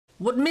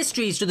What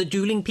mysteries do the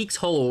Dueling Peaks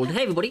hold?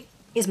 Hey everybody,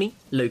 it's me,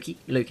 Loki,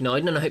 Loki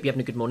Niden, and I hope you're having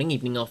a good morning,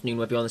 evening, afternoon,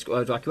 wherever you are on this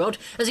wacky world,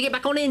 as we get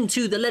back on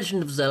into The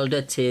Legend of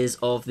Zelda Tears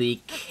of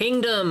the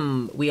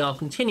Kingdom. We are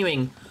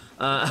continuing,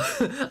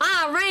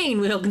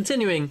 Rain! We are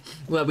continuing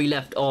where we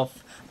left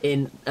off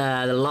in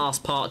the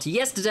last part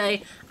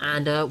yesterday,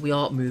 and we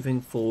are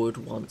moving forward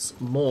once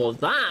more.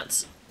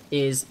 That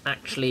is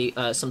actually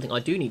something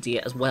I do need to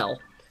get as well,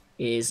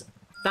 is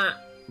that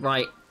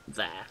right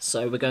there.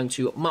 So we're going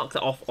to mark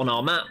that off on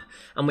our map,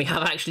 and we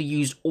have actually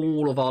used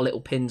all of our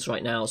little pins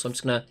right now, so I'm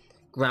just gonna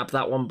grab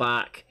that one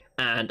back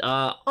and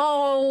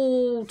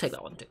oh, take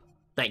that one too.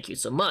 Thank you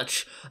so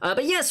much.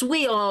 But yes,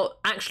 we are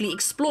actually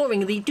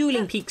exploring the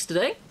Dueling Peaks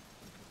today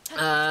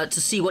to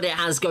see what it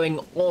has going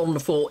on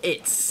for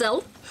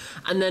itself,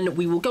 and then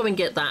we will go and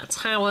get that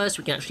tower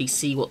so we can actually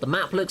see what the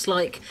map looks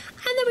like,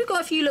 and then we've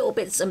got a few little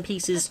bits and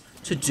pieces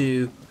to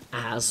do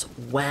as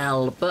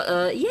well.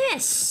 But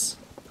yes,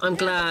 I'm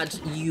glad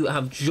you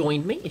have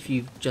joined me. If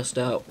you've just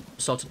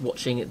started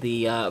watching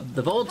the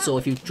VODs, or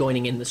if you're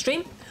joining in the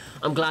stream,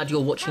 I'm glad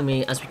you're watching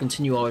me as we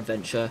continue our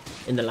adventure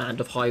in the land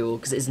of Hyrule,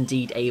 because it is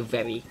indeed a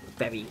very,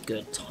 very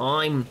good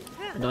time,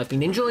 and I've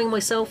been enjoying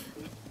myself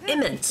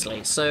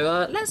immensely.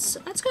 So let's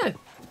go.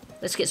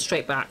 Let's get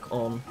straight back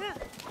on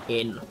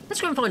in. Let's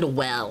go and find a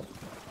well.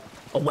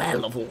 A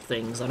well of all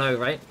things, I know,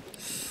 right?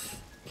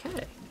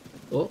 Okay.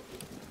 Oh,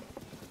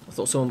 I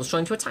thought someone was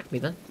trying to attack me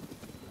then.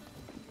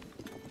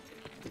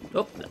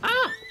 Oh,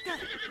 ah!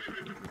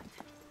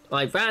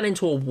 I ran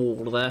into a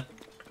wall there.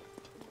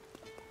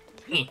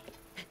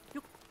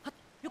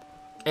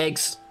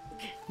 Eggs.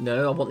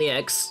 No, I want the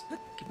eggs.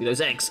 Give me those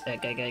eggs.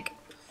 Egg, egg, egg.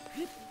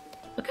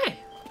 Okay.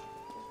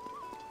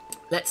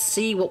 Let's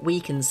see what we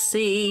can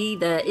see.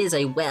 There is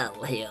a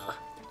well here.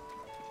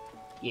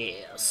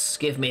 Yes,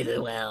 give me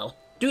the well.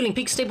 Dueling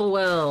Peak Stable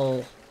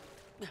Well.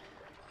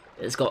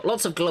 It's got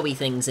lots of glowy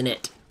things in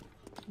it.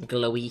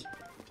 Glowy.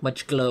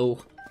 Much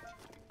glow.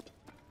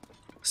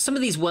 Some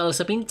of these wells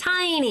have been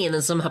tiny, and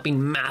then some have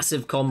been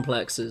massive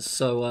complexes,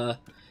 so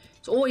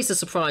it's always a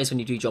surprise when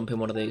you do jump in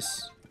one of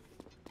these.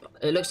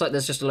 It looks like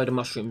there's just a load of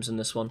mushrooms in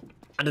this one.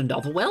 And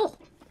another well?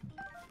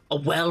 A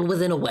well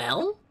within a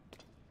well?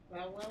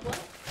 Well, well, well.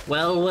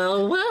 Well,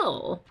 well,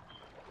 well.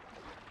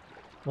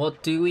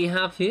 What do we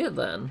have here,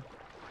 then?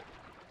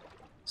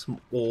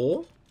 Some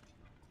ore?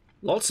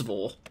 Lots of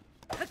ore.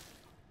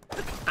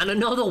 And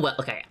another well.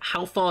 Okay,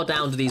 how far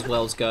down do these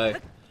wells go?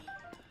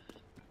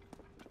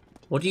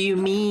 What do you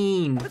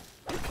mean?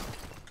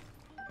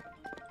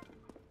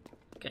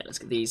 Okay, let's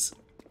get these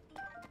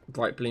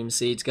bright bloom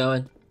seeds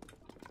going.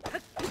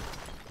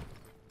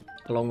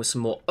 Along with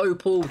some more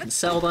opal, we can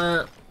sell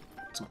that.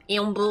 Some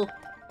amber.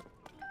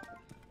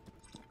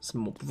 Some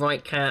more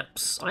bright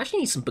caps. I actually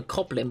need some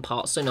bokoblin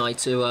parts, don't I,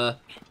 to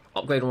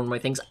upgrade one of my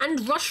things. And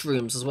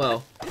rushrooms as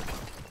well.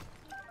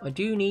 I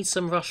do need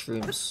some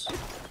rushrooms.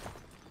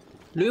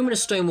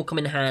 Luminous stone will come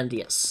in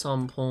handy at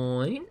some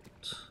point.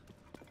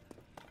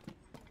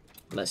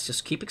 Let's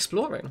just keep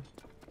exploring.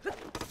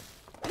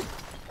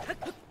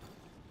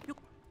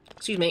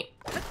 Excuse me.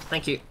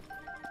 Thank you.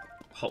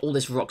 Oh, all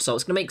this rock salt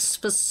is going to make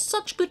for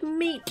such good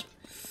meat.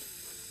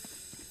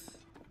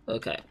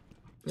 Okay.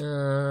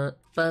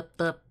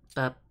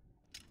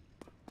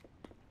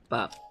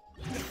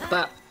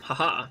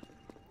 Haha.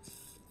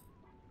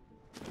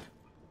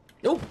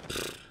 Oh.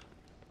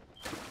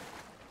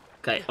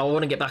 Okay, I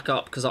want to get back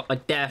up because I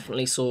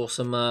definitely saw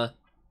some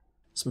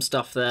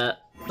stuff there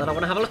that I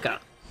want to have a look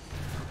at.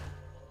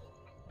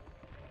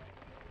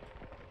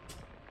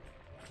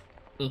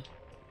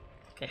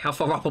 Okay, how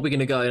far up are we going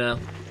to go now?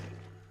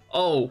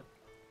 Oh,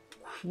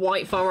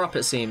 quite far up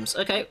it seems.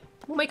 Okay,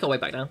 we'll make our way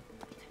back down.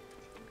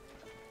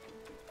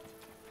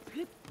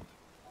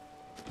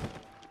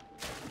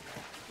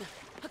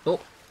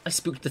 Oh, I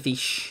spooked the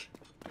fish.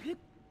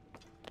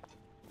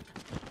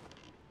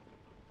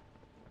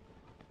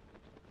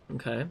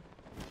 Okay.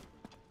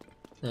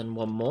 Then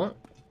one more.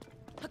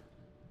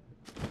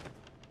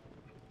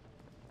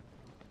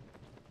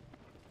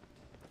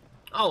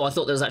 Oh, I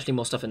thought there was actually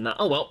more stuff in that.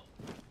 Oh well.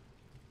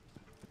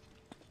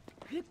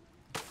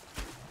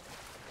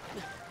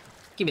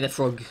 Give me the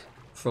frog.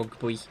 Frog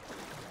boy.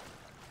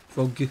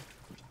 Frog.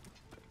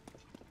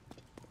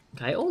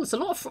 Okay, oh, there's a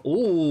lot of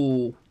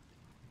ooh.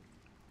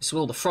 This is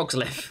where all the frogs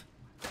live.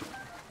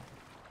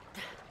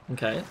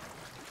 Okay.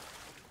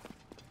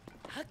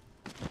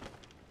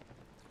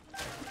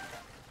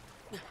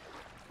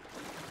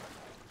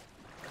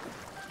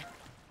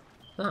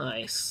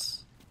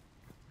 Nice.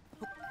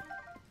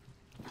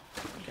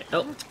 Okay,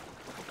 oh.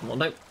 Come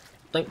on,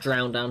 don't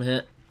drown down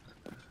here.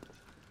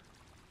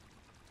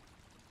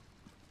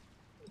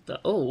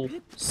 Oh,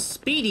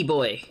 speedy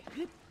boy.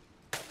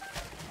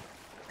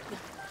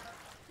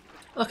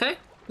 Okay,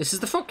 this is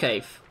the frog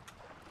cave.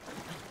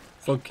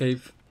 Frog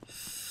cave.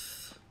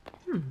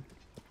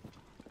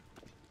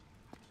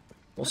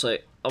 Also,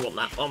 I want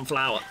that one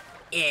flower.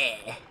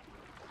 Yeah.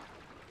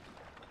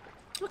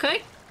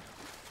 Okay.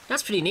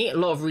 That's pretty neat. A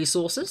lot of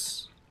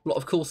resources. A lot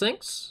of cool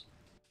things.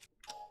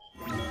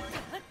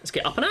 Let's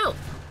get up and out.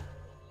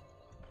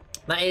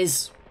 That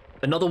is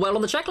Another well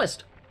on the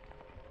checklist.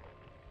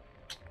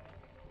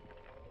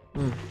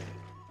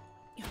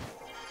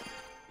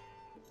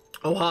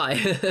 Oh, hi.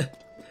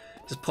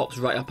 Just pops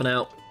right up and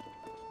out.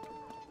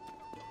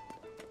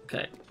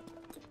 Okay.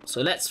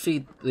 So let's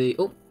feed the...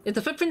 Oh, is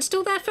the footprint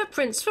still there?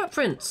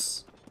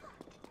 Footprints.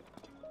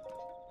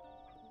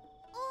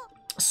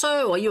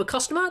 So, are you a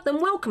customer?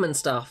 Then welcome and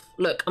stuff.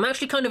 Look, I'm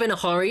actually kind of in a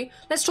hurry.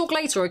 Let's talk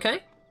later,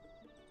 okay?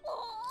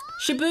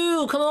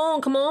 Shibu,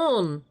 come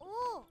on.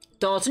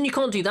 Darton, you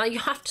can't do that. You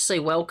have to say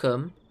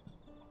welcome.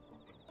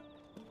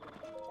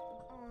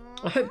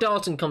 I hope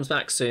Darton comes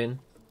back soon.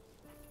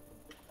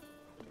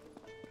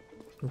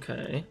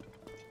 Okay.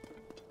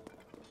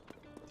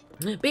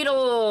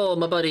 Beetle,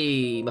 my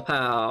buddy, my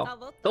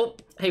pal. Oh,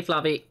 hey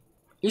Flavie.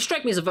 You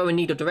strike me as a though in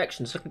need of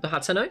directions. Looking for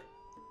Hateno?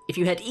 If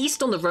you head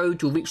east on the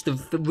road, you'll reach the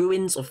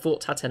ruins of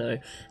Fort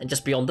Hateno, and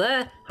just beyond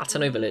there,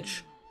 Hateno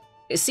Village.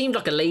 It seemed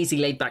like a lazy,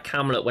 laid-back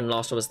hamlet when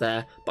last I was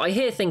there, but I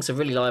hear things have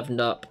really livened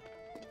up.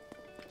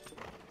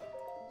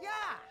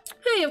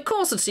 Hey, of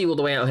course I'd see you all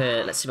the way out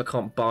here. Let's see if I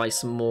can't buy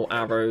some more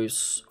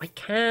arrows. I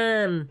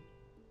can.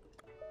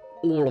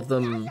 All of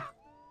them.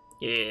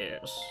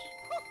 Yes.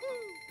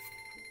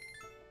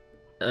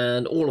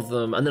 And all of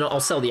them. And then I'll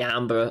sell the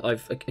amber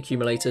I've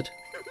accumulated.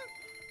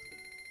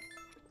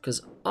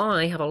 Because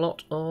I have a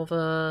lot of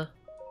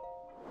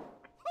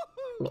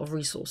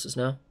resources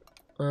now.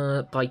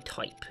 By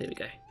type. Here we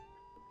go.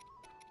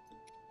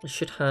 I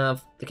should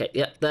have... Okay,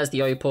 yeah, there's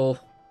the opal.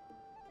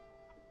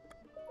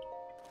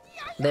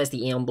 There's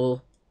the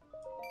amber.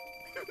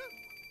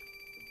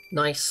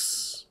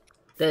 Nice.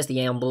 There's the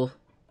amber.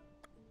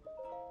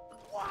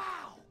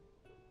 Wow.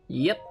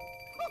 Yep.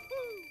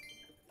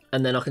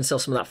 And then I can sell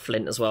some of that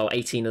flint as well.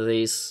 18 of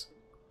these.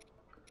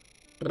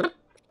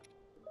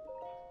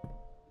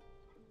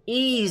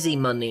 Easy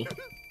money.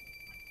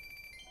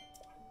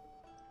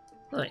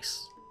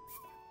 Nice.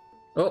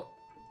 Oh,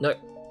 no.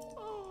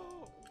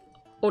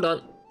 All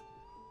done.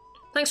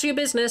 Thanks for your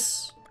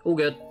business. All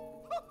good.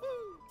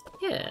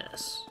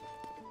 Yes.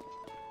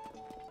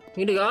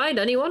 Need a guide,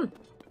 anyone?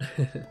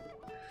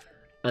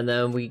 And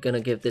then we're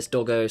gonna give this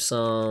doggo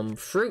some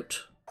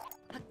fruit.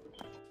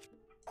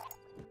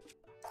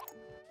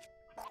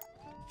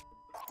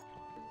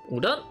 All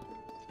done.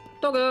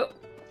 Doggo.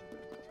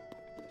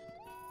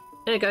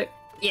 There you go.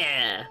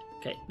 Yeah.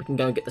 Okay, we can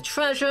go and get the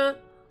treasure.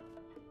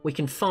 We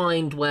can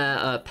find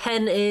where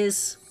Pen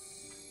is.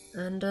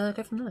 And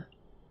go from there.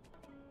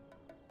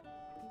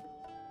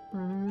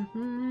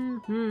 Num.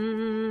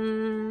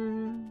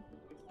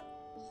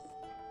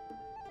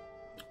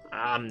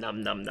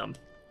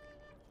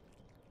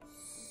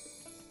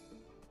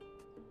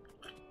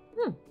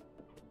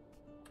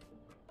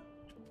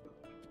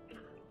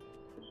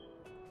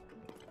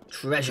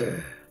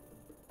 Treasure.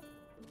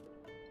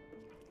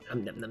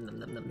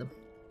 Num.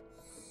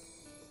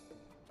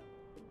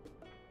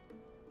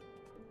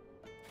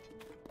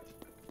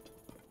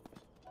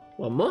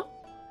 One more.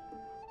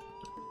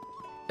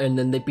 And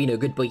then they've been a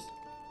good boy.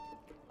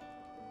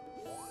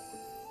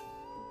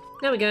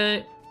 There we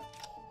go.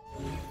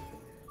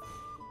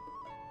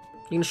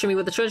 You gonna show me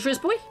where the treasure is,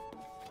 boy?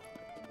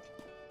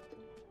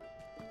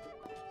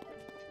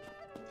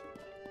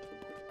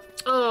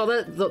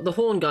 Oh, the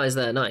horn guy's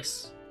there.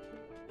 Nice.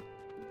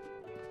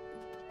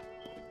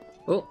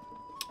 Oh,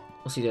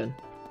 what's he doing?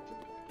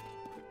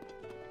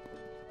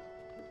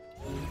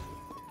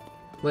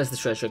 Where's the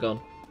treasure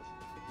gone?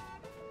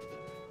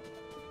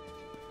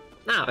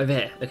 Ah, over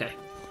here. Okay.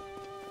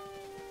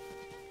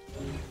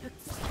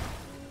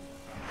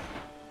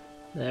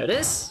 There it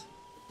is.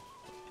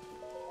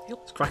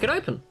 Let's crack it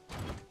open.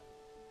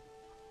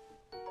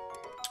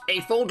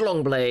 Eightfold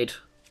long blade.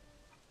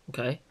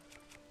 Okay.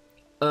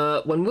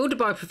 When wielded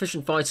by a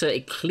proficient fighter,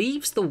 it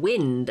cleaves the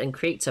wind and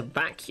creates a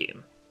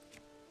vacuum.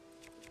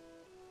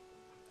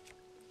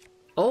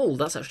 Oh,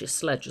 that's actually a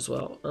sledge as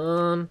well.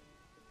 Blue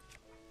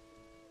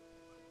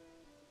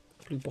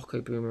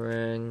Bocco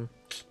boomerang.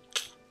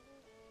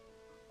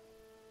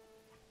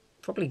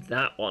 Probably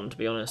that one, to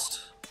be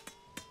honest.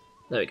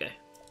 There we go.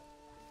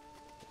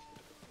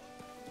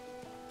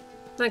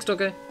 Thanks,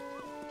 doggo.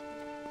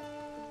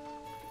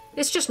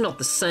 It's just not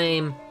the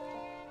same.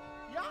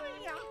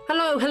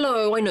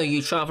 Hello, I know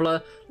you,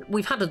 traveller.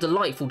 We've had a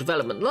delightful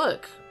development.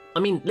 Look. I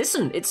mean,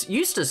 listen, it's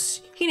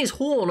Eustace. He and his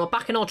horn are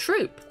back in our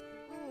troop.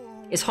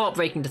 It's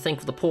heartbreaking to think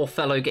of the poor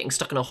fellow getting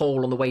stuck in a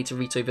hole on the way to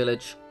Rito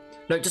Village.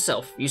 Note to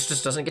self,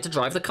 Eustace doesn't get to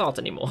drive the cart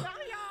anymore.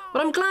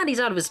 But I'm glad he's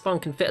out of his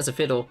funk and fit as a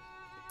fiddle.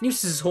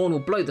 Eustace's horn will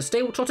blow the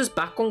stable trotters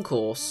back on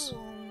course.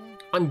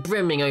 I'm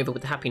brimming over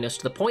with happiness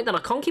to the point that I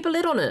can't keep a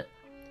lid on it.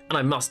 And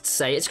I must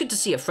say, it's good to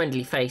see a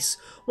friendly face,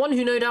 one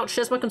who no doubt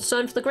shares my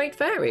concern for the Great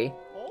Fairy.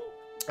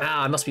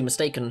 Ah, I must be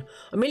mistaken.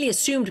 I merely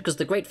assumed because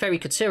the Great Fairy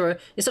Katira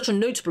is such a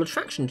notable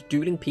attraction to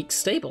Dueling Peak's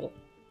stable.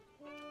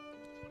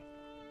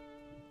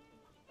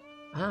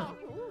 Ah.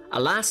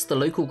 Alas, the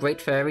local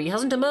Great Fairy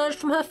hasn't emerged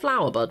from her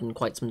flower bud in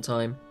quite some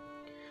time.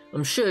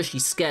 I'm sure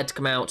she's scared to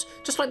come out,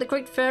 just like the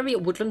Great Fairy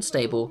at Woodland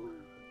Stable.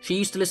 She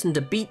used to listen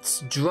to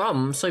Beat's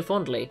drum so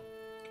fondly.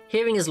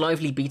 Hearing his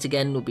lively beat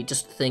again would be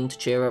just the thing to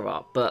cheer her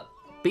up, but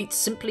Beats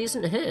simply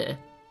isn't here.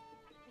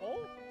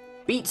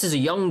 Beats is a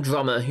young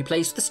drummer who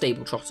plays for the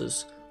Stable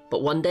Trotters,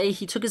 but one day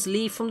he took his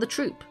leave from the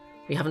troupe.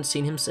 We haven't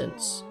seen him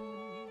since.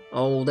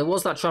 Oh, there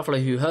was that traveller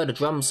who heard a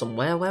drum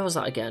somewhere. Where was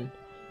that again?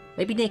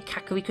 Maybe near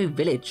Kakariko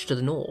Village to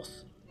the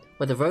north,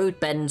 where the road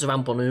bends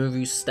around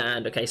Bonoru's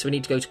stand. Okay, so we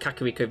need to go to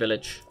Kakariko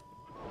Village.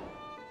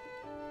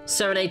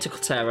 Serenade to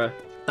Kotera.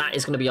 That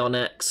is going to be our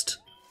next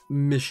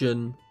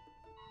mission.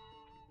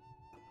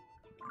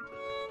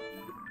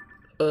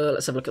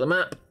 Let's have a look at the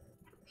map.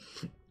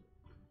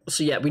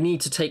 So yeah, we need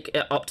to take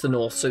it up to the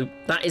north. So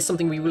that is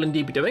something we will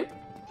indeed be doing.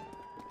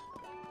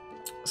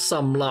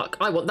 Some luck.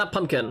 I want that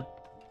pumpkin.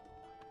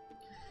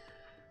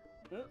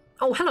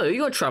 Oh, hello,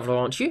 you're a traveller,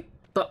 aren't you?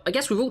 But I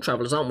guess we're all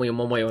travellers, aren't we, in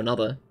one way or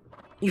another?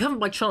 You haven't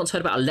by chance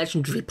heard about a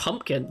legendary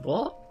pumpkin,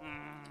 what?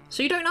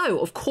 So you don't know,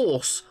 of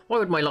course. Why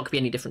would my luck be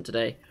any different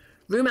today?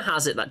 Rumour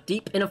has it that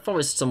deep in a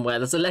forest somewhere,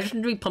 there's a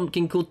legendary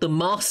pumpkin called the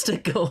Master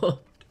God.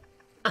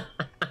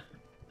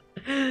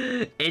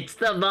 It's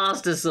the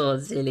Master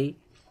Sword, silly.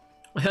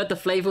 I heard the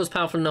flavour was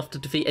powerful enough to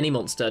defeat any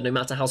monster, no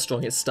matter how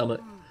strong its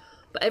stomach.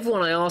 But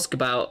everyone I ask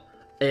about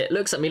it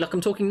looks at me like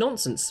I'm talking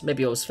nonsense.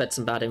 Maybe I was fed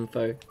some bad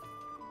info.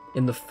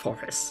 In the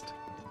forest.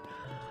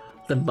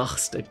 The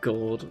Master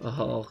God.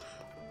 Oh.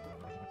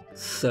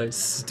 So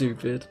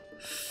stupid.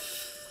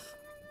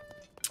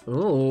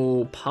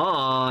 Oh,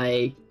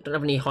 pie. Don't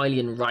have any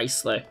Hylian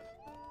rice, though.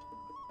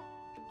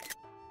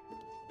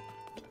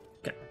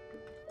 Okay.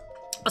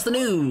 What's the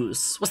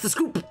news? What's the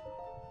scoop?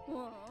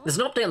 There's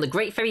an update on the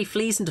Great Fairy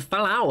flees into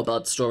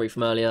Falaurbud story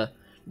from earlier.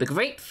 The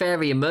Great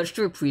Fairy emerged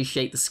to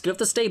appreciate the skill of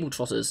the stable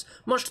trotters,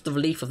 much to the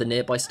relief of the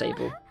nearby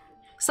stable.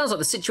 Sounds like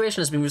the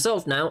situation has been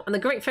resolved now, and the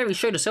Great Fairy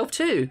showed herself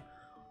too.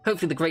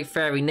 Hopefully the Great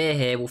Fairy near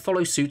here will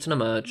follow suit and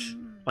emerge.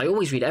 I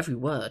always read every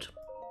word.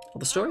 All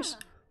the stories?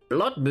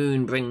 Blood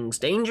moon brings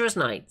dangerous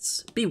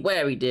nights. Be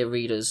wary, dear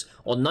readers.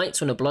 On nights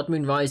when a blood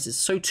moon rises,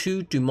 so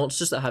too do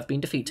monsters that have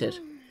been defeated.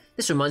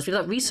 This reminds me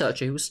of that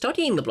researcher who was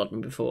studying the blood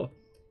moon before.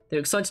 They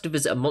were excited to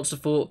visit a monster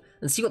fort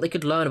and see what they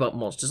could learn about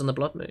monsters on the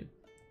blood moon.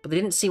 But they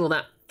didn't seem all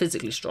that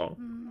physically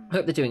strong. I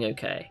hope they're doing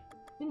okay.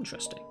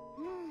 Interesting.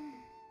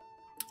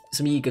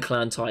 Some Yiga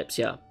clan types,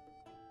 yeah.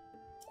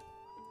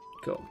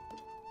 Cool.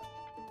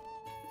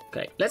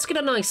 Okay, let's get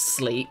a nice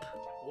sleep.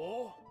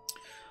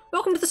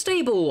 Welcome to the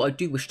stable. I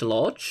do wish to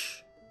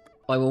lodge.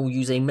 I will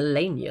use a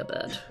Melania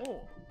bed.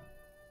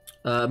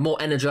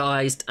 More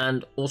energized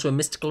and also a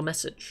mystical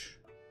message.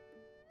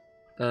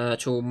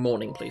 Till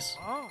morning, please.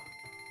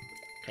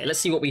 Okay, let's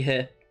see what we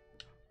hear.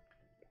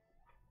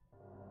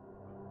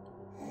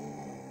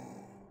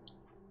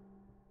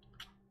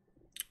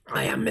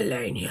 I am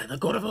Melania, the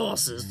god of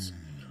horses.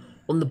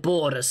 On the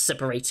border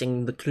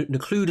separating the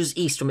Necluda's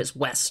east from its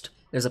west,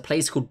 there's a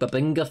place called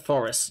Babinga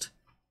Forest.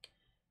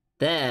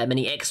 There,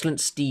 many excellent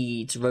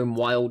steeds roam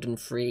wild and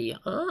free.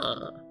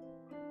 Ah.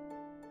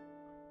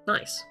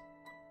 Nice.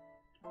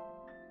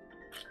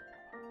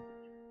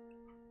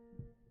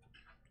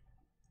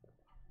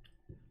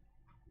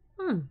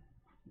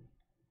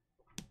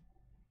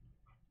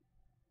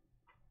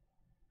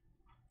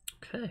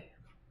 Okay.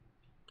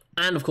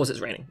 And of course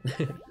it's raining.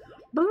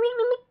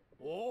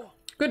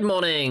 Good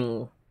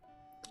morning.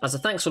 As a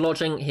thanks for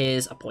lodging,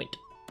 here's a point.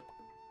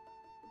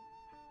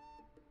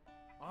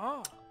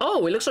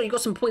 Oh, it looks like you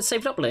got some points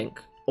saved up,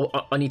 Link. Oh,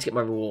 I need to get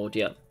my reward,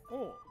 yeah.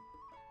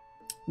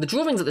 The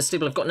drawings at the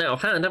stable have gotten out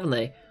of hand, haven't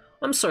they?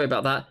 I'm sorry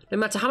about that. No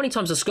matter how many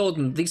times I scold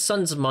them, these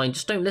sons of mine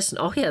just don't listen.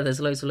 Oh yeah, there's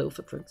loads of little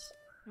footprints.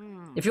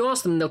 If you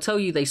ask them, they'll tell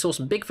you they saw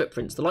some big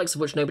footprints, the likes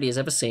of which nobody has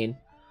ever seen.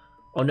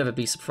 I'll never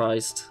be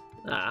surprised.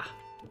 Ah.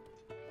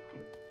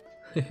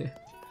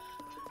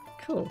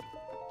 Cool.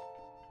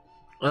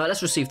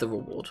 Let's receive the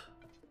reward.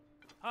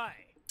 Hi.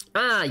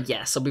 Ah,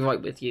 yes, I'll be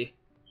right with you.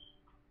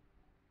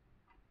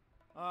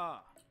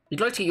 You'd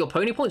like to get your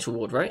pony points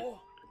reward, right?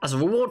 As a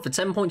reward for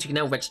 10 points, you can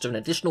now register an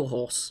additional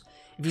horse.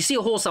 If you see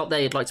a horse out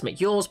there you'd like to make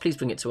yours, please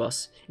bring it to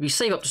us. If you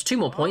save up just 2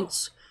 more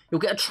points,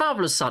 you'll get a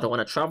traveller's saddle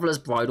and a traveller's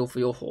bridle for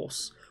your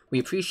horse. We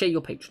appreciate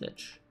your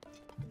patronage.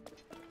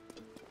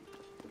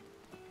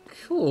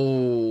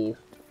 Cool.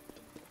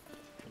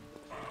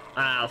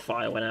 Ah, the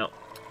fire went out.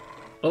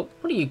 Oh,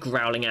 what are you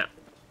growling at?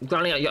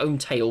 Growling at your own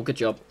tail, good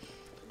job.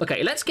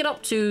 Okay, let's get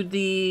up to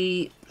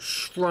the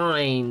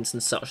shrines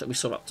and such that we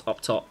saw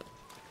up top.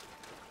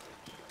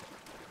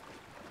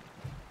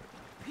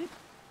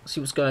 See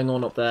what's going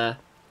on up there.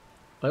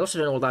 I also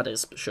don't know what that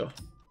is, but sure.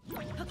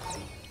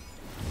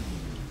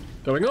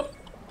 Going up.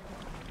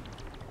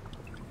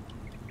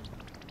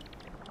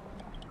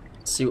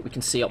 Let's see what we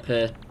can see up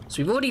here.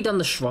 So we've already done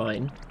the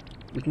shrine.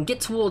 We can get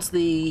towards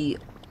the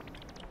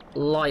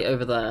light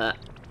over there,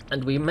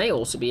 and we may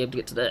also be able to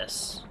get to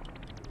this,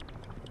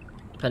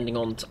 depending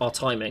on our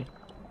timing.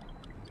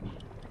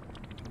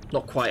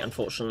 Not quite,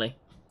 unfortunately.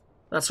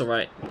 That's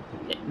alright.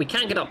 We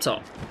can get up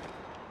top.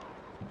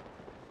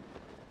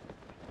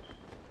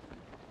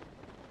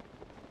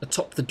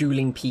 Atop the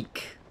Dueling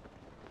Peak.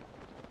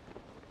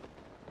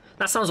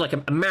 That sounds like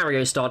a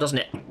Mario star, doesn't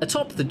it?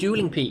 Atop the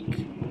Dueling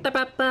Peak.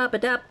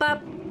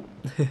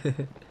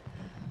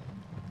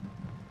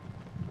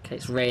 Okay. Okay,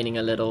 it's raining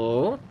a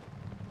little.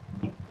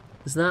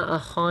 Is that a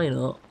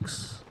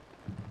Hinox?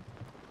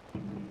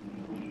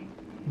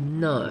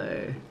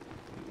 No.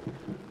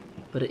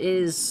 But it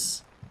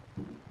is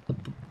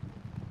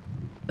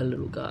a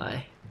little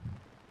guy.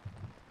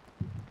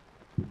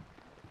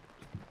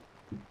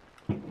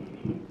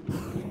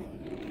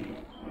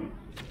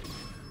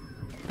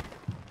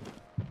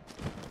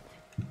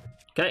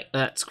 Okay,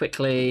 let's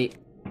quickly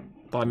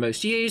buy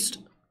most used.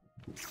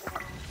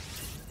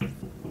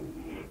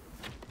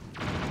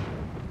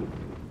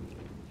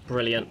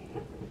 Brilliant.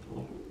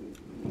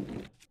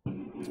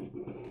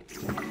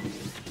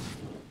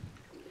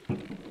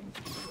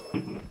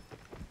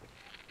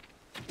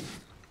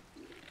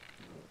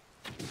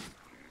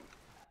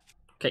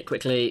 Okay,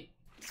 quickly.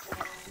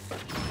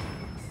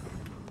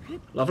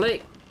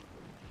 Lovely.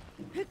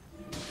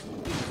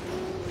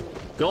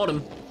 Got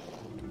him.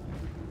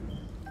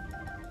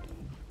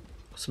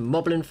 Some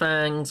Moblin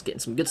Fangs, getting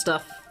some good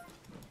stuff.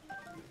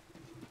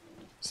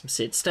 Some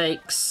seared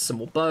steaks, some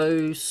more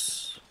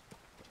bows.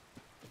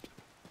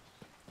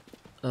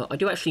 I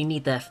do actually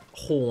need their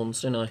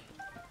horns, don't I?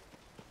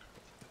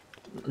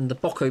 And the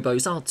Boko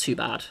bows aren't too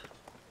bad.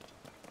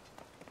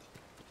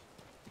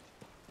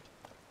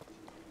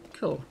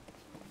 Cool.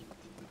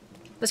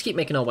 Let's keep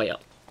making our way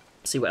up.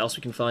 See what else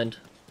we can find.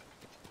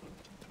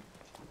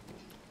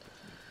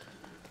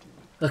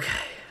 Okay.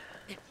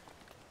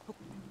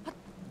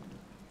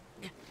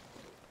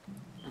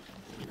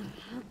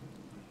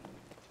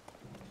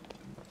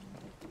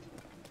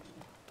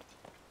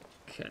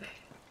 Okay.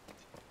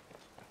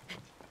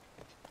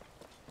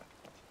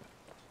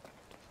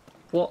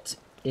 What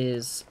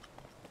is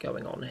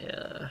going on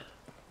here?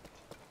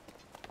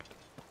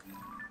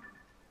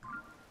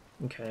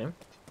 Okay.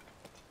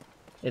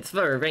 It's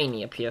very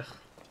rainy up here.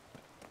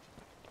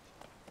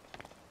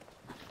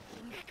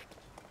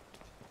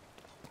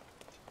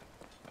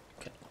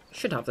 Okay,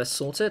 should have this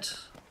sorted.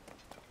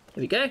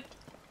 Here we go.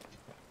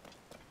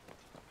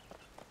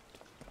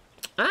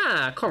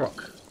 Ah,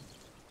 Korok.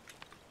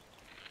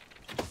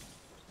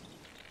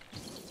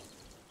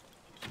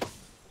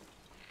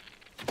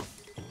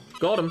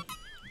 Got him.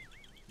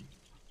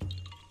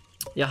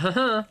 Yeah,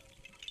 haha.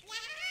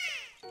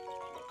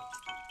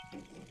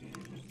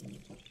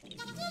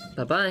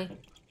 Bye-bye.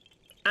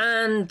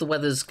 And the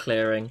weather's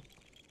clearing.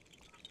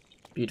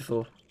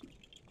 Beautiful.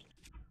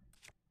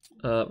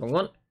 Wrong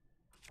one.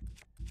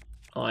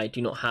 I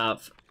do not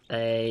have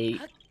a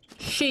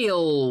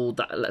shield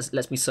that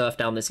lets me surf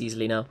down this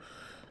easily now.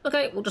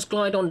 Okay, we'll just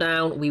glide on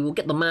down, we will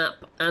get the map,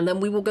 and then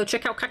we will go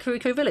check out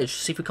Kakariko Village,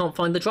 see if we can't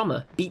find the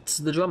drummer. Beats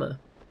the drummer.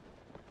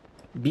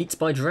 Beats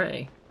by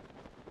Dre.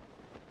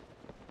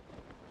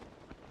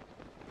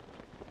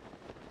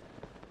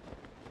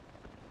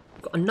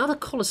 Got another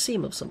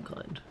Colosseum of some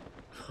kind.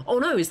 Oh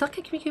no, is that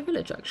Kakariko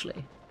Village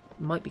actually? It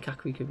might be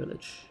Kakariko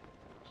Village.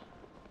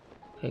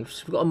 Okay,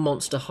 so we've got a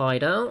monster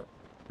hideout.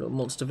 Little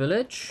monster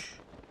village.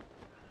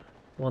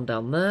 One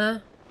down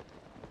there.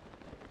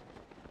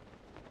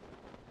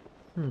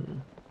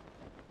 A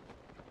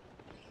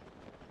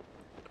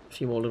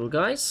few more little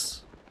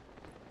guys.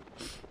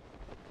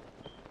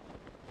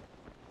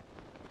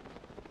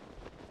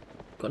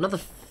 Got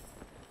another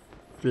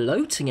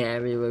floating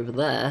area over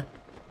there.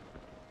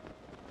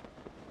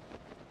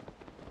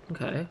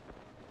 Okay.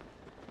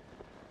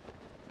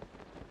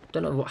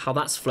 Don't know how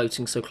that's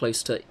floating so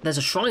close to... There's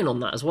a shrine on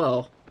that as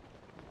well.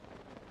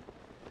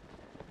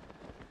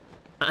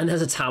 And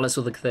there's a talus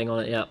with a thing on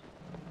it, yeah.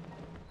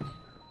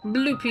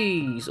 Blue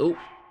peas! Oh,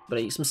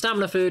 better eat some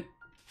stamina food.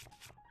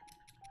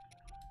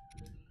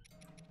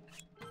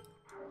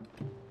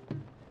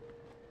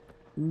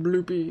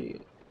 Blue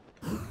pea.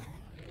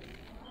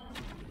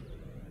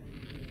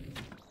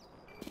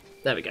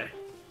 There we go.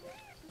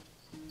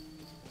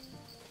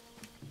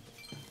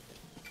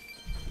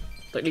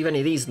 Don't leave any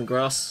of these in the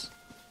grass.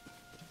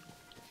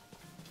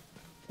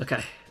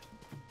 Okay.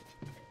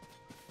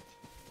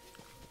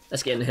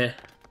 Let's get in here.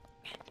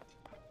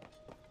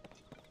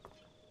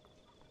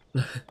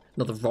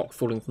 Another rock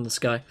falling from the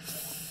sky.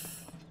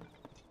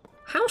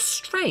 How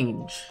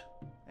strange.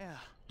 Yeah.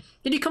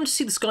 Did you come to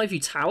see the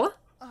Skyview Tower?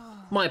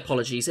 My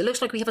apologies, it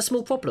looks like we have a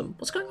small problem.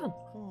 What's going on?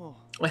 Oh.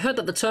 I heard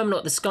that the terminal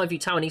at the Skyview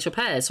Tower needs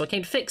repairs, so I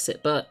came to fix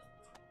it, but...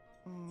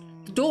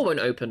 The door won't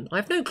open. I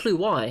have no clue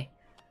why.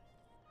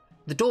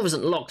 The door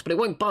isn't locked, but it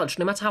won't budge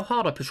no matter how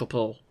hard I push or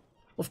pull.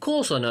 Of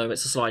course I know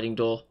it's a sliding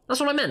door. That's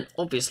what I meant,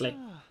 obviously.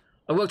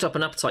 I worked up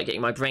an appetite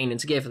getting my brain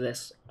into gear for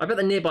this. I bet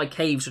the nearby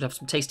caves would have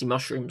some tasty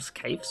mushrooms.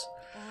 Caves?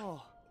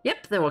 Oh.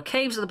 Yep, there are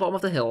caves at the bottom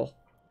of the hill.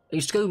 I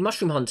used to go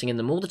mushroom hunting in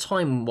them all the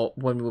time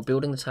when we were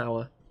building the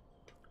tower.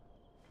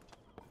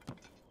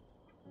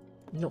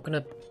 You're not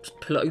gonna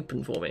pull it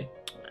open for me?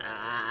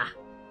 Ah.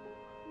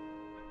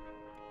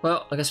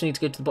 Well, I guess we need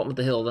to go to the bottom of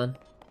the hill then.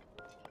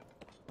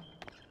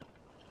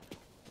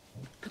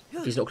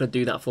 If he's not gonna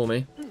do that for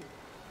me.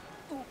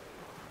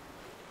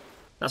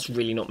 That's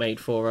really not made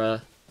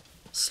for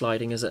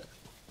sliding, is it?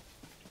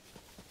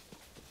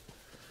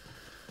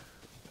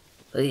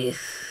 Ugh.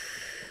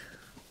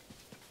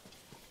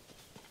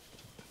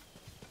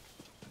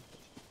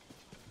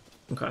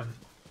 Okay.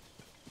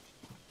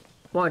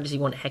 Why does he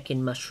want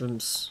heckin'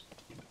 mushrooms?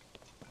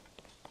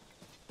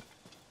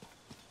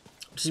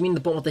 Does he mean the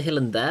bottom of the hill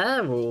and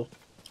there, or...?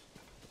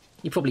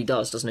 He probably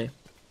does, doesn't he?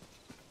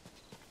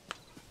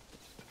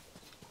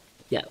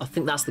 Yeah, I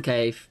think that's the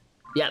cave.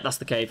 Yeah, that's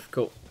the cave.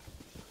 Cool.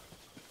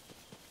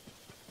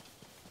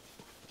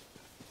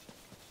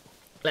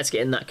 Let's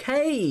get in that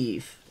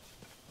cave.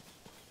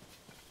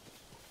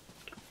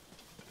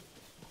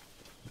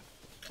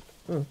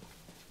 Hmm.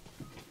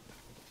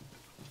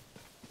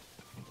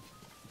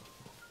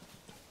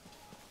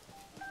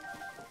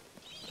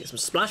 Get some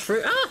splash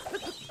fruit. Ah!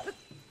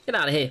 Get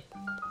out of here.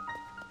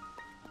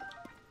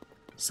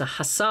 It's a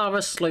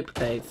Hasara slope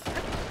cave.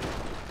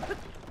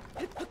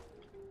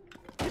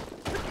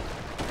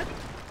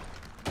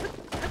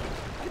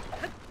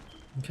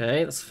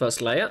 Okay, that's the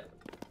first layer.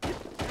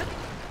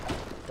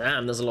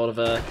 Damn, there's a lot of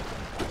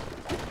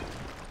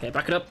Okay,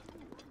 back it up.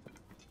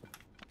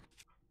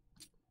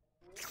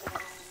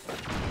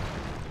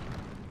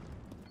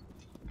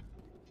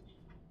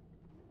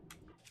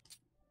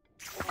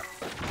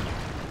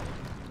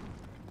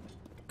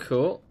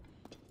 Cool.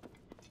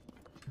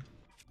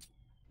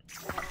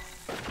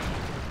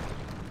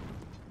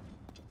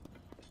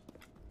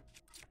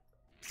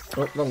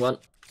 Oh, wrong one.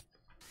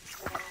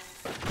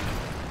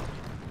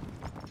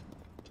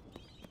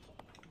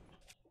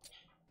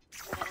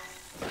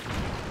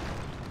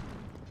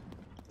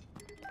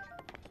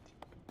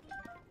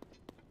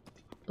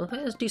 Okay,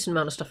 there's a decent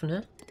amount of stuff in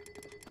here.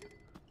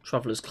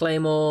 Traveller's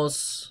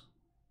Claymores.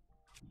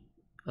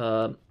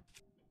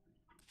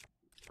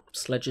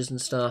 Sledges and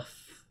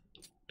stuff.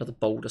 Another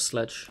boulder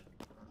sledge.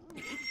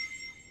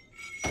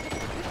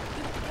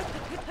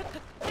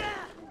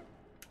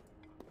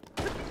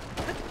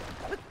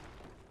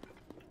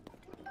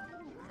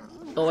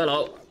 Oh,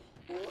 hello.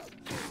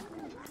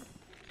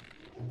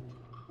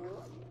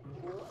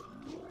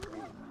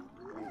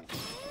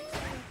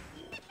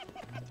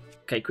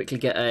 Okay, quickly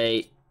get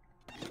a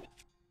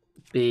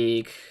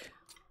big...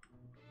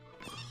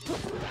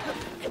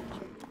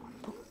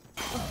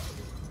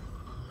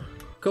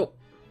 Cool.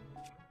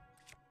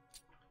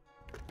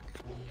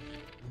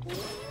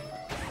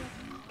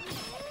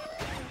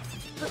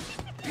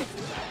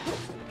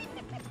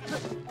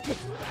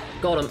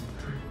 Got him.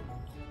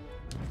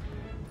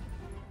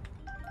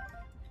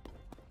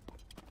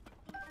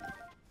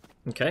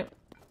 Okay.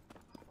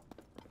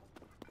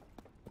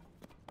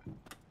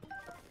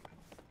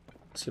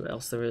 Let's see what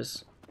else there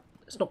is.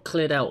 It's not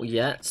cleared out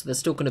yet, so there's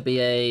still going to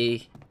be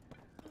a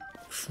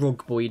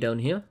frog boy down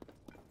here.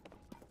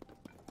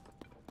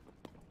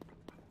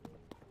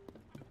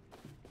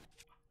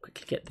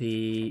 Quickly get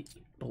the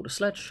boulder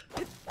sledge.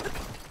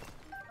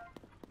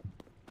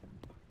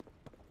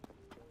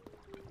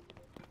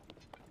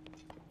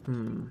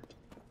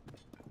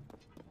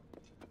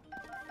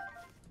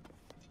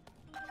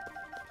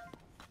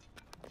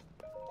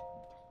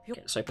 Okay,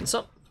 let's open this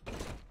up.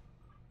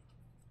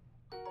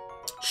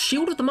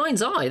 Shield of the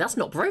Mind's Eye. That's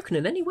not broken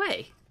in any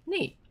way.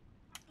 Neat.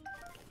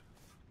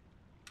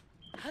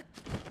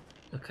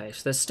 Okay,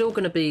 so there's still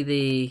going to be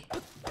the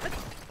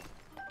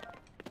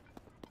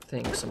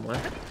thing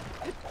somewhere.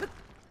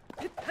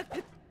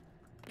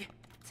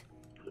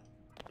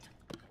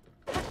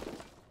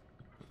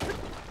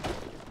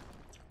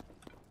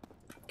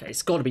 Okay,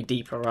 it's got to be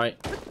deeper, right?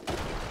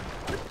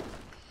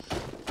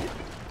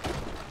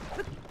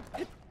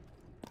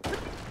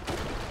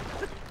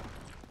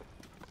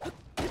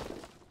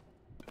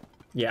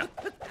 Yeah.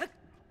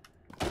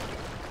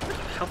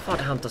 How far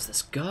down does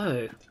this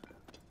go?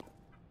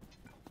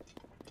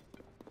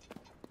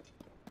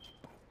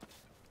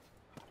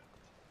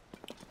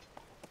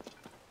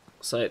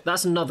 So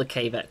that's another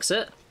cave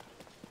exit.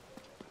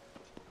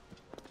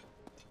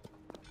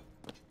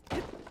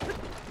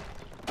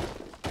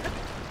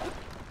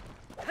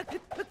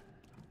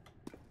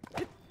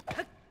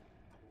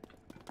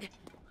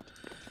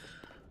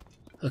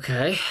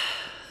 Okay.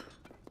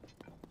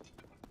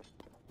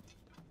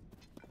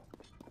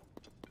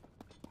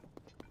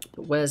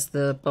 But where's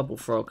the bubble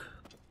frog?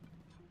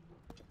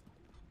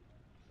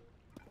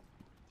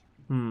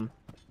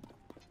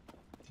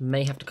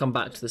 May have to come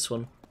back to this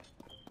one.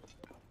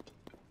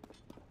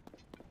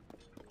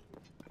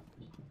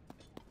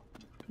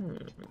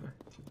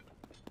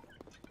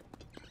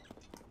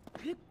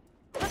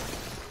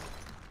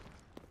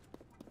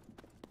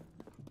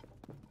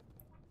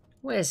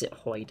 Where's it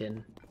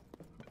hiding?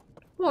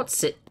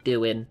 What's it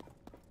doing?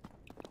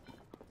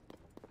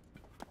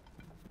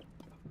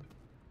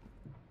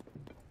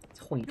 It's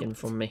hiding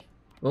from me.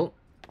 Oh.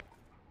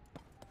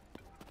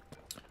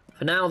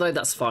 For now, though,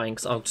 that's fine,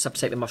 because I'll just have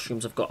to take the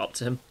mushrooms I've got up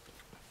to him.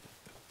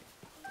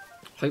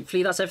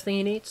 Hopefully that's everything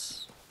he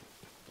needs.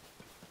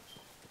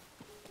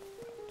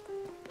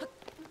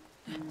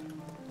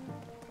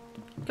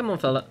 Come on,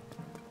 fella.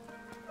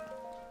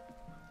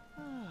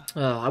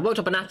 Oh, I worked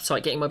up an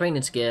appetite getting my brain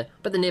into gear.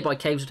 Bet the nearby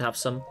caves would have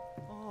some.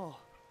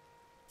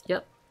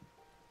 Yep.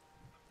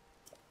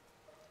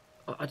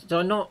 Did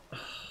I not...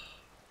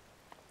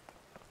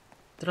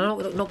 Did I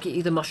not get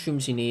you the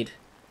mushrooms you need?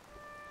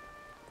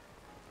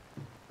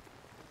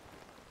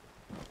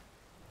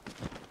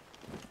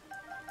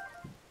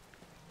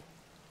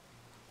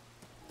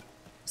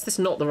 Is this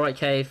not the right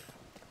cave?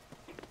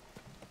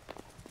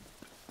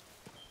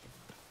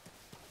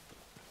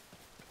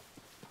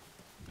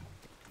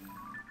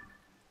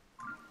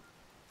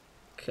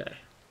 Okay.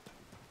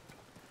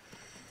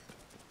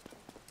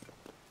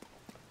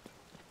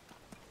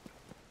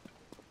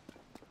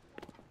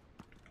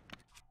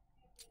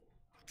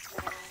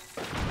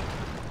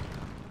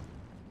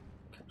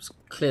 Let's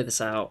clear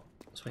this out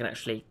so I can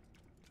actually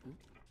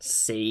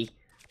see.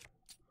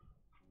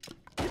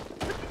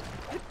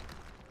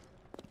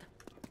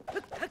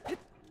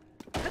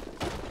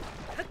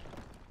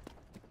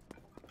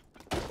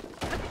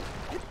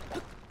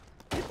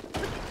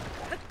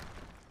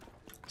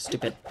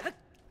 Stupid.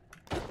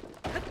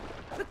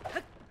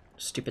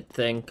 Stupid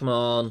thing, come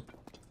on.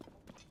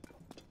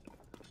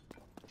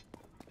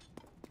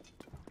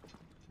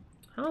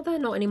 How are there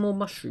not any more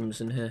mushrooms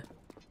in here?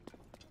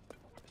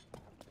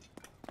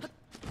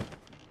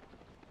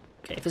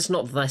 Okay, if it's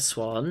not this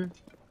one,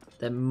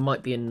 there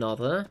might be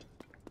another.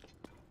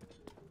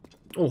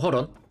 Oh, hold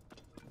on.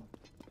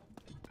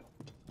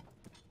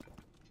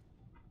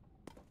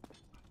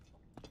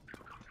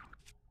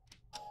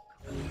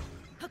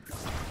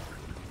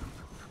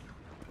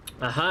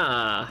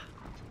 Aha!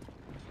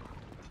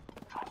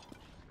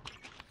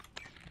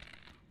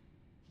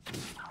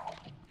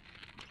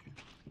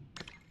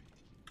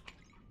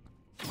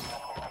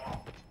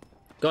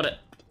 Got it.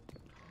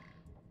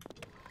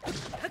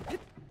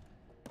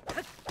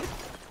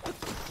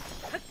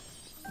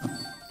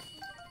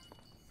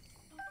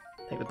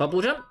 Take the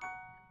bubble jump.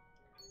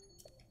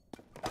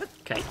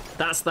 Okay,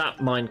 that's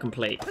that mine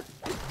complete.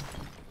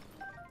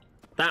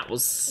 That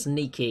was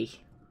sneaky.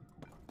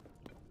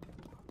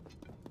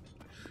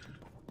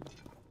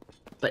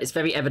 But it's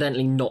very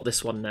evidently not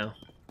this one now.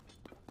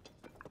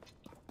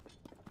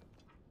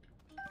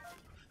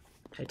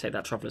 Okay, take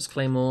that Traveller's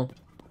Claymore.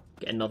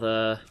 Get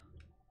another...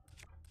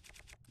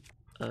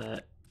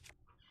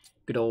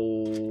 good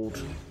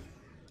old...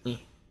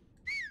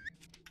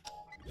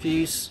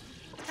 fuse.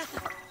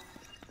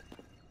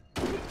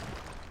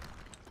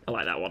 I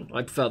like that one.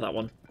 I prefer that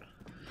one.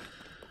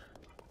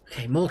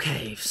 Okay, more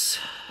caves.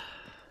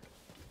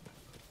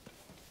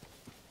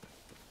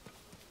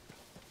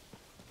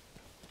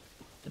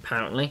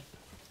 Apparently.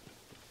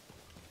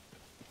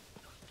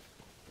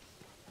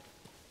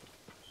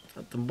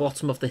 At the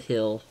bottom of the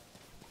hill.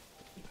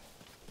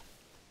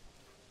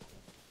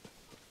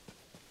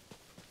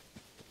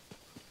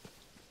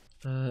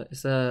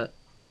 Is there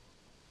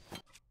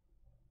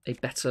a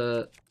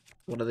better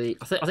one of the...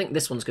 I think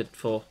this one's good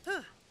for...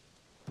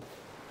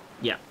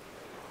 Yeah.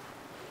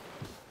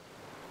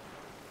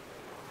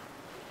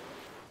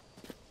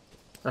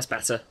 That's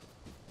better.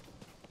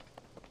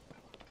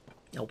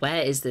 Now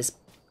where is this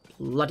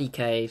bloody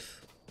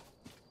cave?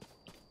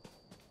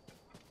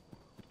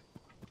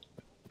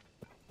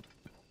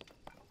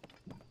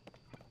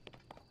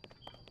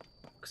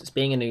 Because it's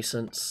being a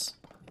nuisance.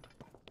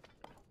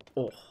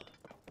 Oh.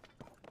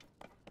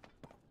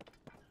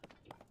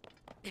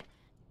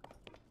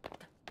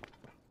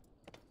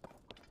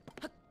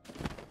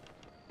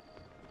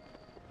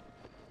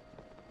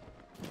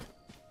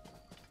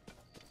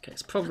 Okay,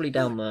 it's probably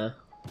down there.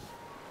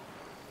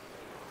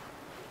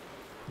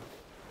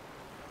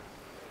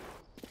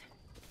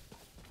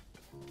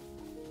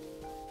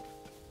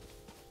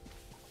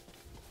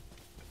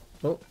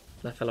 Oh,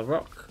 there fell a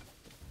rock.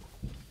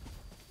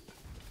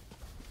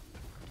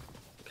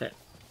 Okay,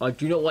 I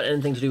do not want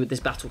anything to do with this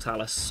battle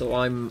talus, so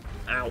I'm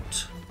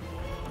out.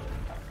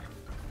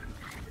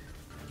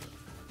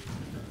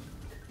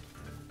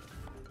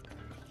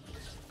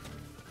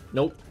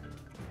 Nope.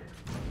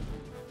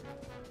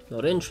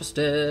 Not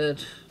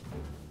interested.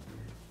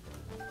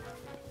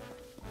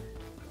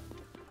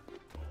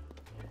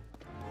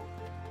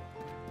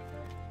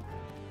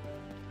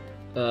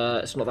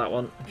 It's not that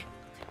one.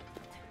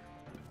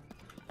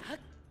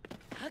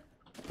 I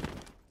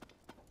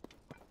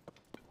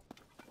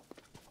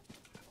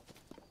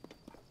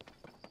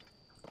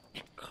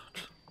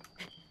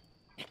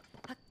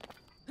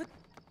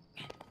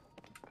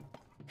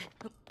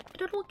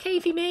don't know what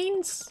cavey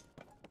means.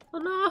 Oh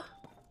no.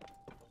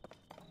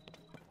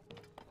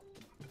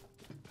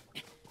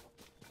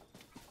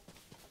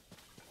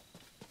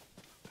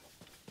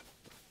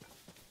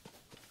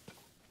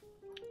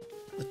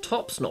 The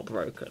top's not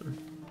broken.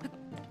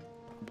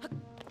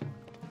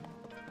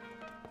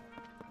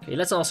 Okay,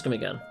 let's ask him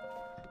again.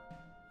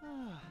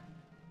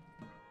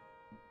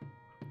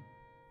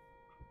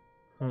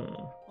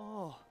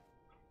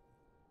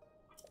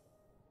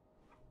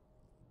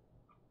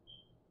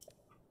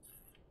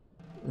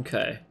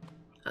 Okay.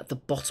 At the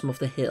bottom of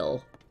the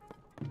hill.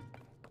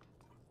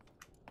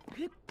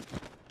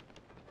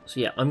 So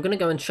yeah, I'm gonna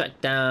go and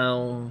check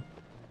down...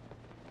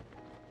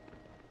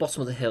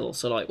 bottom of the hill,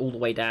 so like all the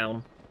way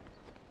down.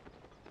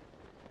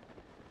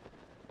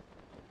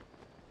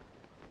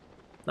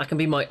 That can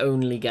be my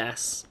only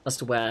guess as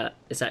to where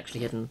it's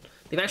actually hidden.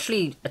 They've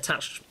actually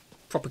attached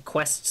proper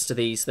quests to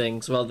these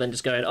things rather than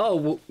just going, oh,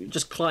 we'll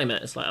just climb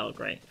it. It's like, oh,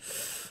 great.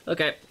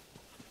 Okay.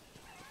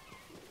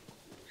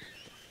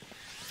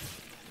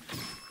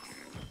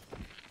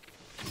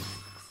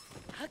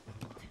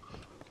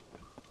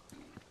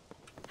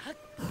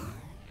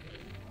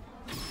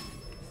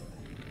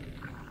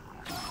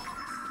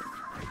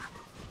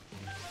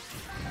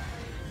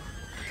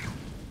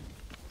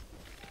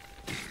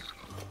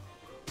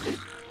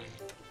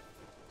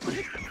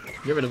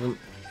 Get rid of them.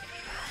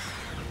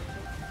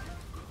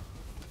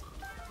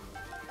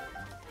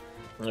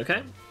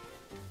 Okay.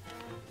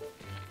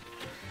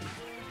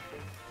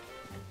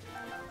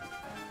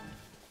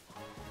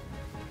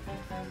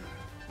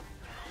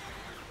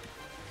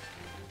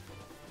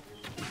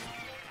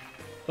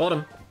 Got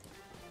him.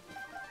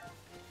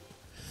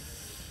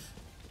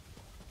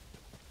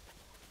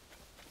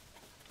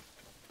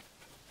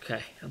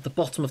 Okay, at the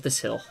bottom of this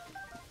hill.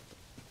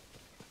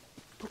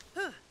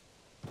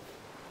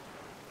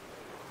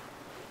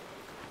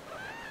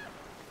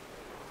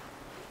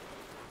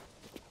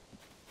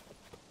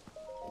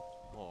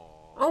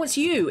 Oh, it's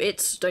you!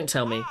 It's... Don't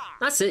tell me.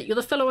 That's it, you're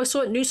the fellow I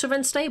saw at New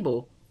Seren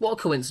Stable. What a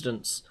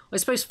coincidence. I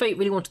suppose fate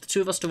really wanted the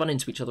two of us to run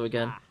into each other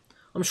again.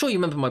 I'm sure you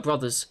remember my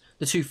brothers,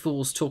 the two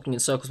fools talking in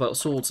circles about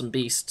swords and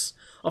beasts.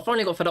 I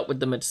finally got fed up with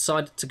them and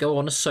decided to go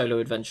on a solo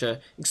adventure,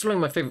 exploring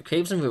my favourite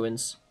caves and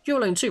ruins. You're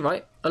alone too,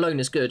 right? Alone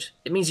is good.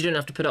 It means you don't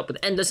have to put up with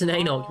endless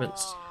inane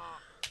arguments.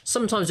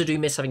 Sometimes I do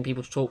miss having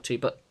people to talk to,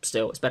 but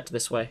still, it's better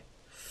this way.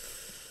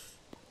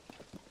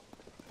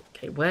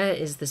 Okay, where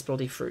is this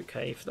bloody fruit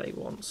cave they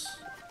want?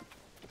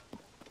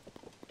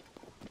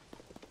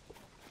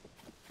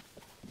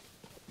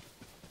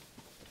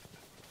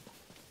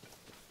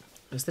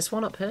 Is this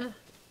one up here?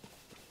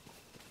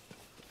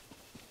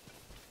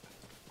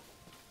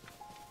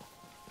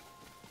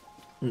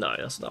 No,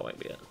 that won't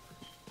be it.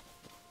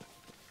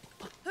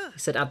 He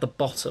said at the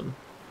bottom.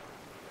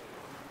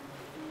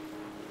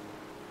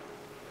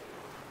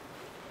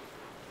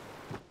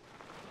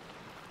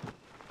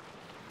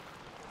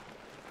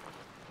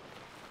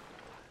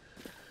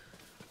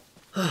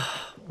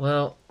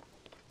 Well,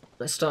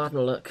 let's start having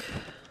a look.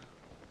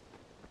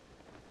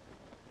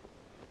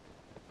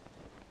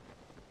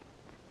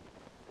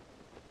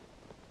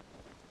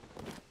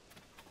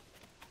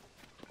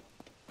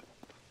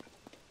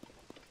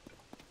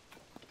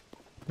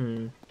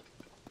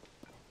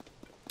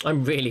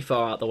 I'm really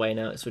far out the way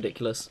now, it's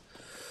ridiculous.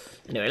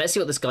 Anyway, let's see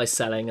what this guy's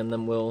selling and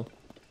then we'll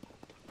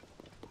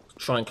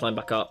try and climb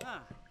back up.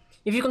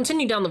 If you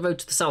continue down the road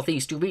to the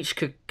southeast, you'll reach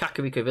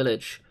Kakariko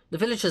village. The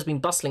village has been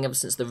bustling ever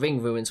since the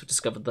ring ruins were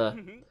discovered there.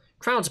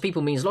 Crowds of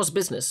people means lots of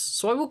business,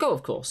 so I will go,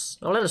 of course.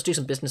 Now let us do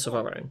some business of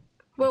our own.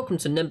 Welcome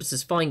to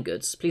Nimbus's Fine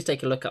Goods. Please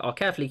take a look at our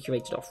carefully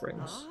curated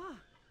offerings.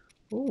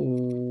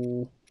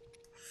 Ooh.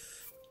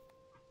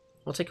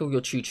 I'll take all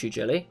your choo-choo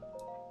jelly.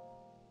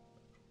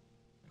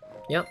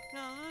 Yep.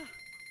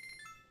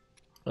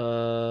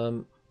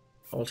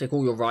 I'll take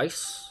all your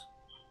rice.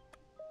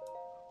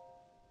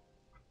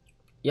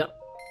 Yep.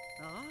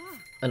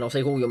 And I'll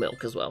take all your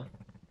milk as well.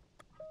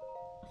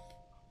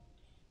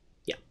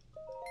 Yeah.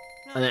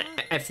 And then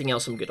everything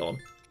else I'm good on.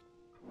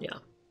 Yeah.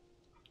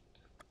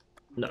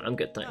 No, I'm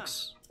good,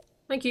 thanks.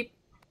 Thank you.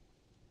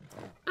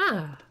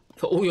 Ah,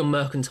 for all your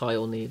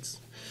mercantile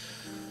needs.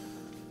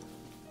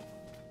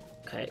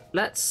 Okay,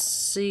 let's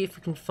see if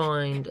we can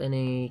find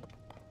any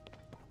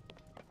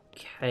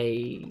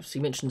caves.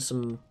 You mentioned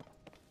some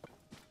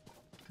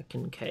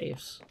freaking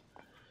caves.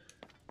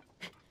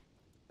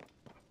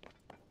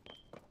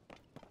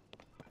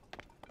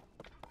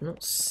 I'm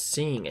not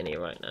seeing any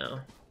right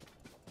now.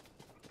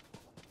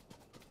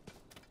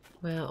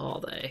 Where are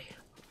they?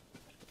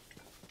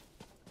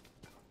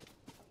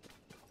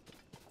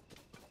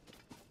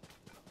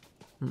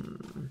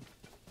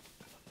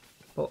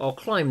 Well, I'll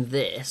climb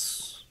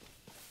this.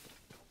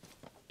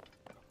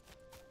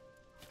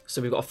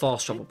 So we've got a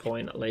fast travel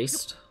point at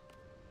least.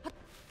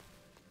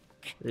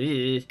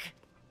 Ew.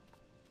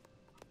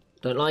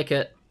 Don't like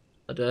it.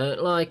 I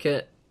don't like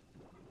it.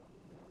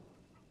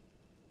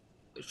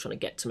 It's trying to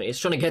get to me. It's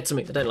trying to get to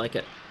me. I don't like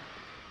it.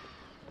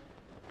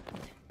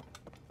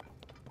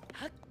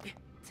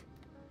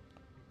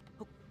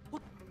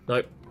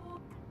 Nope.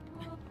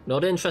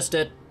 Not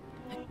interested.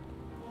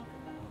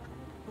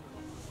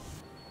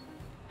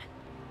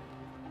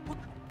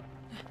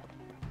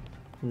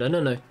 No,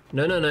 no, no.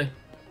 No, no, no.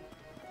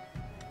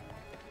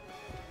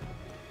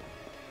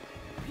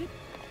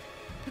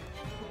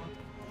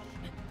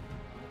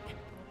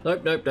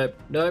 Nope, nope, nope.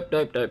 Nope,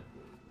 nope, nope.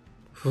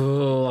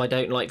 Oh, I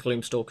don't like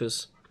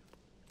Gloomstalkers.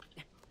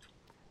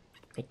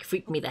 They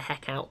freak me the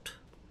heck out.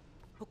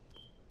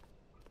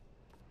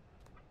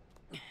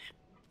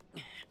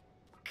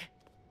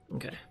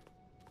 Okay.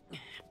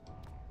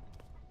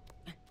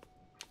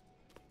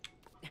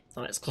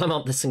 Now let's climb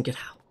up this and get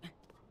out.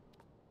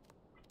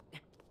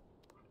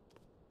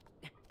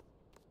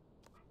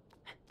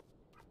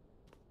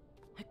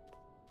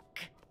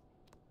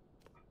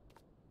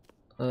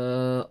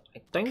 I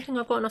don't think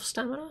I've got enough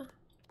stamina.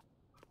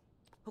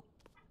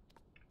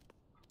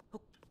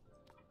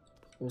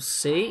 We'll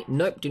see.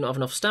 Nope, do not have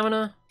enough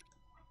stamina.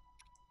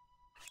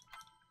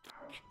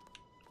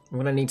 I'm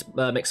gonna need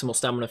to make some more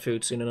stamina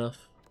food soon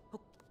enough.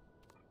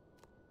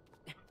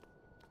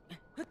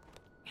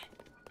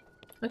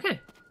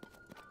 Okay.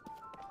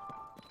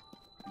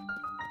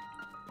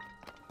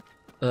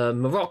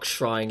 Marok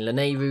Shrine,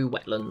 Laneru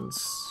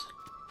Wetlands.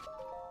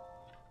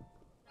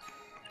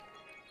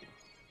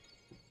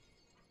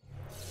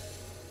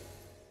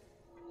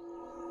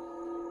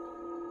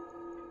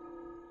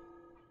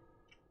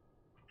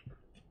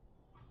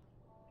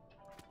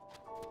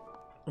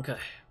 Okay.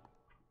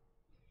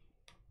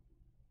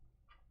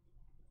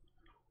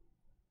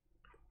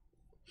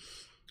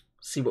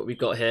 See what we've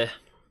got here.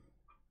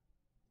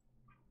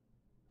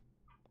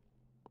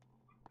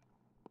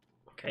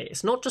 Okay,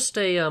 it's not just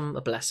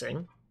a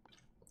blessing,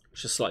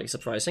 which is slightly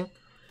surprising.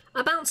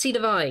 A bouncy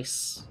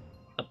device.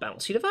 A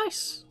bouncy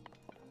device.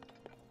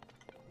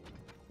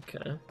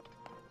 Okay.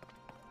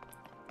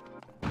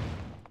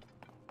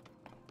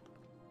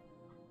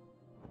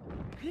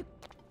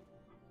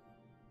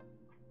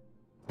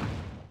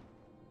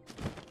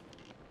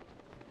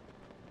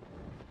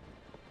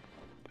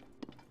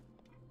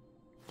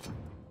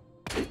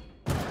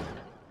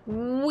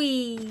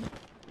 Wee.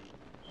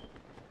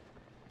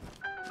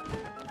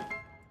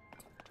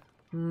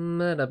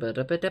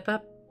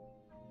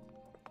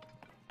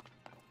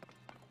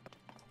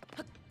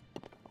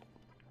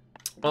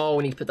 Oh,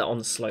 we need to put that on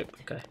the slope.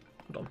 Okay,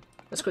 hold on.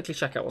 Let's quickly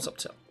check out what's up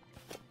to.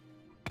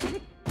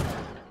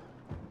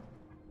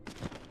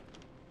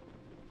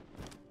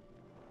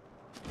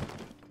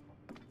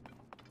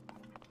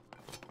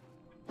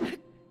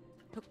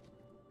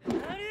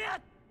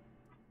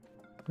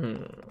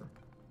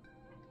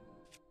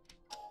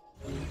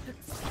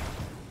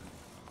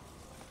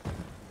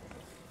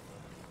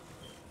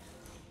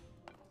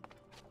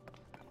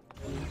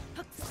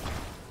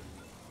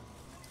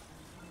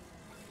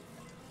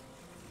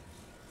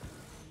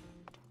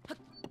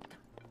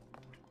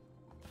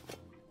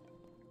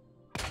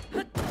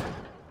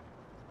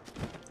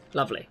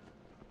 Lovely.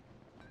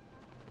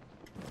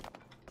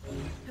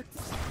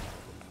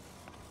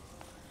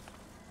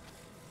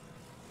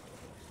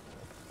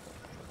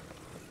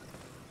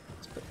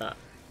 Let's put that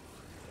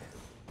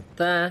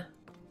there.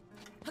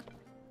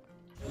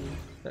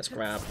 Let's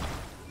grab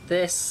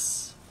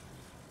this.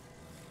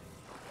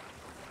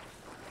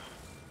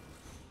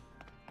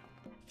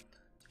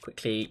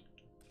 Quickly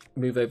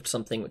move over to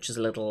something which is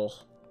a little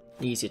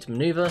easier to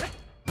maneuver.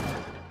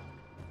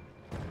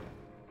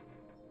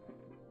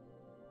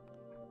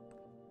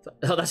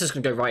 Oh, that's just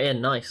going to go right in.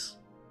 Nice.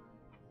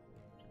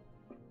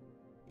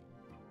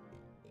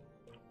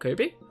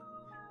 Kobe?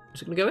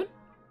 Is it going to go in?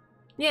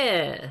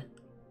 Yeah.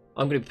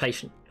 I'm going to be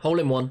patient. Hole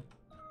in one.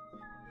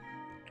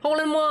 Hole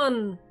in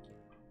one!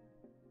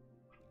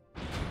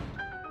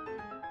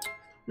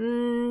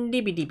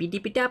 Deepy deepy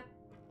deepy dap.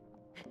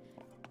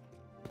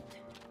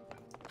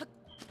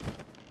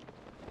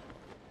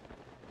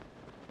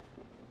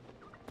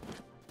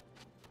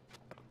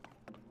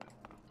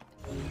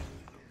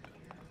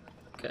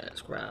 Okay,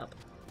 let's grab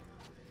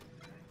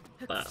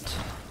that.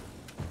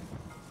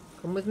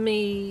 Come with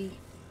me.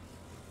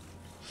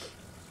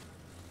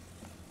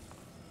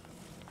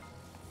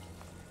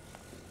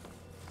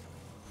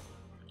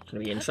 It's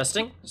gonna be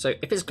interesting. So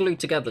if it's glued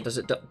together, does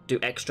it do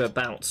extra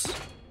bounce?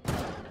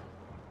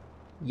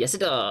 Yes, it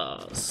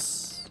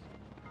does.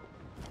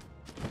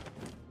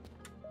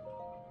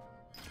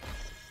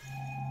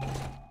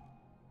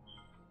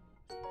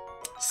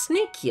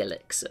 Sneaky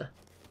elixir.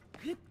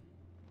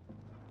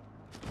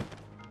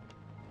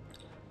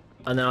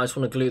 And then I just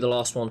want to glue the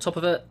last one on top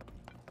of it.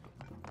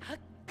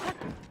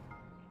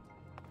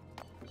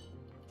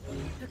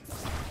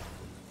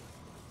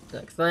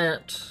 Like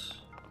that.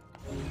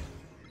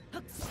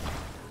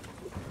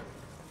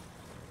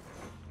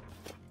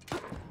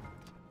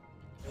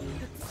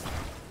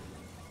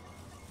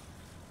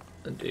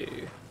 And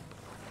do...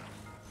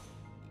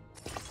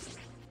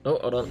 Oh,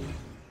 hold on.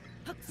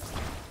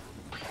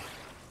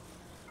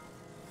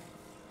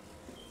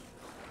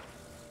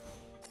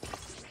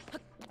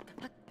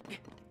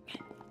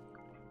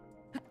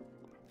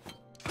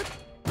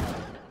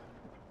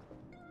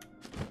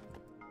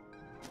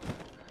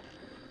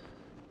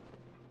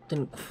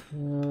 Didn't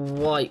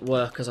quite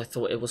work as I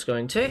thought it was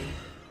going to.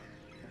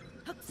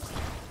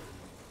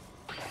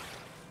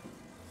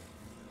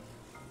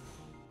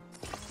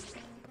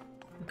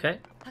 Okay.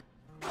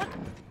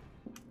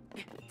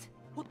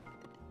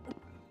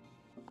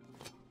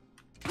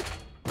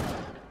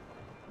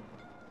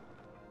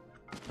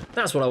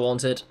 That's what I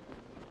wanted.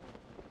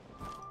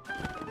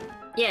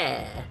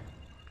 Yeah.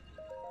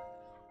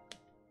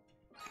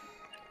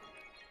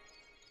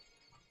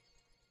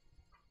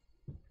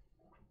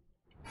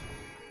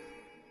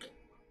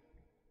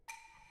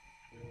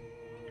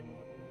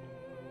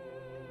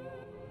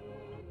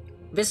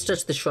 Visitor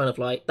to the Shrine of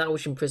Light, that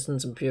which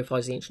imprisons and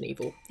purifies the ancient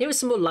evil. Here is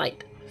some more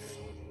light.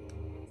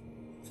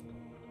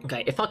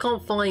 Okay, if I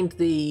can't find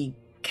the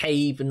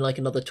cave in like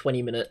another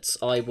 20 minutes,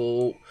 I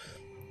will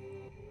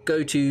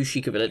go to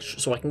Sheikah Village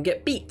so I can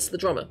get Beats, the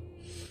drummer.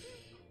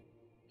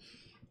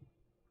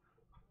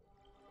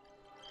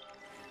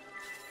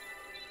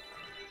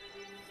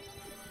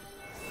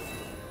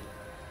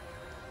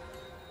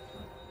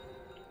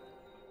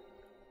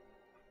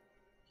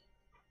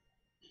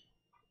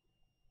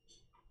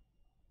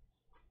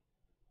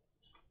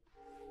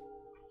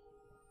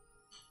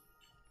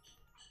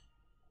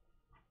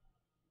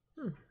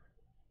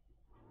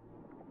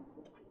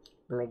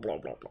 Blah, blah,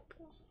 blah, blah.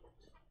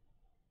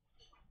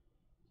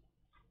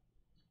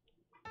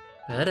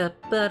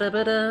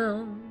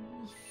 Ba-da-ba-da-ba-da.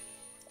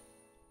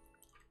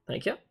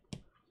 Thank you.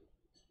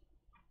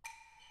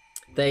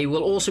 They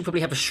will also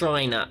probably have a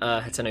shrine at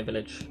Heteno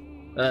Village.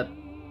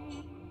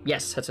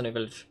 Yes, Heteno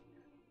Village.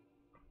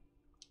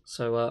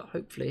 So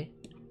hopefully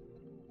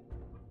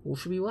all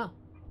should be well.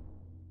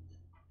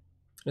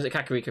 Is it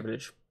Kakariko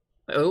Village?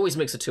 I always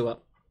mix the two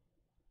up.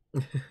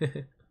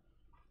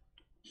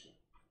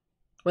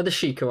 Where the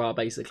Sheikah are,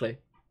 basically.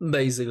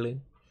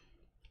 Basically.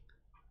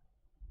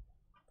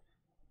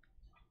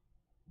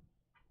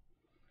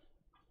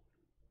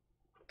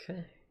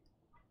 Okay.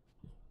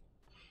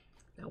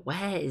 Now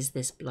where is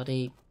this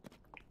bloody...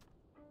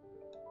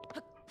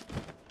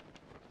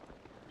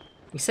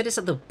 He said it's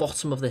at the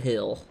bottom of the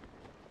hill.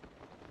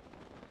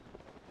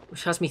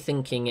 Which has me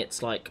thinking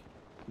it's like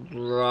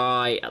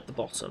right at the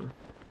bottom.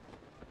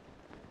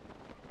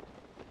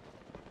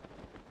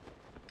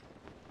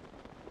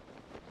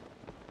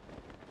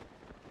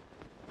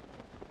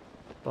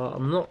 But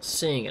I'm not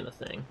seeing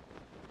anything.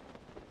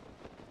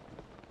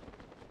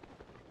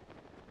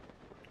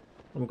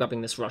 I'm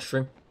grabbing this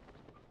mushroom.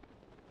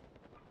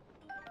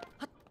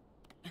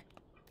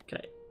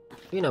 Okay.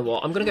 You know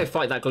what? I'm gonna go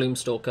fight that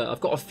Gloomstalker. I've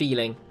got a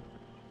feeling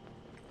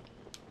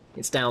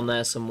it's down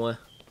there somewhere.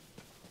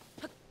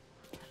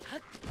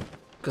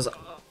 Because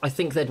I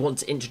think they'd want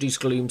to introduce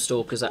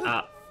Gloomstalkers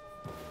at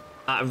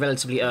a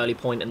relatively early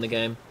point in the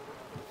game.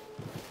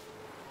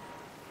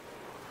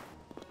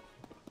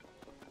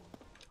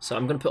 So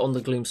I'm going to put on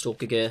the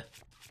Gloomstalker gear.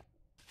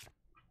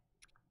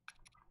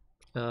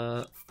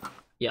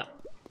 Yeah.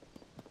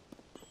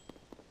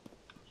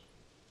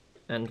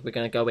 And we're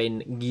going to go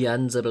in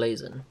Gyanza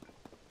Blazin'.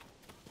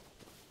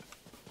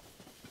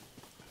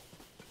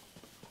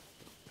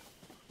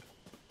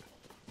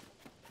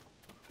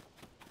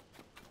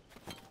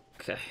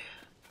 Okay.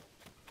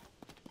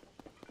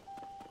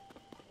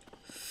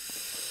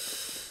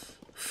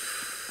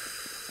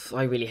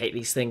 I really hate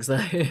these things though.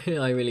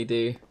 I really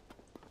do.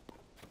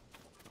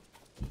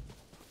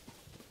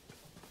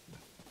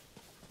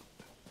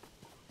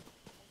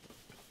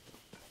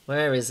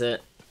 Where is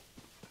it?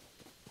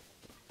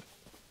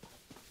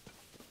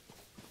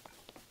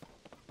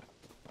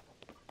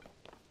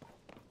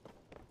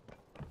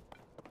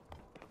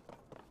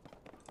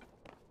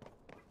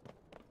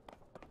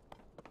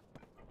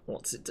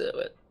 What's it doing?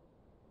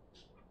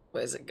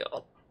 Where's it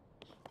gone?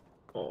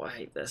 Oh, I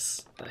hate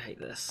this. I hate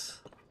this.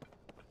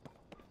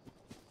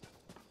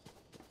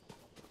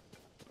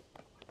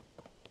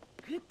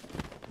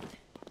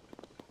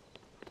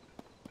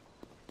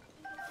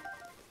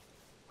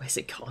 Where's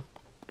it gone?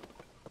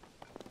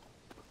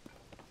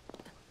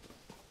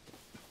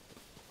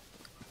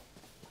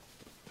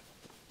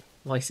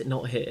 Why is it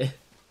not here?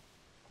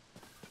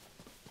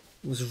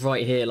 It was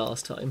right here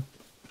last time.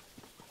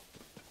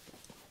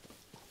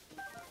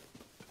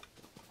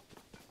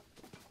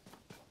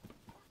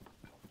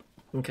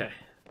 Okay.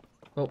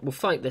 Well, we'll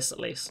fight this at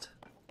least.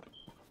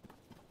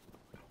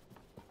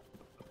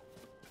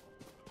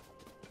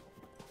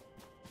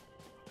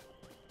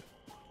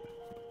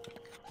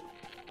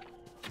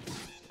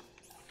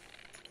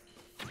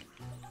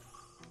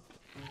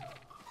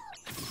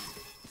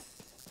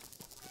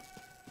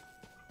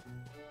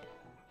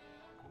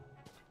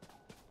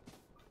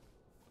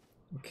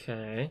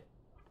 Okay.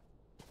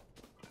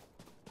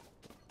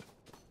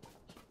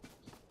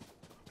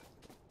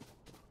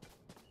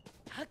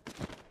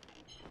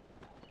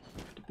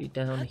 To be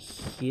down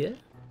here.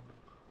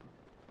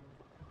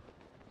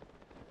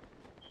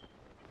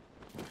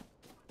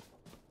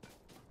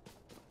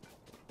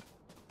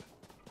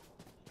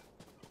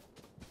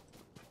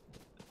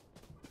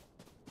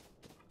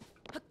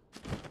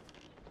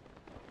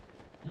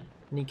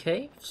 Any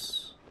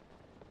caves?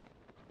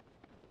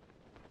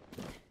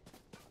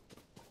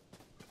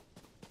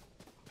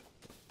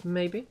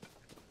 Maybe.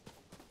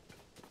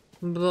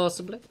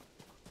 Possibly.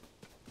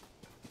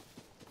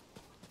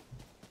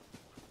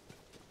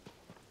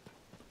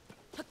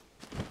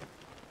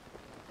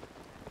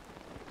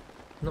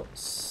 Not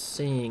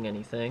seeing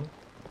anything.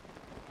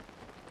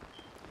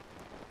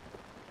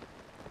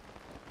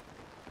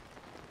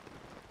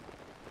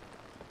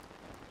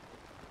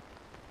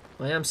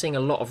 I am seeing a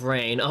lot of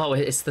rain. Oh,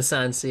 it's the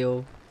sand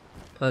seal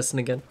person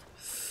again.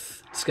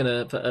 Just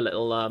gonna put a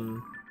little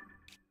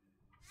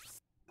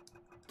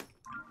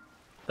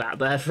that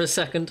there for a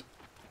second.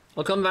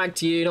 I'll come back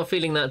to you. Not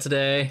feeling that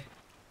today.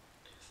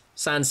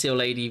 Sand seal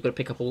lady, you've got to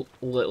pick up all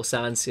little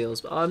sand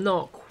seals, but I'm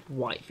not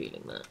quite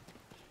feeling that.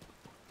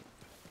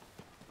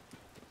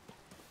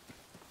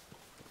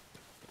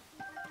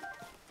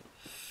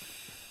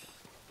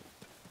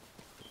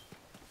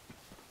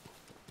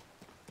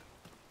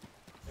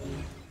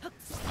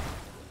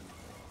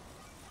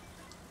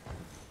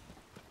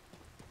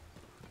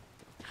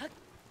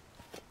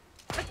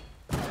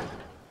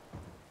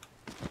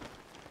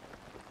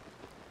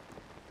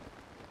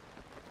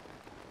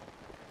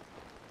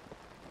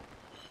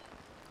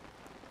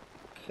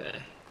 Okay.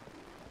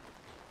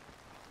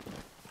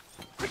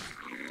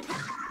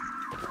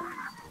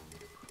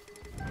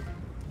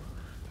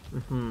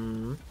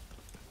 Mm-hmm.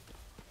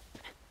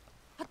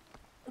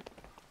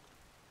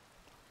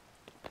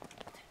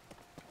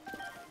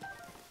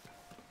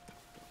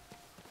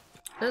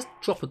 Let's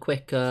drop a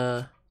quick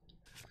do.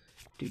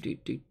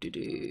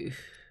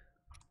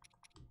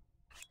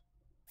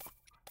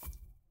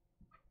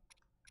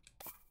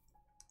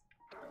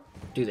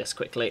 Do this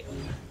quickly.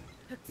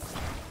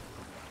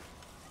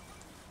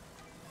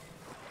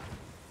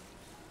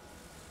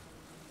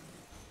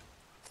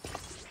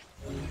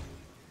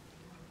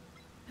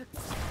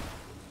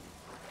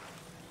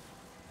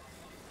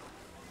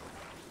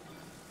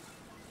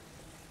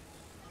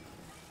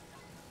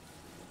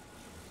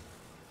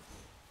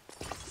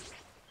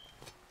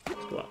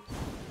 Let's go up.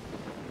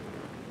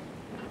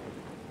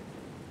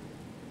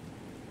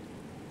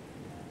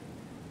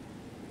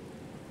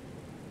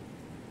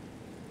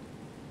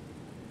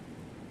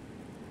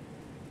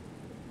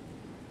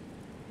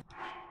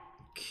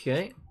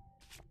 Okay.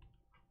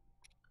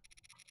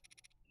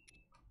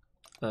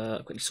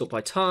 Quickly sort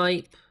by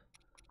type.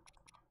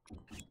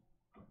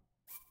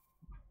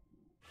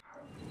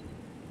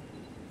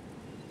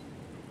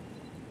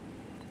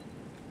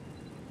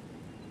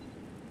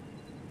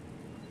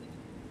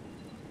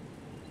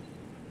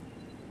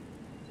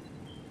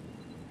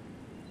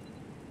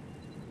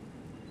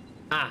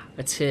 Ah,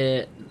 a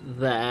tier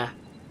there.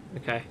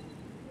 Okay.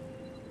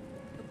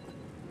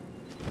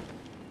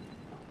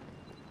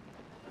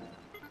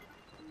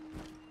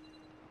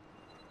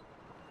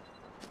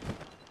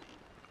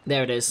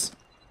 There it is.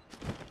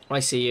 I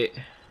see you.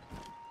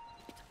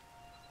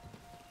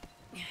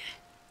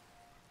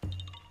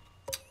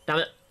 Damn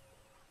it.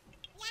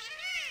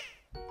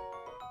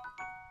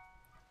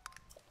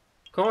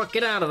 Come on,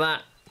 get out of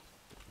that.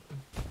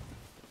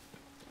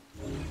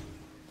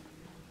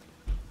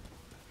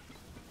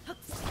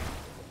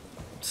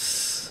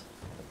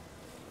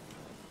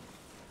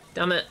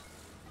 Damn it.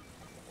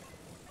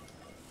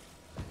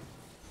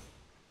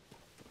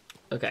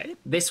 Okay,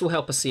 this will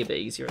help us see a bit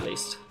easier at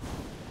least.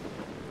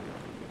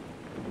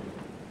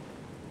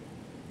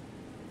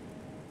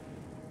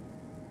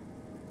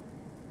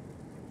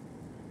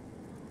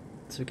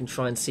 So we can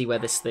try and see where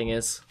this thing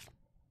is.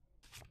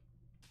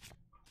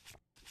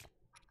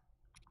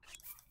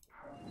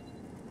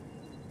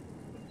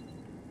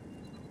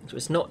 So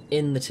it's not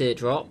in the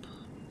teardrop.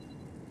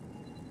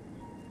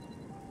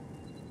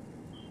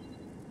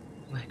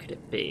 Where could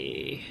it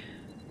be?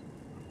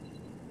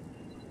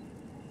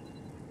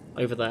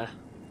 Over there.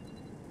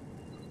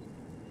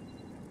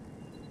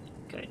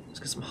 Okay, let's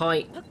get some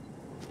height.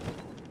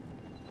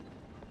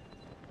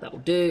 That will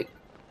do.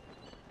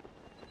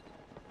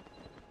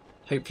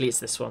 Hopefully it's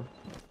this one.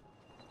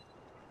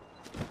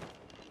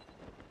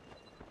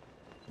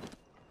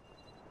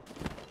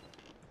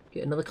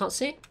 Get another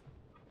cutscene?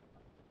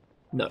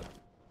 No.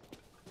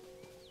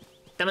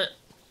 Damn it.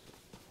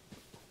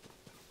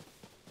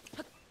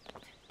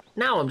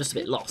 Now I'm just a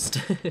bit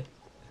lost.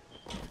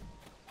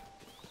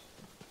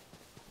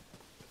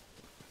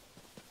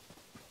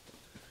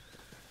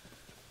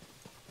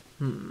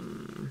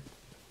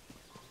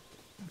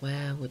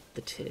 Where would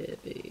the tier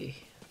be?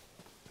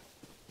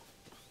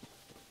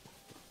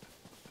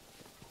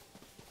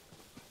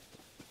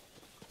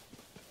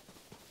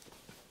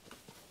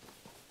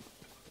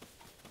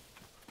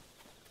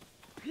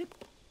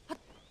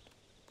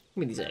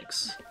 Give me these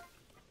eggs.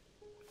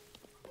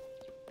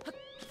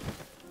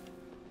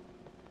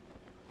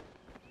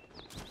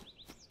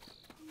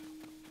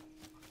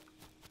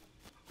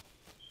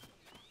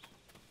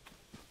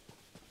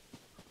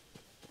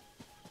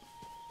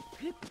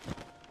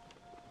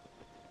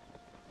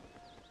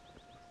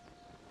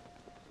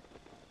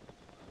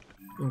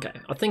 Okay,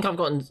 I think I've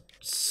gotten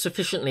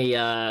sufficiently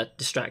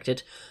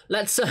distracted.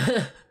 Let's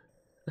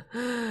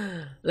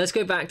let's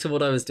go back to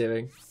what I was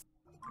doing.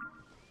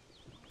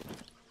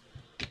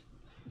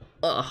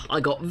 I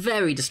got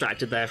very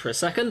distracted there for a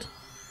second.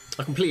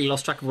 I completely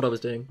lost track of what I was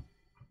doing.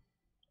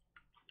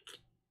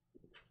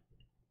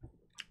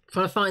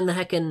 Trying to find the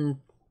heckin'...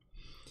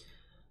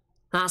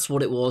 That's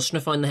what it was.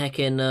 Trying to find the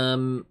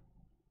heckin'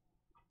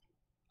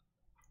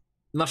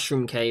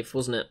 mushroom cave,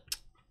 wasn't it?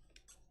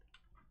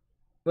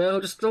 Well,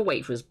 just I'll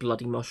wait for his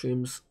bloody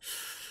mushrooms.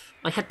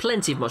 I had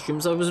plenty of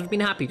mushrooms. I would have been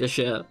happy to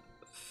share.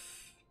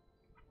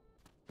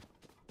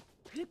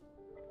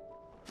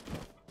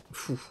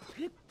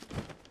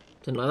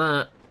 Didn't like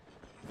that.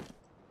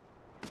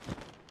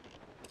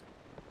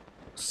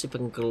 See if I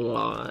can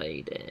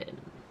glide in.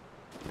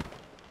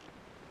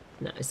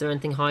 No, is there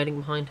anything hiding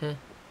behind her?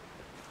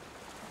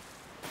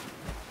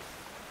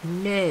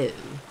 No.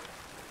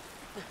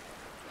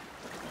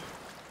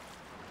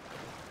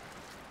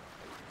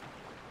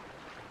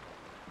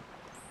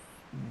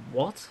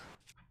 What?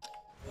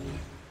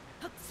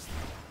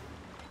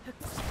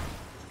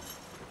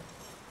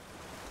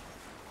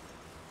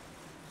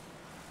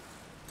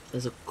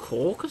 There's a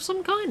cork of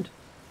some kind?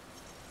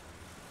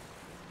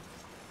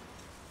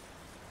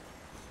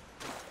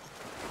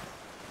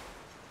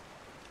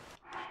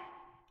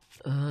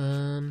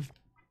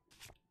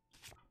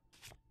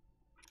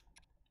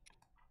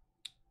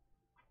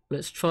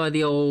 Let's try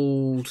the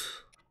old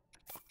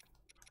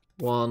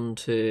 1,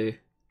 2.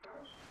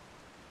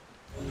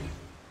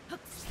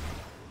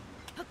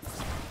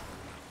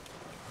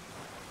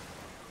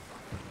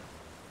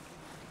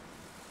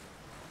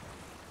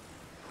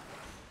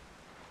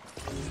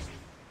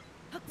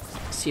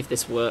 see if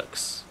this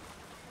works.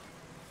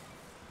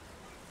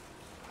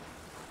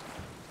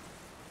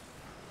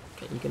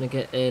 Okay, you're gonna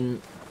get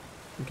in.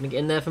 You're gonna get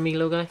in there for me,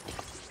 little guy.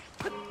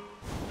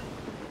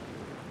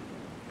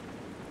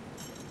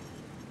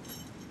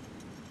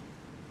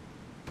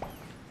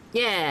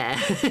 Yeah,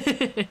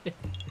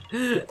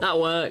 that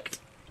worked.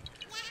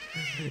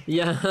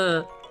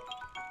 Yeah.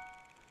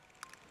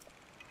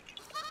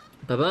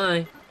 Bye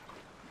bye.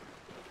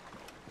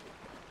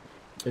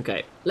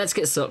 Okay, let's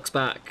get Socks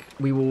back.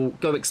 We will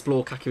go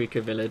explore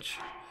Kakariko Village.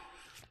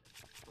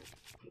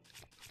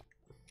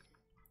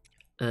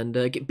 And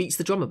get Beats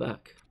the Drummer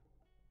back.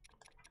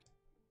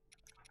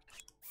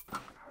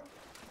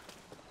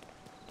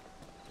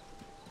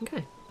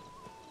 Okay.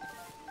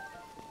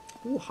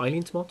 Ooh,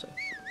 Hylian Tomato.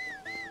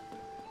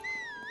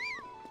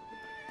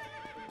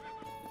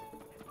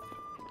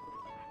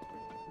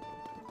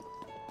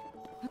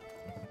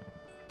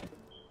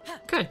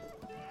 Okay.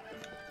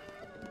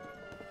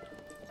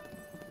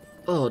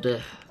 Oh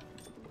dear.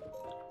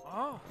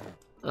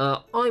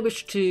 I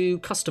wish to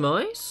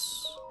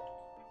customize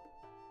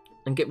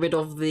and get rid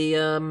of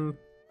the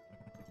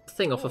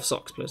thing off of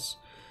Socks, please.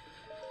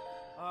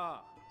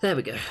 There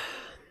we go.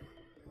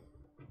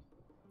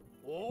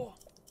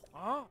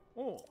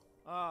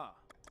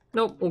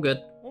 Nope, all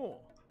good.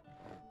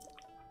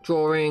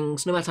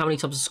 Drawings, no matter how many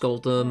times I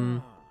scold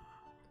them.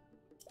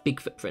 Big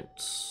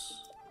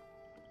footprints.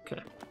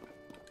 Okay.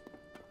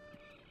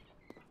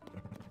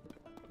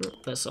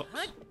 There's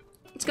Socks.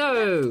 Let's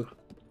go!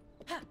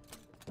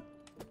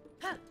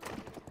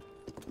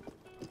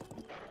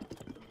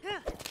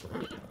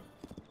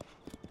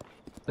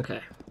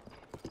 Okay.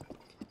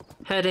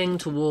 Heading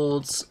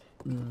towards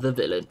the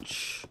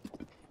village,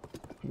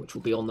 which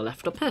will be on the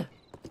left up here.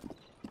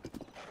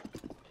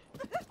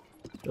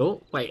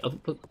 Oh, wait,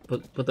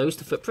 were those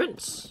the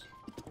footprints?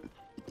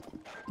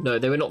 No,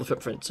 they were not the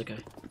footprints, okay.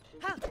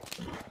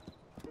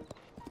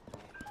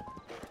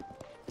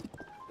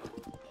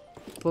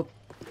 Boop,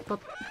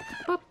 boop,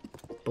 boop,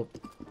 boop.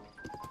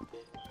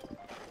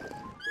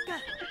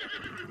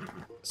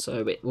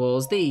 So it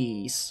was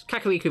these.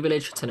 Kakariko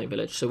Village, Tenno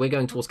Village. So we're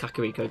going towards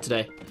Kakariko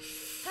today.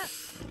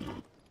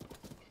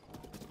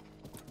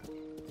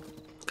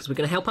 Because we're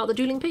going to help out the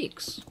Dueling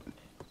Peaks.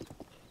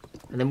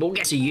 And then we'll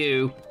get to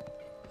you.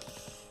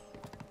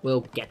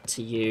 We'll get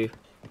to you.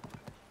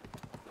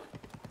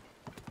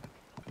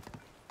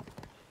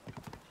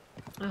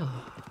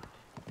 Oh.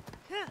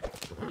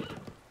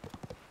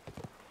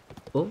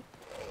 Oh.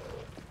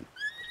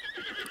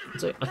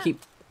 So I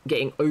keep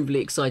getting overly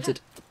excited.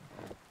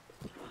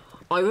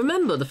 I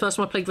remember the first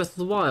time I played Breath of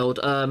the Wild,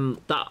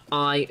 that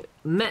I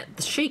met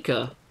the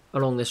Shaker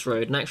along this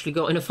road and actually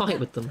got in a fight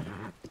with them.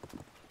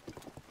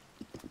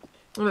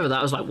 I remember that.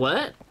 I was like,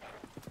 what?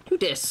 Who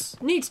dis?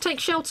 Need to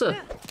take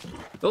shelter.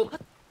 Oh.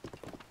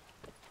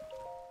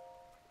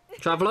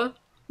 Traveller?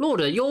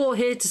 Lorda, you're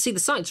here to see the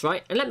sights,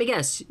 right? And let me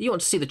guess, you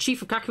want to see the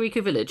chief of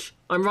Kakariko Village.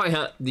 I'm right,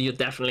 her. You're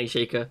definitely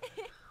Shaker.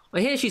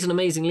 I hear she's an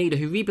amazing leader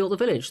who rebuilt the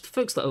village. The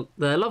folks that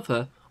there love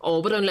her.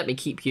 Oh, but don't let me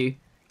keep you.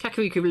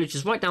 Kakariko Village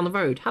is right down the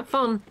road. Have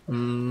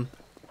fun.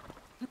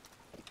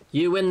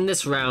 You win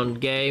this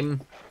round,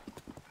 game.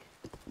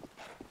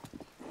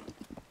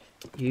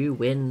 You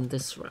win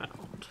this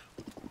round.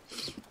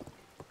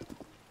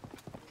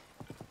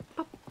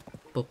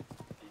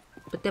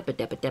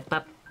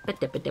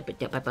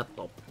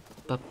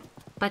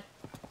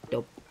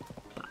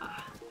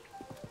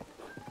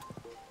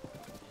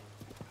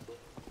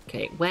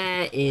 Okay,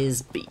 where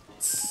is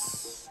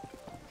Beats?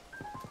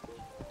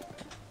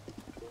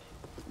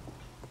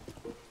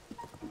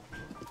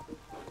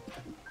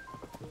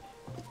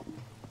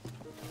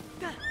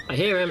 I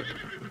hear him.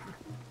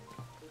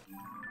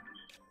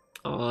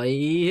 I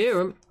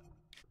hear him.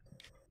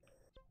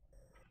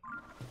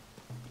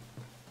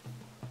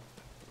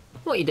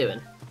 What are you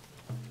doing?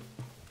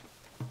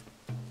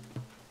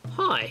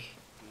 Hi.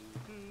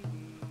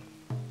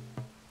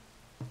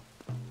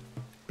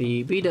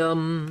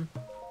 Be-be-dum.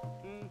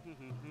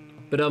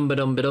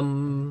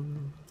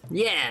 Ba-dum-ba-dum-ba-dum.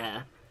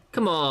 Yeah.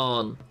 Come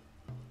on.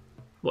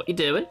 What you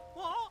doing?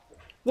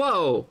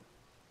 Whoa.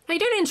 Hey,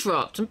 don't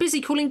interrupt. I'm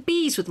busy calling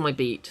bees with my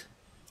beat.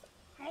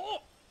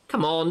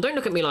 Come on, don't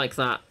look at me like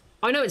that.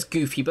 I know it's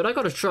goofy, but I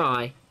gotta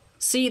try.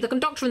 See, the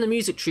conductor in the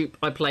music troupe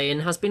I play in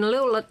has been a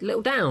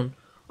little down.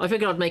 I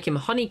figured I'd make him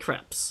honey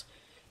crepes.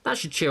 That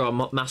should cheer our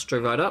maestro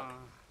right up.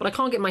 But I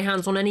can't get my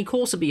hands on any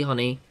Corsa bee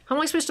honey. How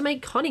am I supposed to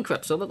make honey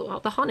crepes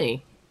without the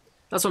honey?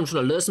 That's why I'm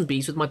trying to lure some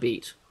bees with my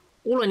beat.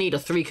 All I need are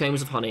 3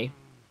 combs of honey.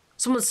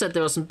 Someone said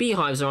there are some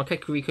beehives around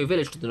Kakariko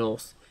Village to the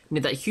north,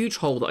 near that huge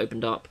hole that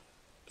opened up.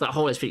 That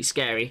hole is pretty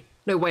scary.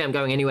 No way I'm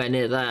going anywhere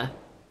near there.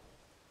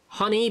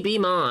 Honey be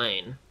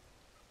mine.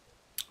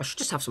 I should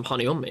just have some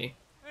honey on me.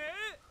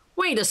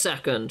 Wait a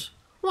second.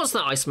 What's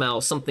that I smell?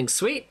 Something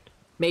sweet?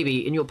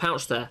 Maybe in your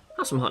pouch there.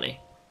 Have some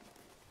honey.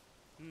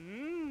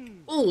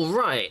 All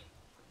right.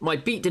 My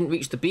beat didn't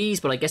reach the bees,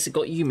 but I guess it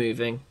got you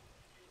moving.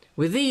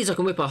 With these, I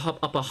can whip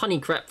up a honey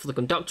crepe for the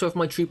conductor of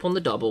my troop on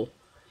the double.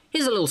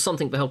 Here's a little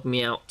something for helping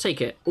me out.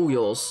 Take it. All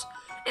yours.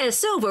 A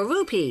silver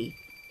rupee.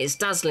 Its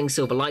dazzling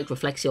silver light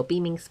reflects your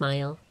beaming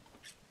smile.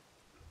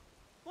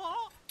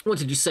 What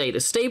did you say? The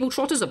stable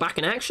trotters are back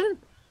in action?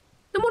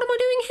 Then what am I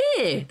doing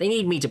here? They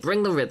need me to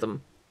bring the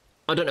rhythm.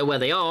 I don't know where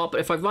they are, but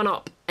if I run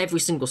up every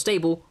single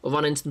stable, I'll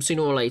run into them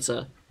sooner or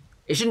later.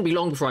 It shouldn't be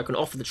long before I can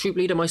offer the troop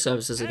leader my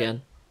services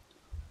again.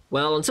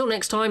 Well, until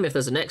next time, if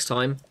there's a next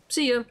time,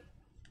 see ya.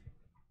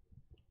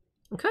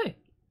 Okay.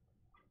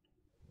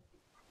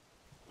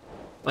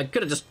 I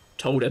could have just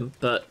told him,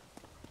 but...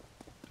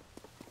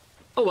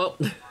 oh well.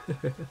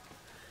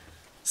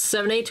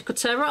 7-8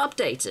 Kotera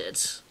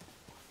updated.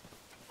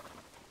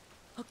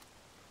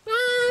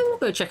 We'll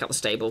go check out the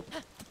stable.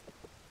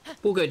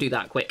 We'll go do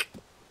that quick.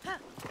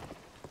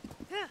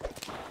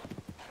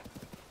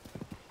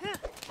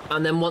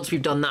 And then once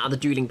we've done that at the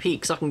Dueling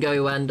Peaks, I can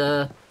go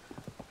and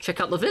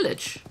check out the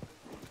village.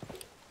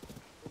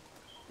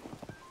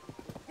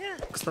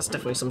 Because that's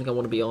definitely something I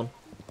want to be on.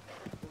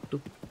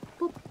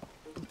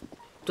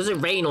 Does it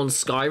rain on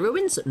Sky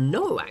Ruins?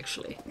 No,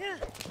 actually.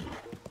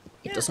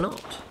 It does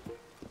not.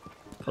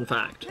 Fun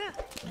fact.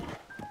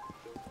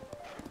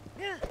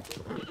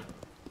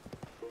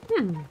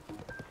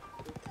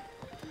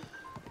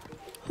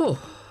 Oh.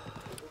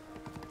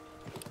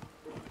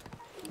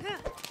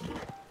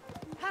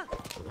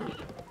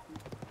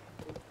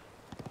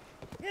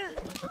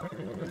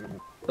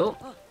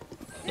 Oh.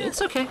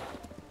 It's okay.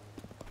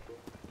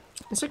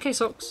 It's okay,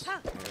 Socks.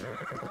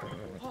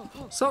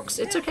 Socks,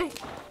 it's okay.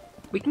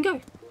 We can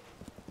go.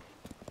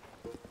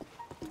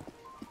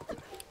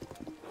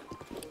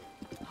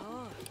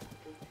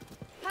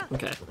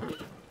 Okay.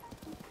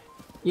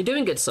 You're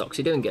doing good, Socks.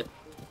 You're doing good.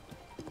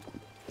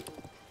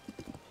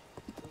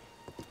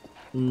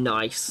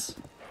 Nice.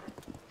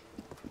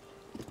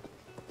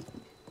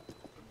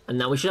 And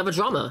now we should have a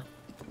drummer.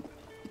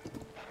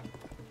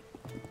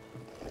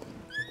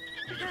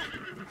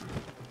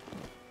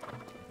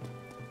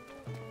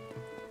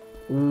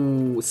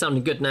 Ooh, it's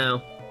sounding good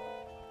now.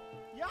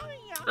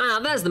 Ah,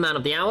 there's the man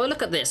of the hour.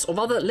 Look at this. Or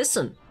rather,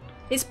 listen.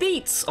 It's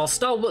Beats. Our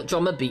stalwart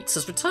drummer Beats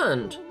has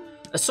returned.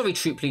 A sorry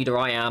troop leader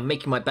I am,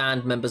 making my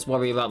band members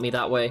worry about me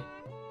that way.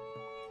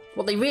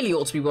 What they really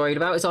ought to be worried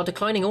about is our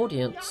declining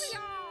audience.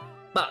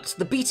 But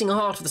the beating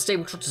heart of the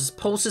stable trotters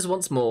pulses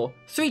once more.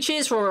 3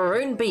 cheers for our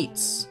own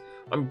Beats.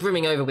 I'm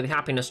brimming over with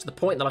happiness to the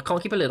point that I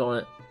can't keep a lid on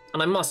it.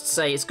 And I must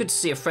say, it's good to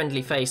see a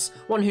friendly face,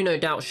 one who no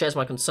doubt shares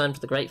my concern for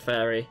the Great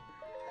Fairy.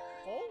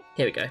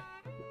 Here we go.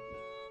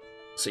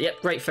 So yep,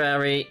 Great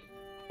Fairy.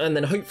 And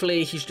then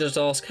hopefully he should just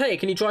ask, hey,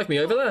 can you drive me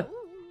over there?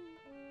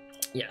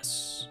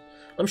 Yes.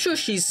 I'm sure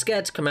she's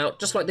scared to come out,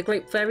 just like the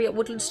Great Fairy at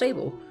Woodland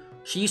Stable.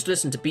 She used to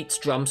listen to Beat's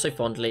drum so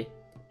fondly.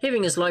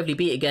 Hearing his lively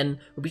beat again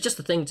would be just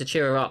the thing to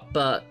cheer her up,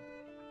 but...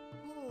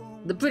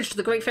 the bridge to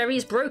the Great Fairy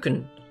is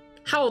broken.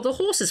 How are the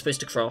horses supposed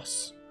to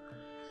cross?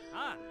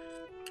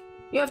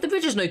 Yeah, if the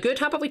bridge is no good,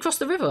 how about we cross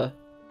the river?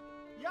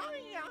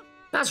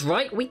 That's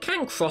right, we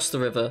can cross the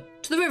river.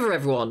 To the river,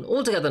 everyone,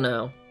 all together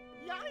now.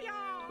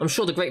 I'm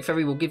sure the Great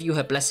Fairy will give you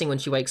her blessing when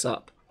she wakes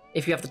up.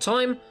 If you have the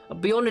time, I'd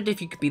be honoured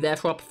if you could be there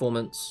for our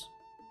performance.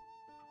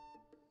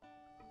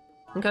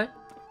 Okay.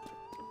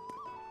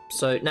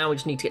 So now we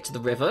just need to get to the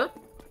river.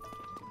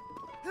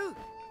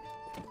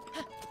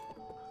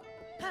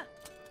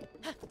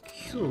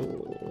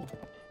 Cool.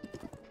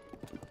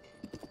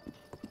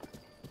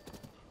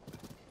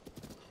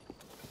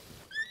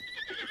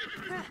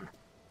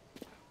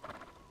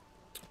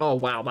 Oh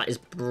wow, that is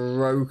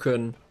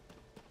broken.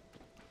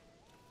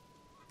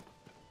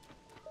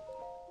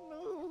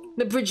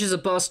 The bridge is a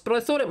bust, but I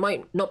thought it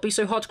might not be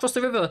so hard to cross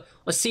the river.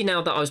 I see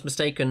now that I was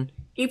mistaken.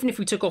 Even if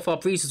we took off our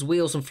breezer's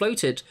wheels and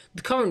floated,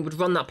 the current would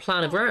run that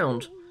plan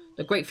aground.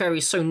 The Great Fairy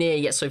is so near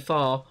yet so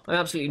far, I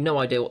have absolutely no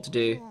idea what to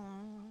do.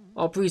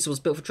 Our breezer was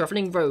built for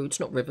travelling roads,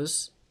 not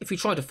rivers. If we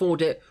tried to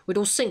ford it, we'd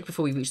all sink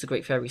before we reach the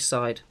Great Fairy's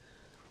side.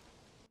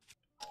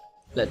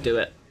 Let's do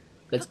it.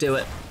 Let's do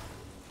it.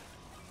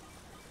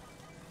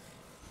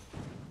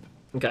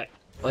 Okay.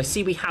 I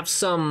see we have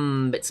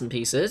some bits and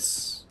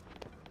pieces.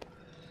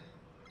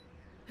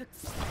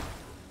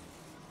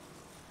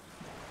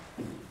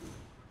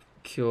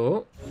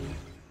 Cool.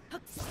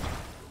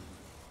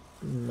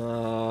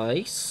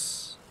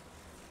 Nice.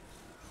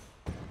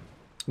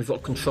 We've got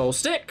a control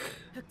stick.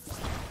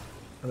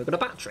 And we've got a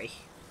battery.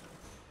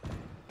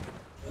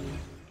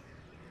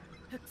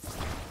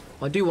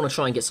 I do want to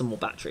try and get some more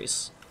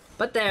batteries,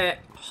 but they're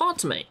hard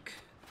to make.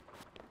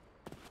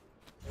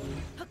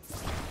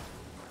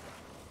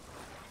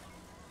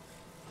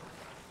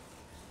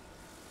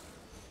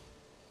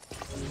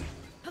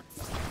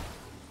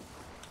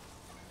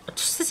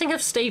 Does this thing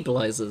have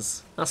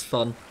stabilizers? That's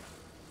fun.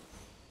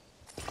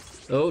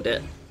 Oh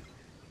dear.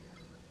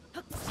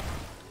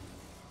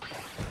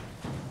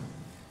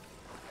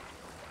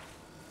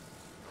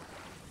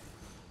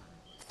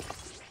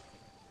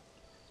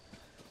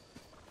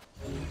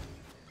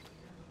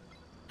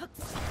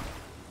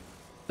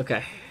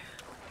 Okay.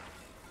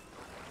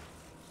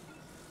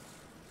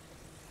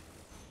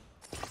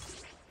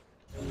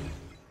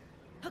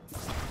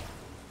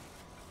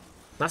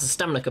 That's a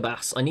stamina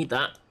cabass. I need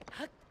that.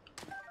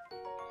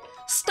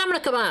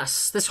 Stamina Anchor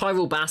bass! This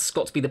Hyrule bass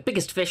got to be the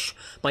biggest fish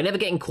by never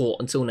getting caught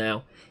until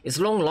now. Its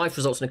long life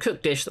results in a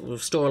cooked dish that will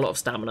restore a lot of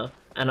stamina,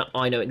 and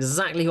I know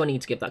exactly who I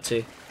need to give that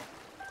to.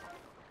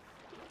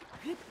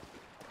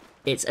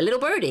 It's a little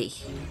birdie.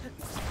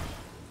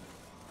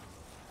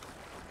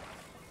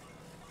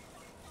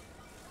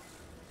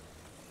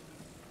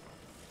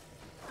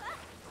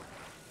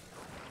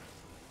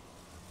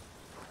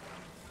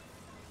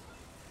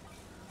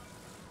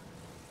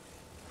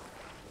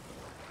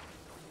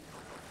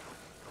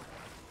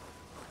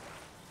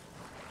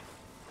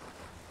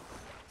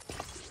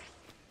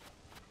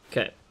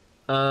 Okay,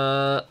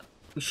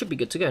 we should be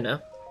good to go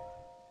now.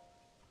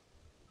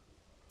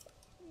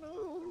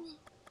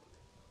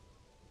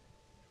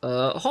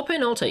 Hop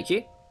in, I'll take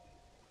you.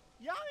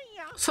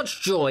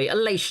 Such joy,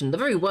 elation, the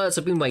very words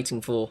I've been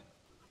waiting for.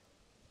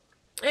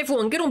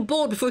 Everyone, get on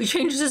board before he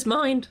changes his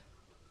mind.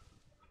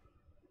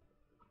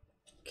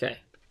 Okay.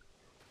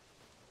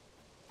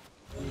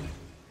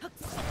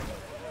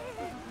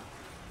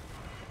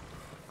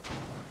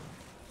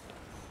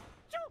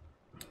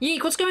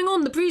 Yeek, what's going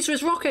on? The breezer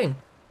is rocking.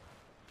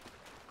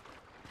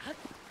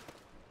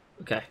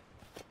 Okay.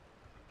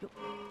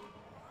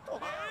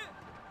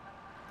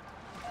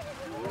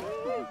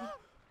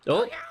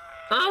 Oh.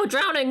 Ah, we're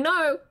drowning,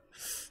 no!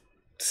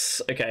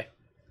 Okay.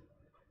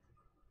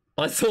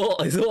 I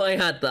thought I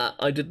had that.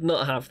 I did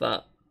not have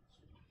that.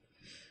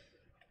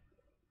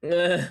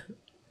 That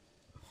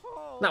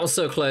was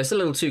so close. A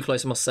little too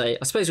close, I must say.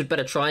 I suppose we'd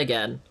better try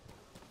again.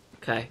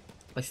 Okay.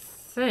 I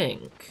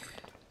think...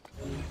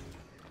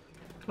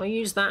 Can I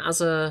use that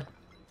as a...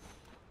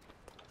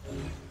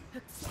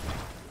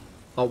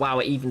 Oh wow,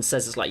 it even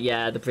says it's like,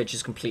 yeah, the bridge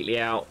is completely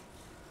out.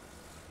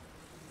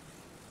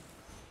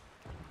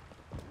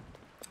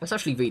 Let's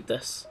actually read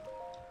this.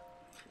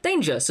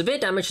 Danger! Severe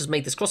damage has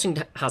made this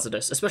crossing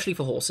hazardous, especially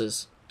for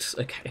horses.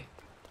 Okay.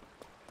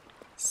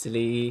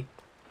 Silly.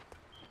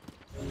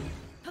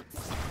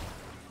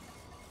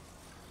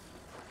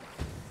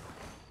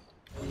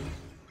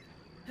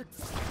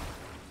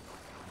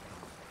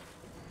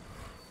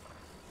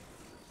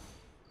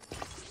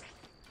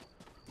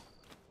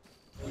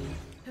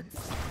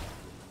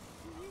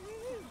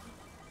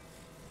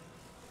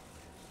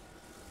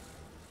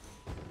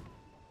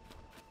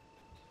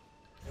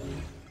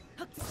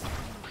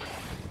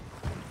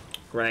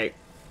 Great.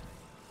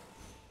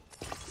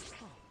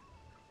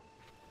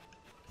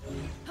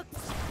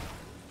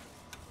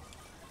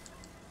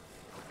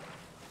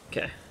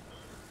 Okay.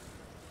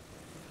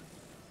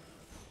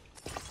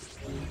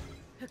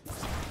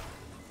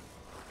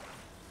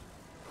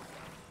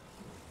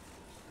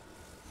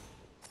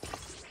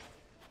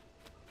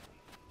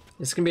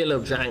 This is gonna be a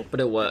little jank, but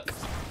it'll work.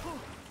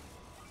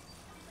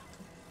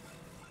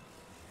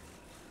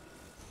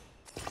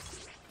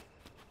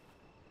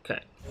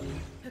 Okay.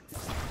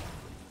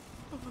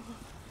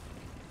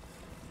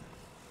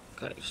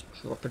 Okay, just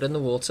drop it in the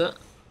water.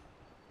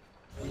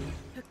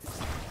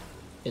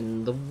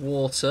 In the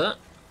water.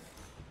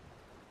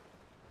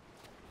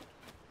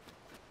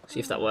 See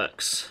if that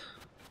works.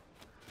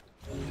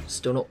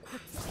 Still not.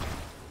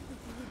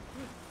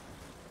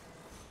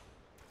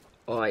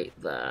 Right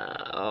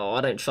there. Oh,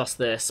 I don't trust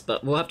this,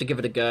 but we'll have to give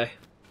it a go.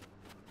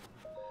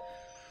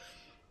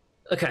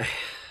 Okay.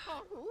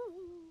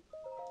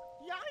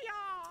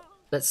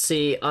 Let's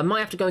see. I might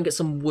have to go and get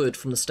some wood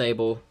from the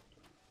stable.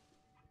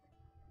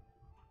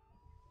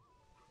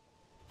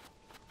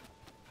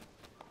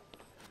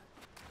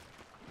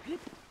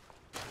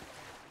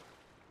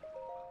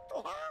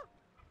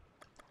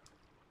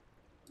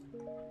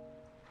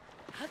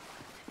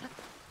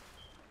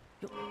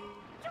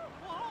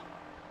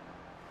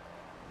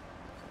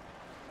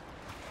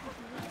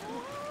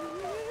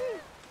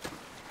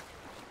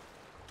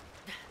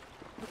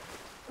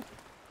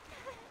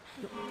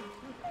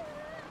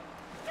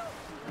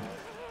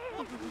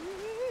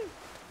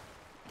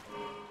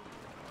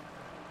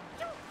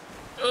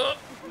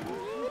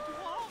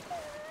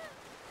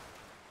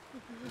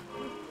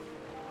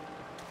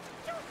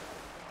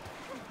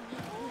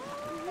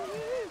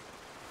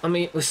 I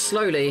mean, we're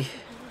slowly...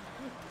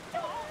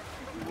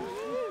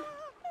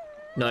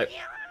 No.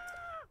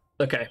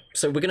 Okay,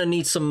 so we're gonna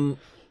need some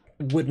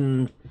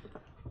wooden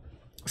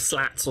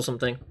slats or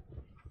something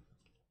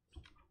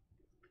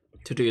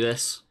to do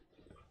this,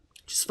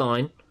 which is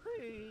fine.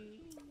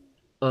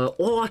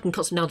 Or I can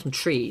cut down some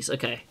trees.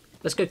 Okay,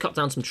 let's go cut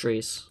down some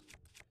trees.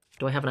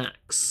 Do I have an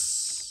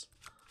axe?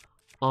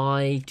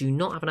 I do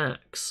not have an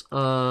axe.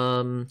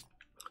 I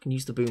can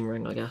use the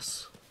boomerang, I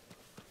guess.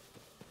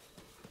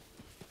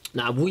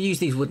 Nah, we'll use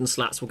these wooden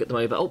slats, we'll get them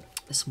over. Oh,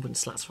 there's some wooden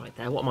slats right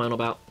there. What am I on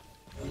about?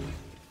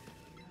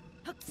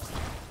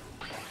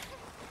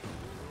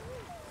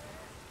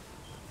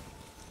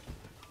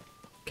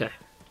 Okay.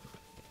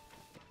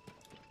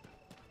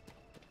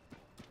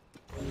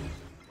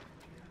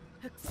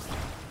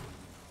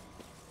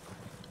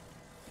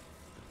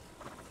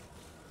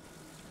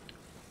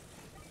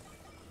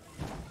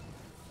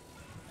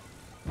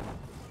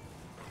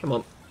 Come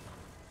on.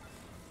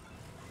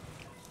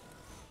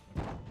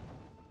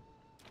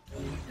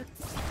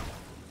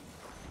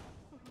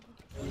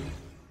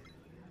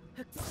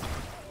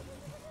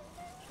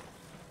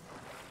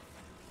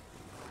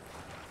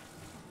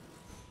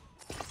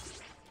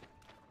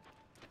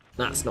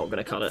 That's not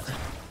gonna cut it.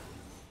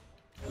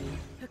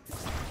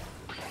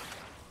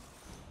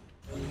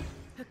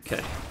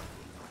 Okay.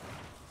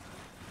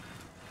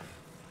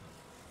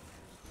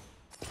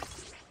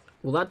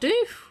 Will that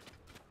do?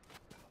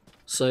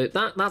 So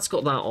that's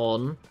got that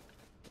on.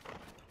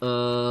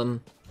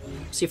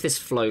 See if this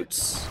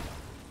floats.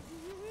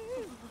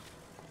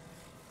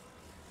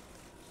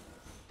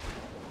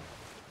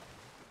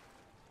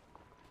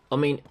 I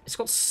mean, it's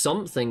got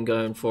something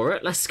going for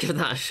it. Let's give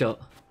that a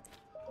shot.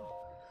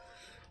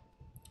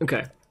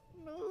 Okay.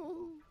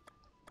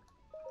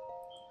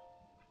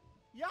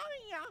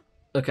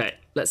 Okay,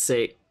 let's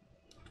see.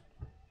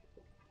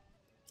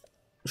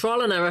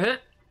 Trial and error here.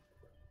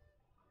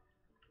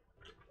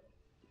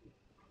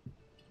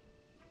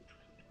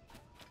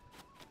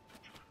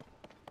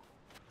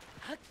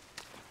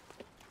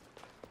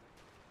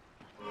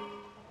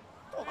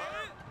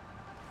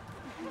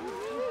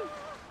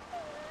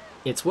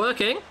 It's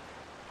working.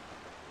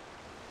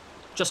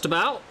 Just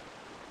about.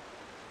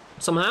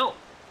 Somehow.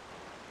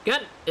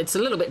 Good. It's a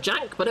little bit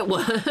jank, but it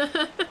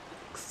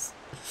works.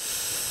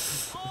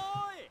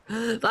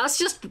 That's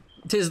just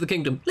Tears of the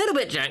Kingdom. Little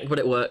bit jank, but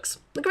it works.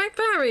 The Great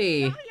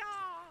Fairy!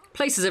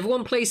 Places,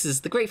 everyone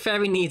places. The Great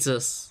Fairy needs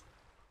us.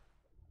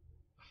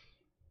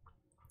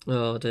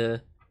 Oh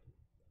dear.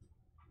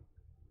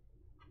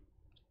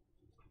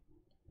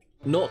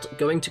 Not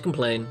going to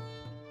complain.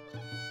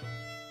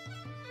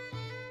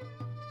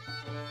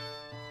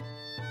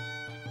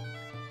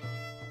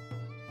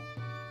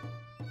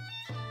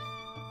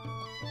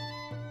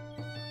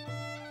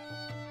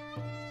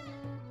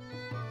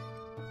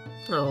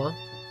 Oh.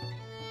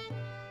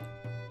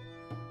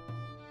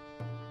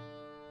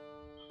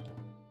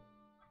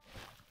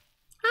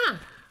 Ah.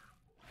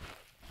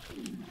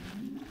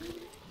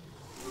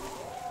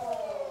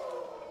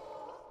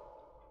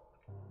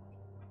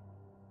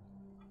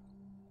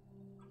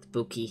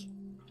 Spooky.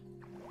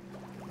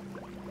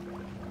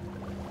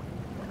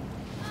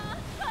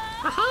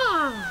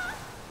 Aha!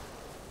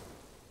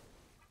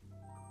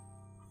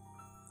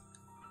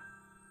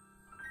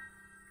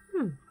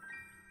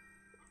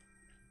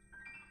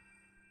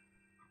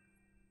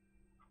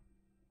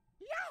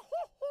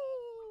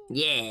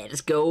 Yeah,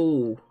 let's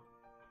go.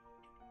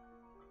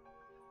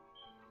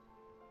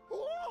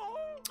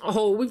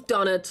 Oh, we've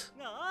done it.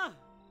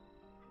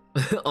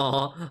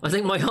 Aw, I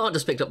think my heart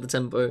just picked up the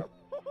tempo.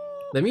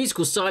 The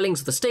musical stylings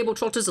of the stable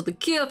trotters are the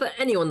cure for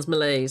anyone's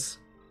malaise.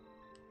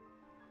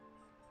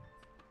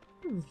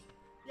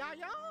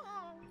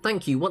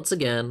 Thank you once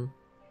again.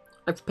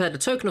 I've prepared a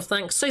token of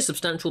thanks so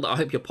substantial that I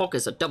hope your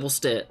pockets are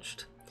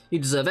double-stitched. You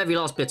deserve every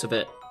last bit of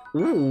it.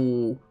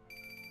 Ooh.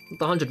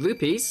 The 100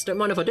 rupees? Don't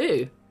mind if I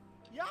do.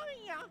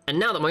 And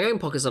now that my own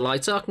pockets are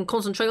lighter, I can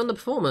concentrate on the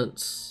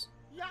performance.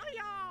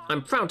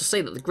 I'm proud to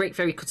say that the Great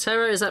Fairy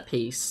Kotera is at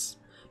peace.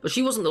 But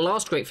she wasn't the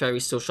last Great Fairy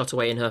still shut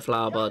away in her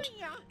flower bud.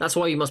 That's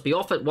why you must be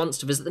off at once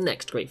to visit the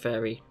next Great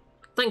Fairy.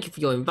 Thank you for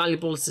your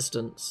invaluable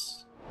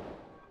assistance.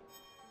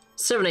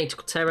 Serenade to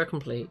Kotera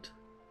complete.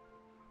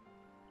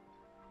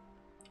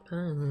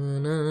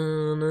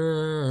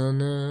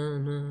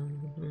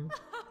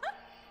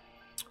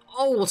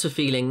 Oh, what a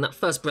feeling. That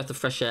first breath of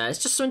fresh air. It's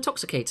just so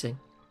intoxicating.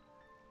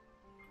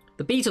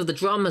 The beat of the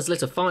drum has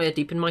lit a fire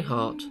deep in my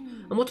heart.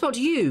 And what about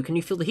you? Can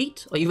you feel the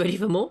heat? Are you ready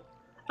for more?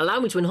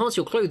 Allow me to enhance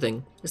your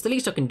clothing. It's the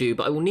least I can do,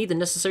 but I will need the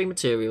necessary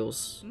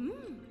materials.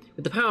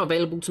 With the power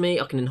available to me,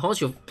 I can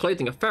enhance your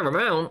clothing a fair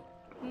amount.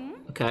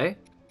 Okay.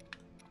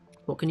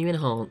 What can you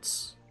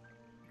enhance?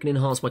 You can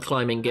enhance my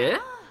climbing gear.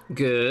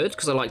 Good,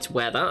 because I like to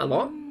wear that a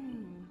lot.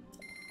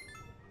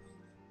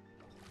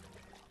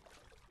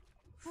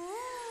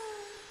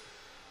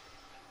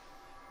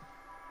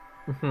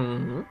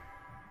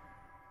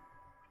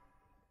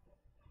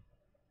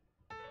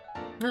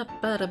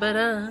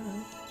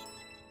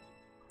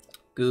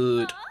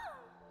 Good.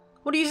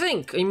 What do you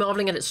think? Are you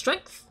marvelling at its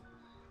strength?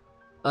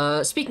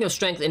 Speaking of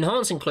strength,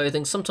 enhancing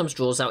clothing sometimes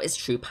draws out its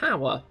true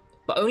power,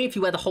 but only if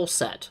you wear the whole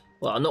set.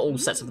 Well, not all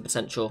sets of the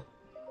potential.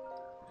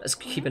 Let's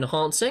keep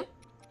enhancing.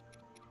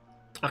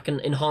 I can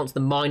enhance the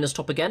miner's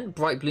top again,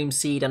 bright bloom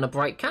seed and a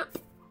bright cap.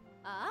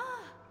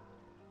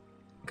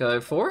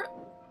 Go for it.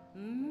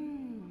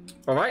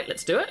 Alright,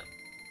 let's do it.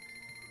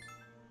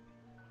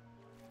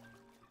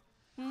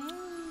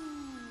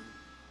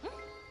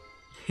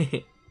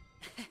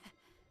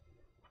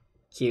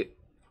 Cute.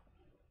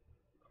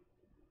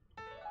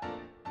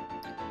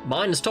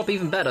 Miner's top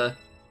even better.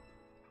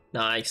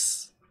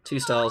 Nice. 2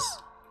 stars.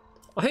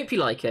 I hope you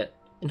like it.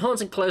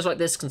 Enhancing clothes like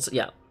this can...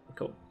 Yeah,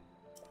 cool.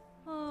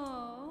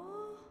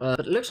 But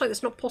it looks like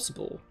it's not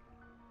possible.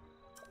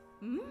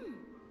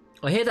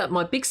 I hear that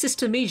my big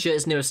sister Misha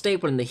is near a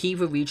stable in the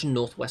Hiva region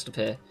northwest of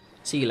here.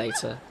 See you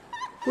later.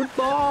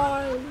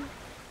 Goodbye!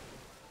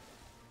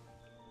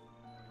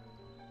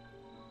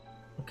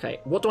 Okay,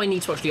 what do I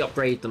need to actually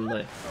upgrade them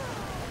though?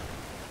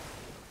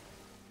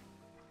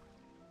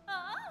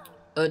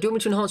 Do you want me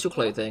to enhance your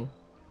clothing?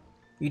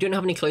 You don't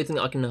have any clothing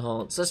that I can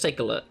enhance. Let's take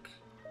a look.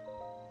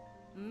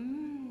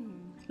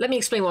 Let me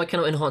explain why I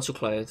cannot enhance your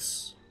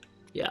clothes.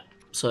 Yeah,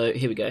 so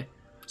here we go.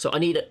 So I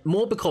need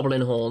more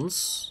bokoblin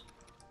horns.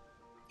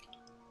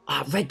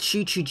 Ah, red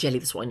choo-choo jelly,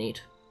 that's what I need.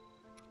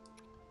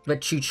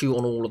 Red choo-choo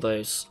on all of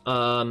those.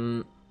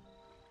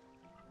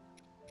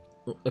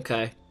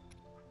 Okay.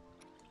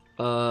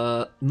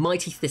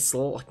 Mighty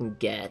Thistle I can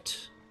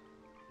get.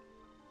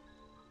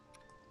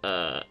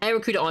 Air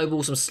Recruiter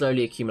Eyeballs I'm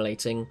slowly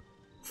accumulating.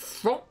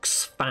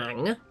 Frock's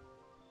Fang.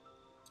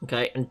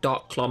 Okay, and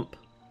Dark Clump.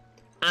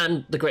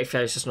 And the Great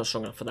Fairy is just not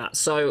strong enough for that.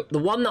 So the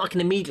one that I can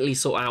immediately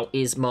sort out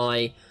is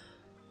my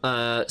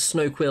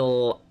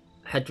Snowquill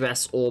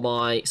headdress or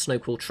my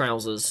Snowquill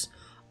trousers.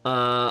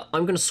 I'm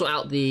going to sort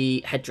out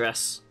the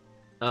headdress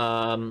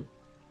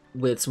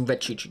with some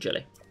red choo-choo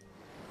jelly.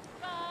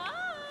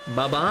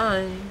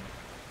 Bye-bye.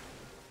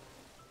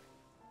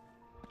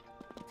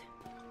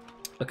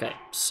 Okay,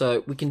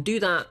 so we can do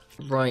that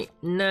right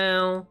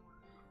now.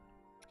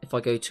 If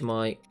I go to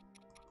my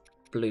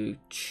blue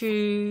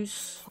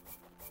choose,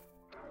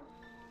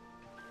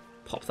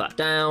 pop that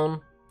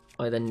down.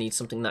 I then need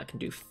something that can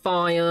do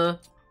fire.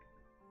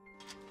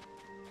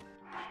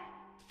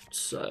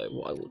 So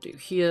what I will do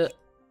here.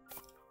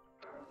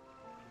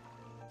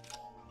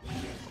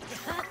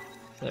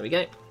 There we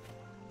go.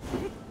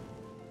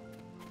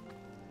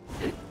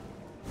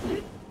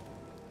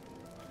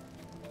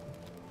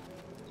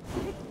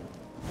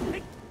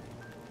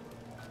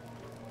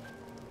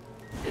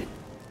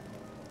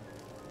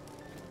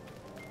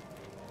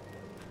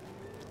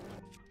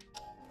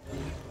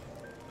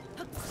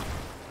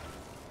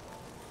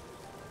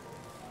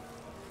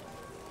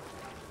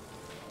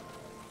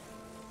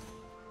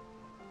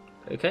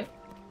 Okay.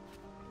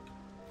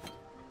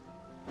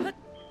 Gonna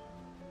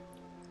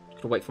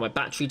wait for my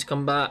battery to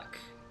come back.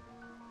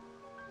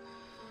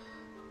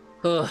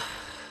 Gonna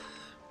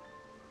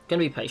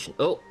be patient.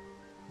 Oh,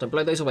 don't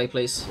blow those away,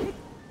 please.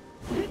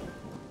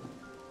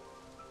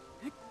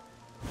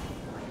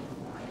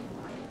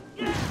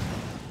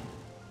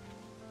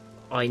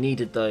 I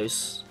needed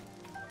those.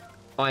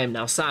 I am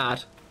now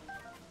sad.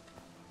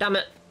 Damn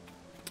it.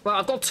 Well,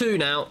 I've got 2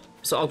 now,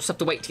 so I'll just have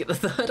to wait to get the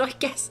 3rd, I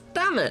guess.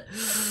 Damn it.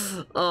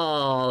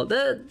 Oh,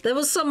 there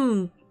was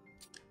some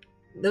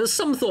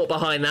thought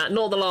behind that,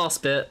 not the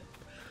last bit.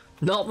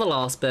 Not the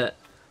last bit.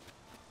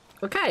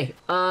 Okay,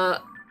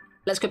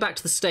 let's go back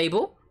to the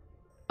stable,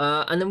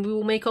 and then we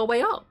will make our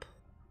way up.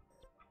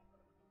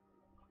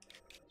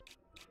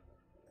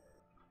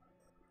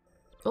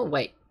 Oh,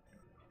 wait.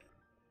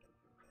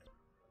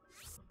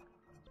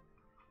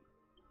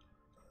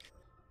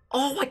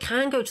 Oh, I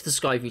can go to the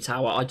Skyview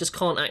Tower. I just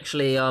can't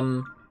actually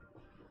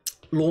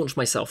launch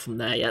myself from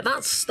there yet.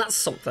 That's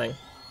something.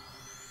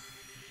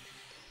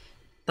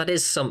 That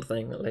is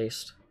something, at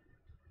least.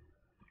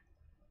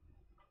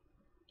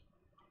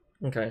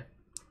 Okay.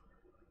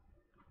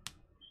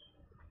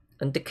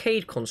 And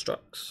decayed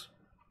constructs.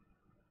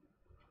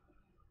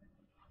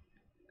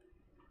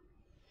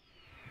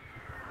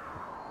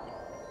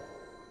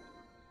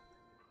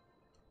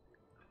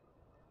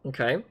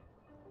 Okay.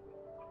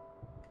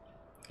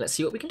 Let's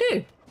see what we can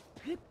do.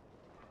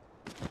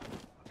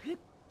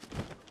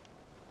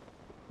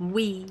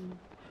 We're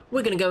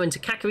going to go into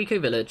Kakariko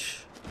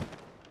Village.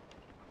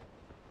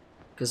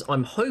 Because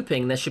I'm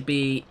hoping there should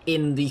be,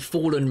 in the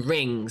Fallen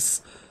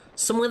Rings,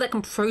 somewhere that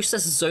can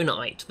process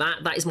Zonite.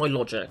 That is my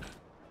logic.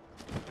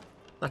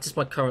 That is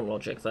my current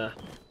logic there.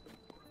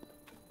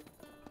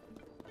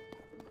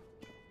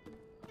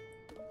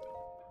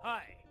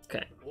 Hi.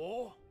 Okay.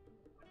 Oh.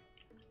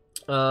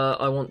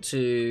 I want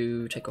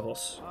to take a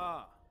horse.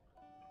 Ah.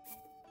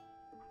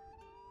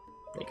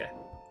 There you go.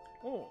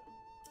 Oh.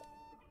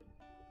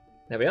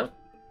 There we are.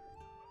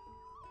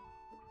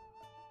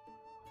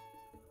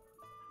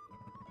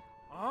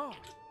 Ah.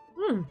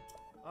 Hmm.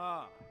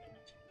 Ah.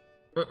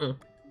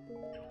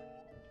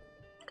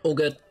 All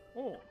good.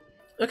 Oh.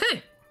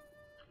 Okay.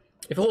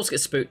 If a horse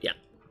gets spooked, yeah.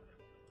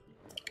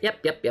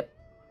 Yep.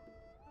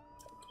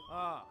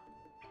 Ah.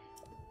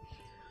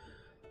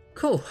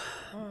 Cool.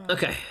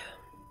 Okay.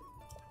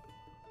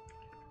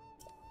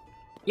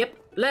 Yep,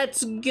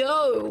 let's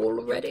go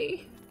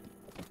already.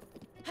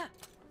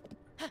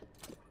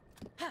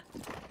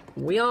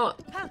 We are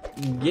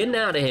getting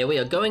out of here. We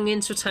are going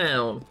into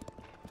town,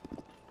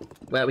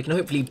 where we can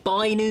hopefully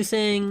buy new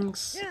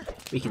things.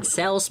 We can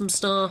sell some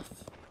stuff.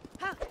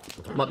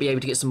 Might be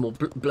able to get some more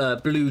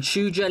blue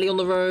chew jelly on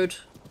the road.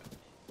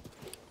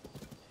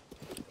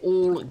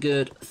 All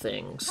good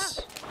things.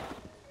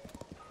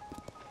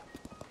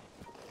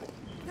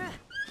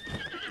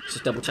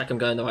 Just double check I'm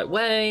going the right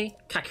way.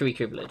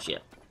 Kakariko Village, yeah.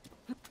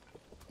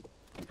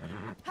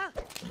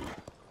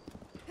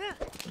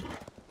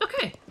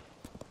 Okay.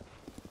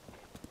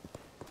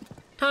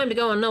 Time to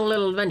go on another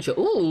little adventure.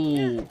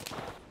 Ooh.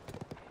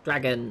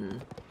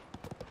 Dragon.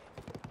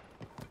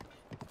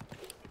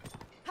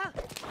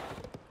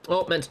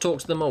 Oh, meant to talk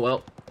to them. Oh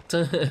well.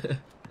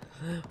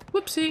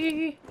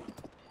 Whoopsie.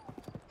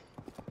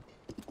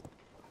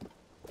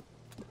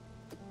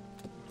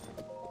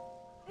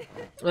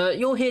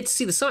 You're here to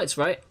see the sights,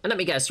 right? And let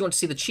me guess, you want to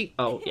see the cheap...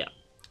 Oh, yeah.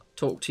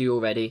 Talk to you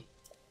already.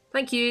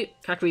 Thank you.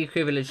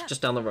 Kakariko Village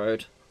just down the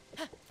road.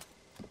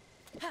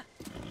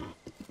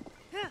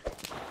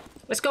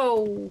 Let's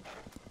go!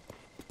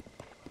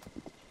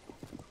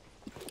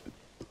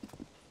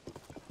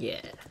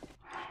 Yeah.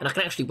 And I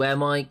can actually wear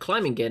my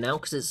climbing gear now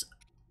because it's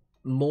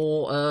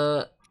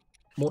more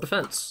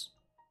defense.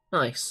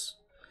 Nice.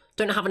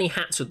 Don't have any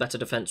hats with better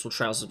defense or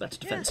trousers with better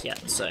defense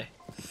yet, so.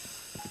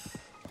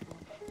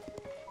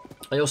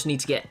 I also need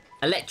to get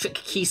electric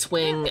key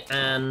swing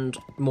and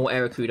more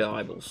Aerocuda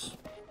eyeballs.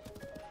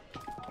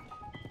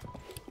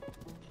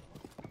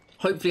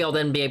 Hopefully I'll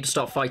then be able to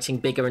start fighting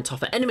bigger and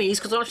tougher enemies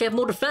because I actually have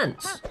more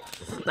defense.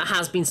 That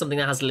has been something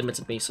that has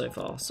limited me so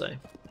far, so.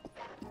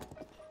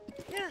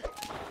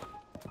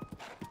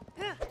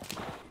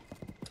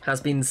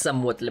 Has been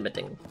somewhat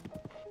limiting.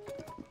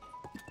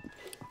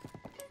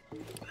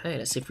 Hey,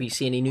 let's see if we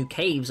see any new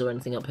caves or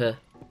anything up here.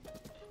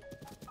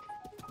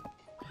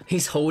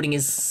 He's holding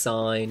his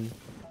sign.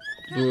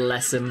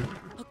 Bless him.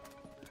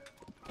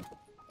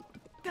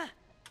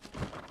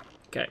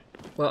 Okay,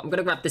 well, I'm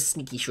gonna grab this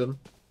sneaky shroom.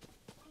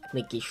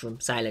 Sneaky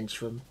shroom, silent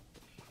shroom.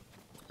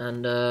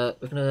 And we're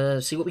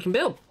gonna see what we can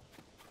build.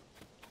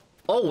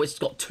 Oh, it's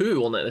got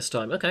 2 on it this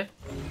time, okay.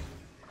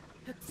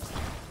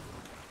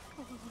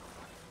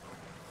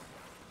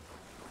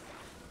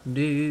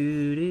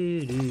 Do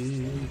do do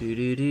do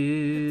do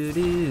do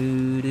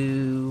do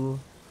do.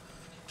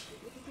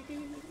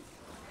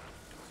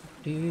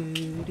 Do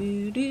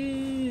do do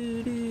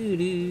do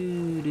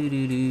do do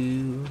do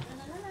do.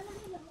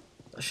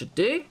 That should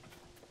do.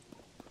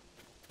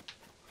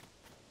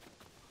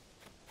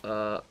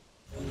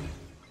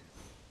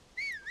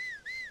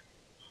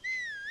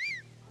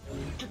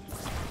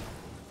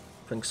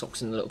 Bring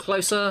socks in a little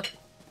closer.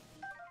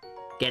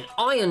 Get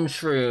iron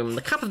shroom.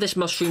 The cap of this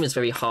mushroom is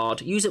very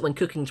hard. Use it when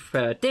cooking to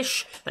prepare a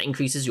dish that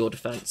increases your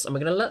defense. And we're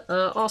gonna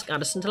ask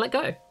Addison to let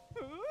go.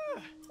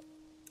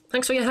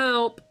 Thanks for your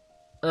help.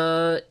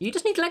 You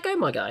just need to let go,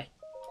 my guy.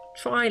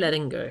 Try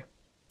letting go.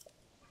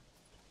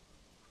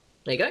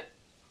 There you go.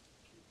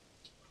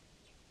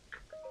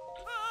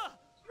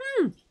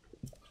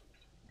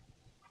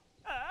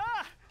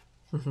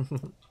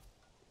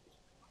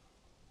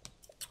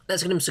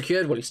 Let's get him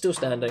secured while he's still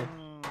standing.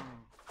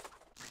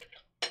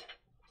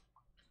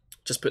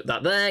 Just put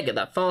that there, get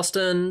that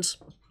fastened.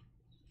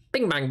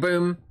 Bing bang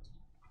boom.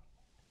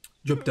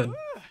 Job done.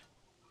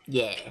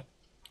 Yeah.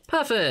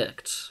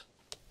 Perfect.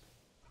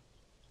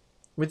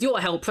 With your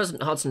help,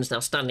 President Hudson is now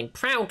standing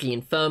proudly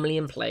and firmly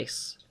in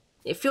place.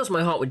 It fills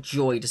my heart with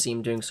joy to see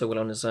him doing so well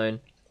on his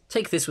own.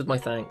 Take this with my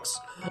thanks.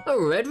 A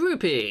red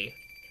rupee.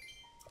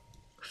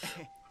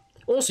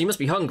 Also, you must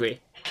be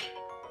hungry.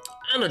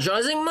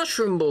 Energizing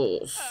mushroom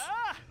balls.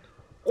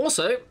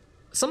 Also,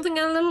 something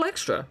a little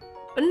extra.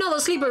 Another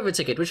sleepover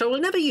ticket, which I will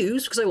never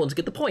use because I want to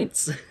get the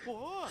points.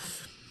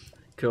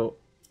 Cool.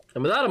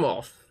 And with that, I'm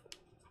off.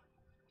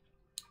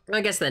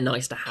 I guess they're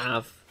nice to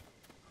have.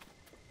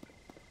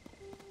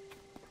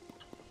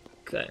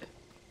 Okay.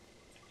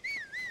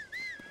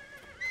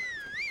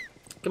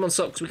 Come on,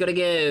 Socks, we gotta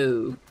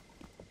go.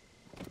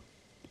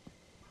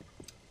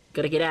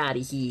 Gotta get out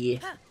of here.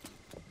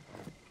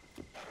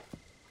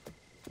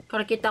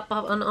 Gotta get up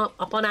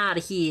on out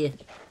of here.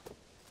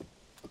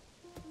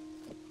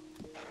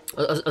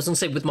 I was gonna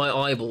say with my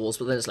eyeballs,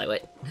 but then it's like,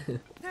 wait.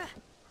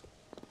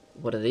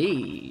 What are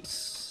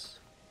these?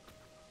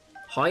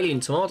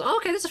 Hylian tomato. Oh,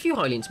 okay, there's a few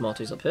Hylian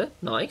tomatoes up here.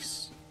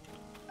 Nice.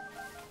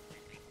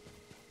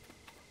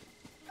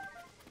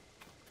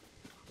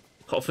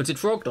 Hot-footed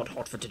frog, not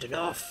hot-footed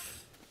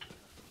enough.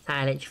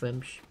 Silent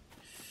shrimps.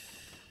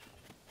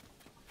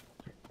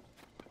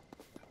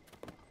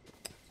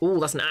 Oh,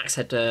 that's an axe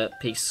head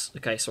piece.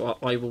 Okay, so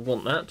I will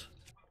want that.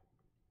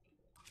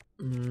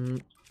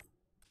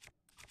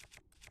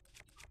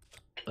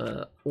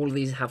 All of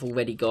these have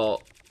already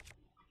got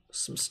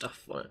some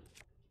stuff on it.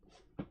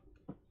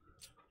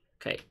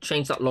 Okay,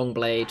 change that long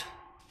blade.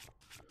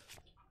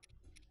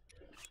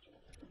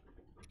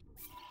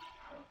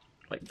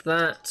 Like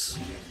that.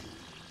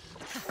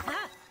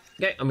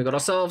 Okay, and we got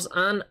ourselves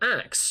an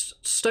axe.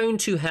 Stone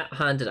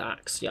two-handed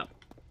axe, yep.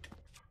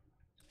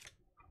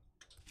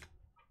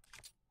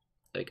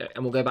 There we go,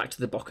 and we'll go back to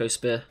the Bocco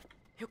spear.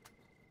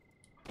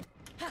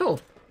 Cool.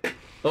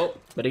 Oh,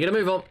 better get a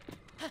move on.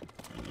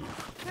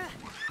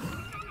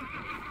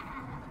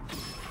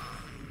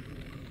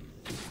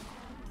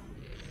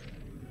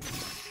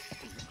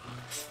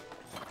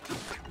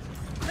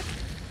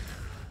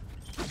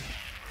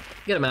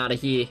 Get him out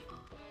of here.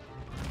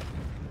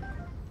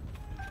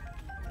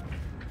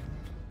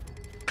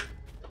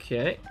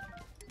 Okay.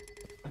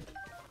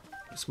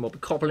 Some more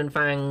goblin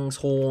fangs,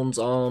 horns,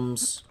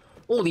 arms,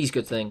 all these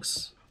good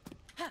things.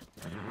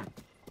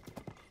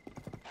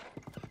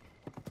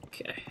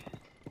 Okay.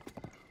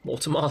 More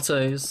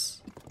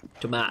tomatoes.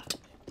 Tomat.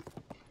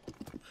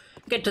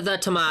 Get to the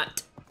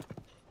tomat.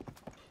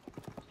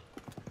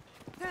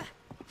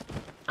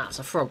 That's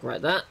a frog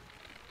right there.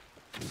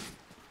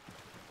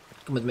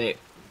 Come with me.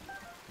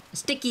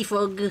 Sticky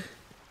frog.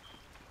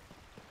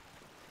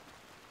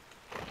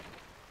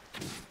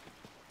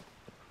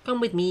 Come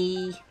with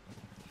me.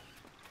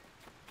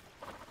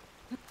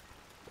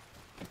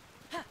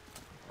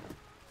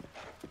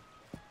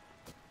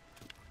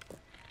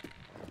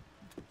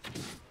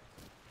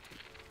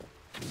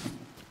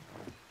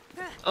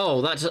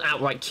 Oh, that just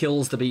outright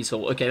kills the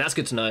beetle. Okay, that's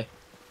good to know.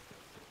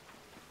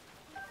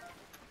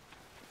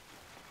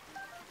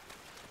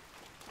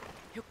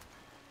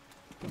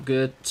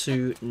 Good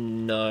to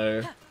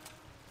know.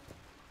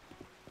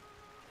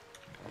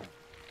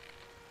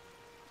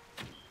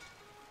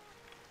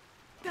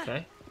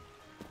 Okay.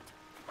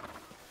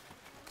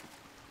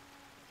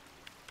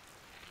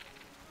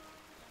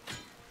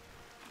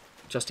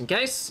 Just in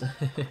case.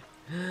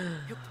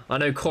 I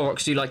know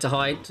Koroks do like to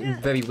hide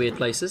in very weird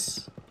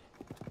places.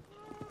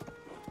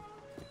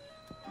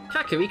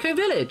 Kakariko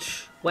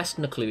Village, West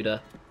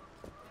Necluda.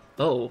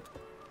 Oh,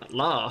 at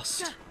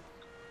last.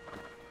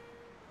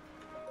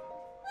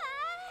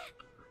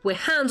 We're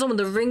hands-on with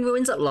the ring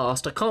ruins at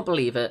last. I can't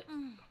believe it.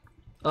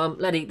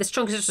 Letty, this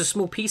chunk is just a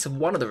small piece of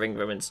one of the ring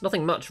ruins.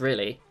 Nothing much,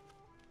 really.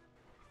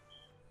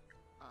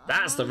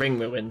 That's the ring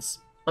ruins.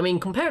 I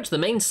mean, compare it to the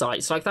main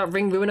sites, like that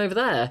ring ruin over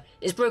there.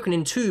 It's broken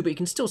in two, but you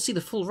can still see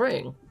the full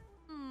ring.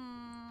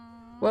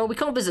 Well, we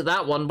can't visit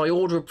that one by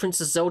order of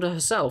Princess Zelda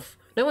herself.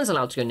 No one's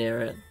allowed to go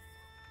near it.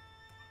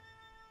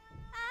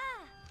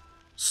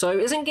 So,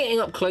 isn't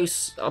getting up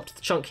close up to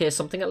the chunk here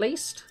something at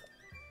least?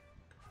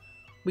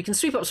 We can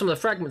sweep up some of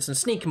the fragments and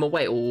sneak them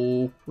away.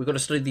 Oh, we've got to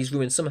study these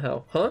ruins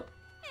somehow, huh?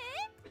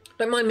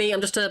 Don't mind me,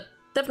 I'm just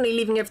definitely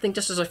leaving everything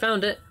just as I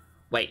found it.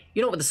 Wait,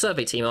 you're not with the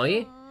survey team, are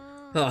you?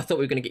 Oh, I thought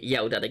we were going to get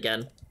yelled at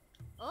again.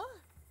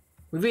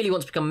 We really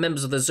want to become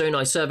members of the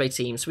Zonai survey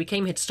team, so we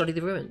came here to study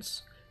the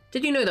ruins.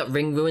 Did you know that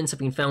ring ruins have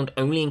been found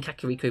only in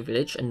Kakariko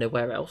Village and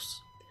nowhere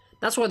else?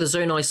 That's why the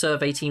Zonai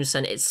survey team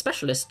sent its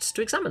specialists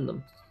to examine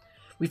them.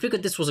 We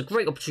figured this was a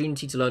great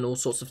opportunity to learn all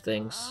sorts of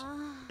things.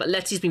 But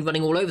Letty's been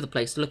running all over the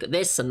place to look at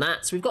this and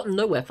that, so we've gotten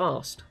nowhere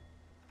fast.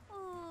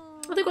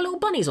 Oh, they've got little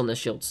bunnies on their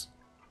shields.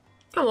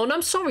 Come on,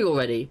 I'm sorry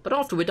already, but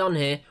after we're done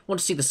here, want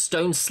to see the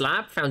stone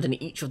slab found in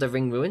each of the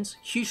ring ruins?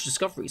 Huge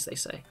discoveries, they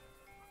say.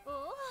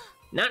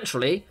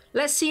 Naturally,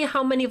 let's see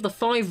how many of the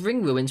 5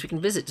 ring ruins we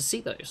can visit to see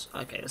those.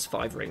 Okay, there's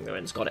 5 ring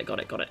ruins. Got it, got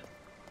it, got it.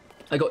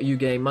 I got you,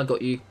 game. I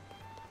got you.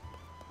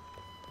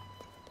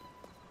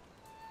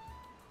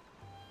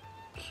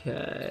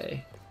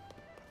 Okay.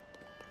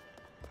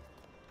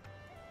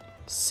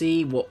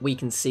 See what we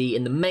can see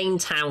in the main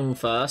town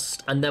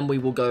first, and then we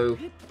will go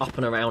up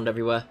and around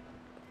everywhere.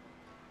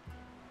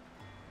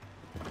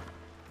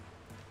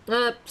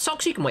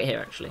 Socks, you can wait here,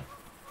 actually.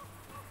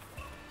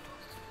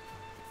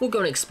 We'll go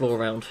and explore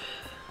around.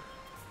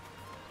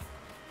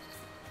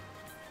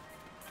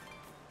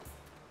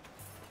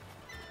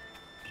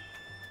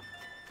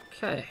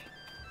 Okay.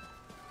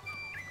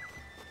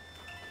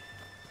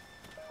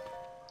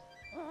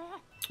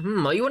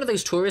 Are you one of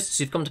those tourists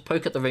who've come to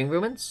poke at the ring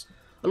ruins?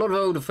 A lot of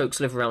older folks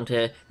live around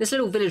here. This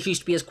little village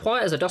used to be as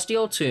quiet as a dusty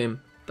old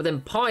tomb, but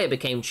then Pyre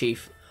became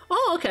chief.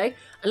 Oh, okay.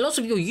 And lots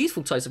of your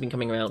youthful types have been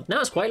coming around.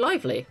 Now it's quite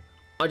lively.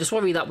 I just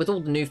worry that with all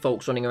the new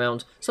folks running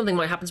around, something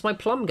might happen to my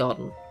plum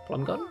garden.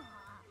 Plum garden?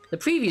 The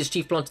previous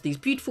chief planted these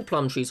beautiful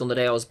plum trees on the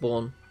day I was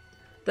born.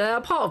 They're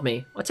a part of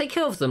me. I take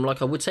care of them like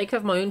I would take care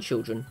of my own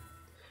children.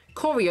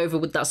 Corey over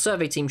with that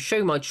survey team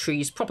showed my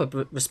trees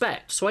proper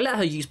respect, so I let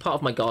her use part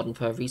of my garden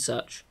for her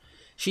research.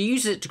 She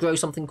uses it to grow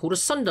something called a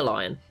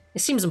sunderlion.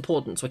 It seems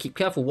important, so I keep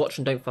careful watch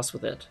and don't fuss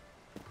with it.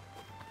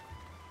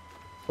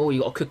 Oh,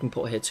 you got a cooking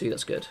pot here too,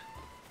 that's good.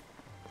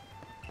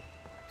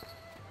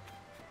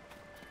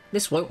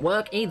 This won't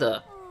work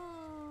either.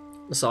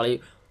 Masali,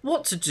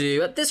 what to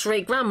do? At this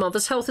rate,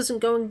 grandmother's health isn't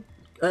going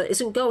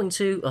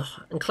to...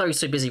 Ugh, and Chloe's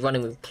so busy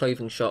running with the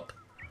clothing shop.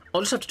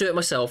 I'll just have to do it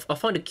myself. I'll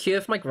find a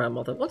cure for my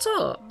grandmother. What's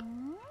up?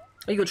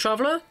 Are you a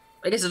traveller?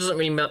 I guess it doesn't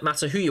really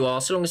matter who you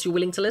are, so long as you're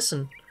willing to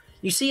listen.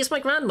 You see, it's my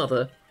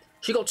grandmother.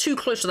 She got too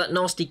close to that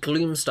nasty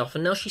gloom stuff,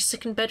 and now she's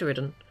sick and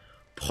bedridden.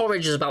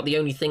 Porridge is about the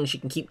only thing she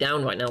can keep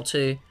down right now,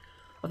 too.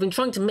 I've been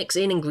trying to mix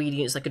in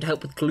ingredients that could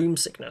help with gloom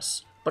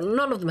sickness, but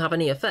none of them have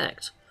any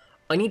effect.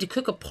 I need to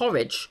cook a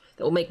porridge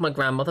that will make my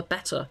grandmother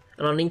better,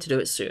 and I'll need to do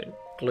it soon.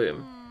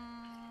 Gloom.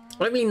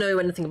 I don't really know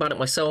anything about it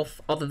myself,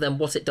 other than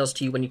what it does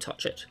to you when you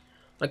touch it.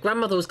 My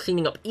grandmother was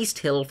cleaning up East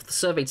Hill for the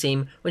survey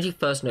team when she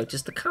first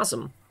noticed the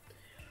chasm.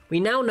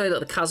 We now know that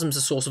the chasm's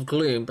a source of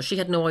gloom, but she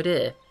had no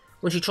idea.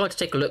 When she tried to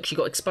take a look, she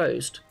got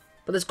exposed.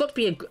 But there's got to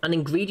be an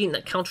ingredient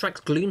that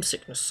counteracts gloom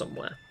sickness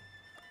somewhere.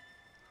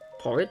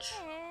 Porridge?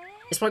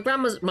 It's my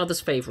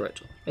grandmother's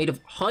favourite. Made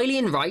of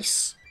Hylian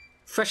rice,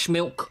 fresh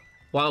milk,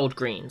 wild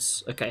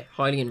greens. Okay,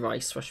 Hylian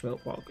rice, fresh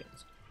milk, wild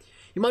greens.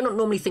 You might not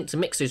normally think to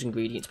mix those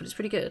ingredients, but it's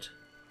pretty good.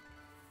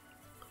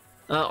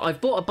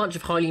 I've bought a bunch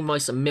of Hylian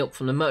rice and milk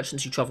from the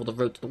merchants who travel the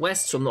road to the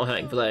west, so I'm not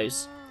hurting for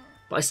those.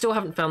 But I still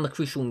haven't found the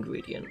crucial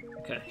ingredient.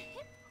 Okay.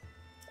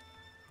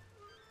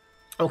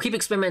 I'll keep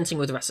experimenting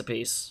with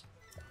recipes.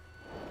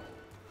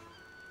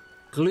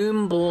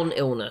 Gloom-born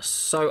illness.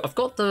 So I've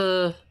got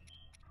the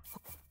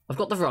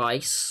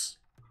rice.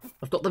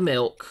 I've got the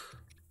milk.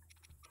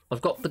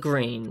 I've got the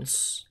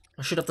greens.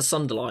 I should have the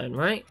sunderlion,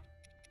 right?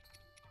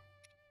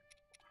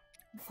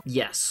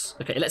 Yes.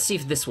 Okay, let's see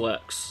if this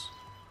works.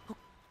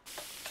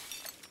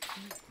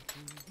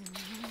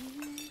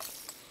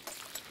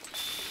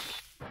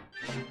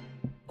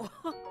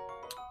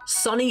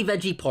 Sunny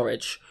veggie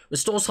porridge.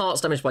 Restores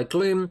hearts damaged by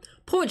gloom.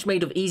 Porridge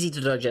made of easy to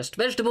digest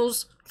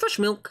vegetables, fresh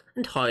milk,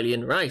 and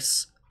Hylian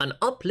rice. An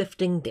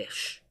uplifting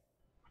dish.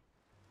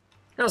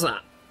 How's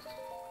that?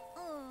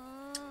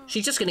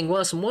 She's just getting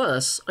worse and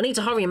worse. I need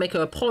to hurry and make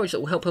her a porridge that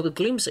will help her with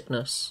gloom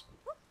sickness.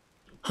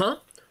 Huh?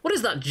 What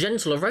is that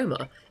gentle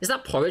aroma? Is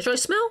that porridge I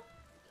smell?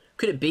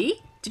 Could it be?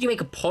 Did you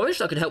make a porridge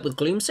that could help with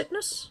gloom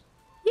sickness?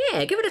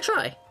 Yeah, give it a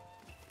try.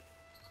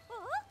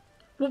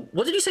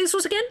 What did you say this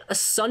was again? A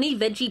sunny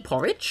veggie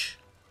porridge?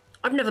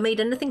 I've never made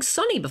anything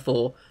sunny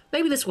before.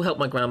 Maybe this will help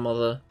my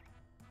grandmother.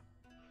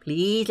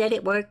 Please let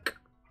it work.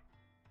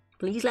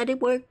 Please let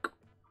it work.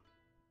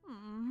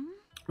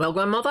 Well,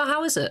 grandmother,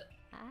 how is it?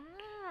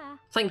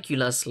 Thank you,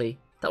 Leslie.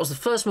 That was the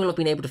first meal I've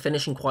been able to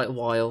finish in quite a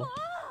while.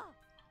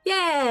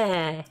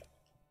 Yeah!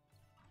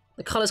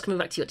 The colour's coming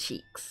back to your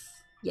cheeks.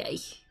 Yay.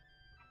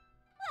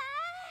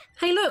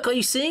 Hey look, are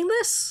you seeing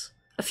this?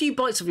 A few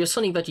bites of your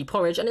sunny veggie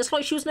porridge and it's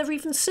like she was never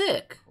even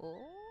sick.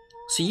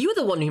 So you were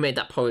the one who made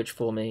that porridge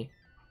for me.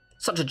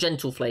 Such a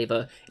gentle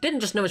flavour. It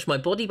didn't just nourish my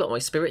body but my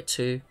spirit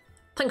too.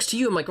 Thanks to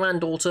you and my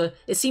granddaughter,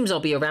 it seems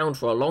I'll be around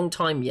for a long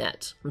time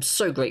yet. I'm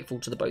so grateful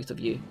to the both of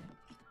you.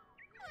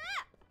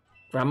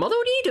 Grandmother,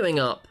 what are you doing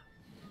up?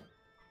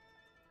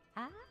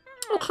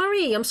 Oh,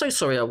 Clary, I'm so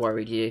sorry I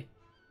worried you.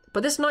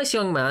 But this nice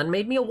young man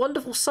made me a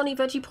wonderful sunny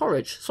veggie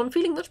porridge, so I'm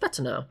feeling much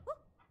better now.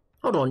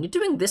 Hold on, you're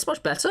doing this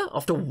much better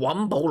after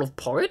one bowl of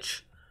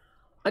porridge?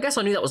 I guess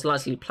I knew that was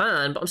likely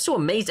planned, but I'm still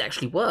amazed it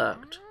actually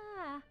worked.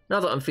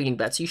 Now that I'm feeling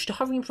better, you should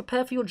hurry and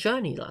prepare for your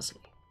journey,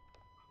 Leslie.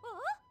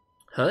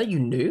 Huh? You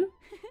knew?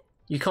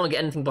 You can't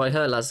get anything by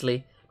her,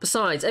 Leslie.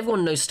 Besides,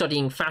 everyone knows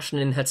studying fashion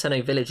in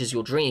Hateno Village is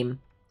your dream.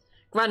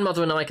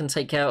 Grandmother and I can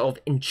take care of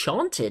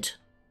Enchanted.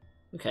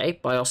 Okay,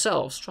 by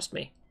ourselves. Trust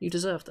me, you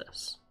deserve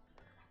this.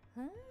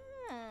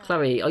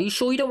 Clary, are you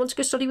sure you don't want to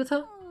go study with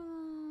her?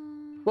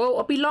 Well,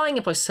 I'd be lying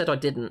if I said I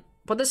didn't,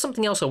 but there's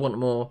something else I want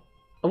more.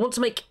 I want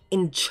to make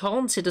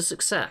Enchanted a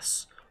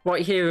success,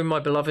 right here in my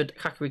beloved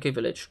Kakariko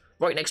Village,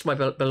 right next to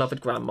my beloved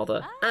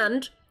grandmother.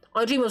 And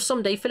I dream of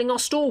someday filling our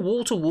store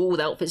wall to wall with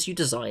outfits you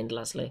designed,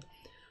 Leslie.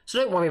 So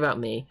don't worry about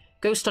me.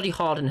 Go study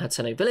hard in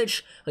Hateno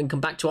Village and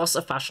come back to us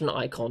a fashion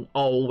icon.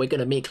 Oh, we're going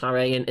to meet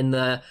Clary in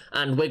there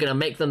and we're going to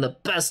make them the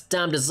best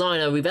damn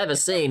designer we've ever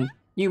seen.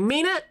 You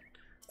mean it?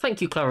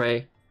 Thank you,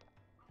 Clary.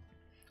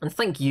 And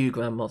thank you,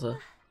 grandmother.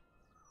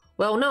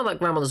 Well, now that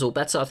grandmother's all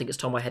better, I think it's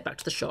time I head back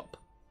to the shop.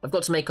 I've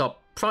got to make our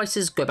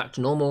prices go back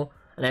to normal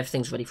and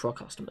everything's ready for our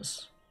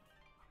customers.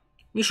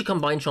 You should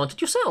come buy Enchanted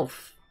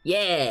yourself.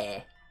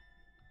 Yeah.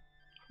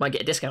 Might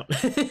get a discount.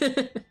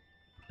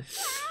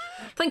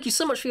 Thank you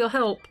so much for your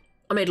help.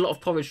 I made a lot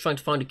of porridge trying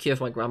to find a cure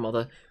for my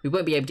grandmother. We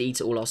won't be able to eat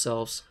it all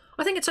ourselves.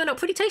 I think it turned out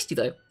pretty tasty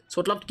though, so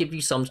I'd love to give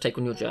you some to take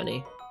on your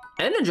journey.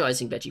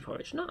 Energizing veggie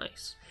porridge,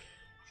 nice.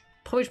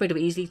 Porridge made of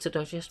easily to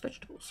digest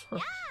vegetables. Huh.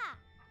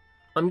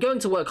 I'm going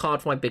to work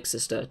hard for my big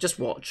sister, just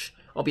watch.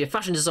 I'll be a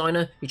fashion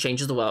designer who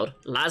changes the world.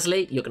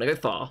 Leslie, you're gonna go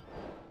far.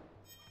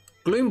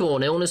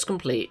 Gloomborn, illness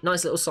complete.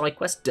 Nice little side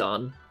quest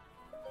done.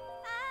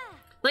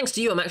 Thanks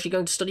to you, I'm actually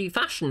going to study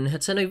fashion in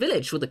Hateno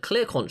Village with a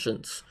clear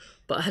conscience.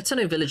 But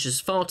Hateno Village is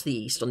far to the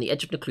east, on the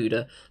edge of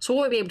Necluda, so I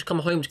won't be able to come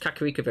home to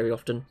Kakariko very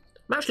often.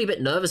 I'm actually a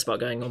bit nervous about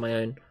going on my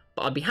own,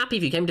 but I'd be happy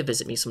if you came to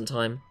visit me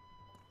sometime.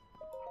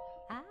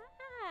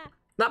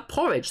 That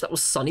porridge, that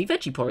was sunny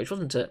veggie porridge,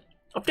 wasn't it?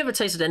 I've never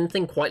tasted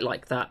anything quite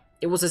like that.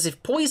 It was as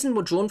if poison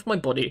were drawn from my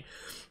body.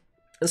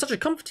 And such a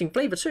comforting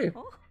flavour too.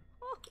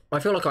 I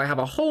feel like I have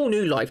a whole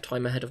new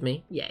lifetime ahead of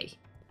me. Yay.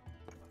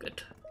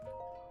 Good.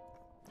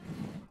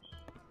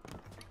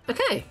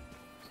 Okay.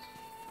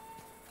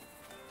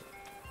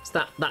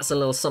 So that's a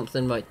little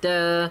something right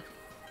there.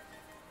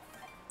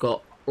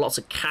 Got lots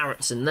of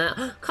carrots in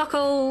there.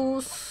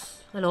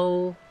 Cockles!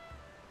 Hello.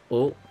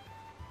 Oh.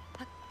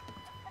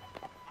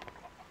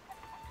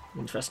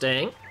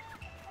 Interesting.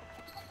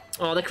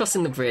 Oh, they're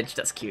crossing the bridge.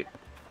 That's cute.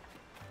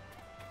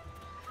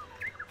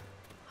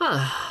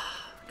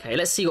 Okay,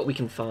 let's see what we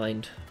can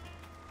find.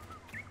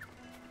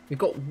 We've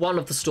got one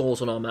of the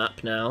stores on our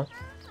map now.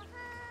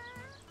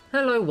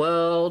 Hello,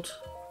 world.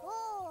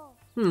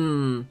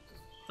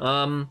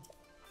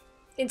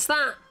 It's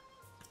that.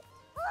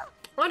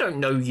 I don't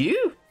know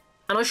you.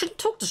 And I shouldn't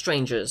talk to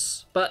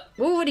strangers. But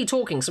we're already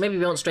talking, so maybe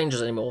we aren't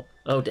strangers anymore.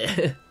 Oh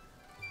dear.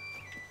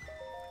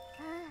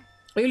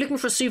 Are you looking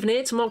for a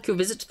souvenir to mark your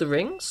visit to the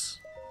rings?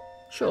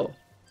 Sure.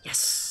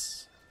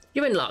 Yes.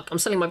 You're in luck. I'm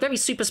selling my very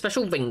super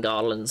special ring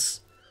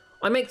garlands.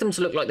 I make them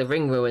to look like the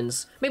ring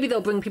ruins. Maybe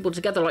they'll bring people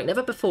together like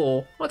never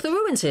before, like the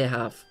ruins here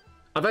have.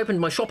 I've opened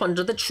my shop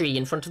under the tree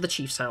in front of the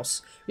chief's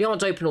house. We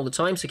aren't open all the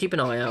time, so keep an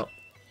eye out.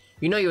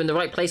 You know you're in the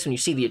right place when you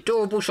see the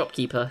adorable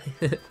shopkeeper.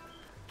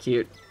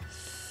 Cute.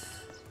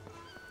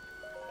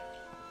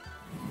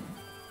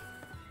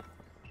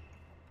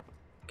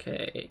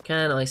 Okay,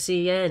 can I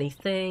see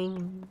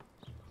anything?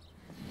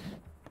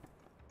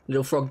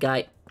 Little frog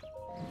guy.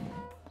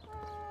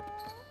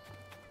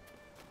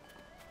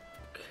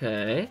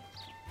 Okay.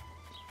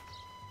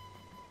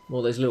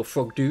 All those little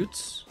frog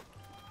dudes.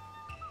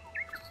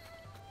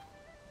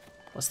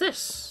 What's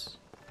this?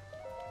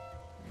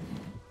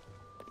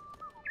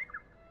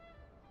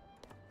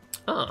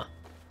 Ah.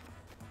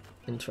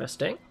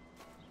 Interesting.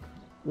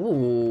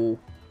 Ooh.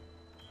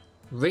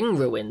 Ring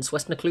Ruins,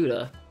 West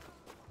Necluda.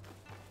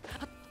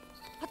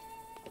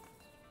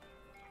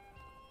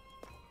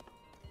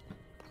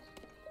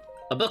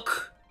 A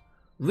book.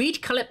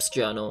 Read Calip's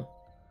journal.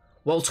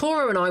 While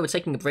Toro and I were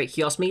taking a break,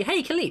 he asked me,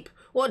 "Hey, Calip,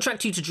 what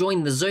attracted you to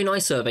join the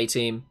Zonai survey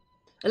team?"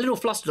 A little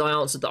flustered, I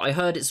answered that I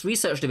heard its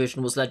research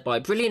division was led by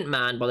a brilliant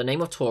man by the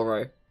name of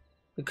Toro.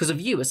 Because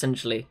of you,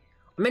 essentially.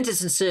 I meant it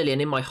sincerely,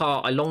 and in my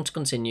heart, I longed to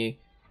continue.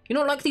 You're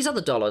not like these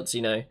other dullards,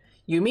 you know.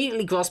 You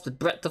immediately grasped the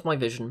breadth of my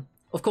vision.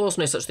 Of course,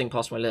 no such thing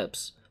passed my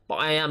lips. But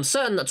I am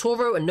certain that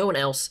Toro and no one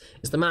else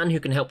is the man who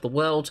can help the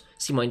world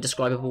see my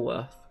indescribable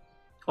worth.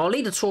 Our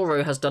leader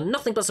Toro has done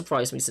nothing but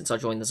surprise me since I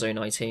joined the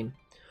Zonai team.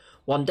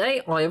 One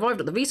day, I arrived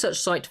at the research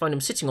site to find him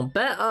sitting on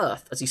bare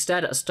earth as he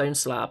stared at a stone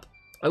slab.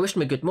 I wished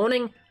him a good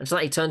morning, and to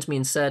that he turned to me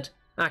and said,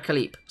 "Ah,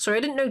 Calip, sorry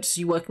I didn't notice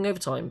you working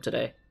overtime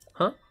today."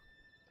 Huh?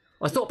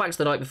 I thought back to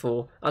the night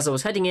before. As I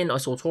was heading in, I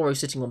saw Toro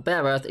sitting on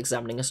bare earth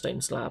examining a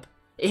stone slab.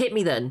 It hit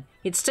me then.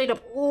 He'd stayed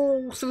up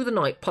all through the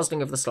night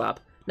puzzling over the slab,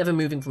 never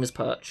moving from his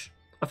perch.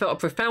 I felt a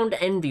profound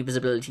envy of his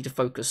ability to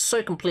focus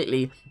so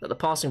completely that the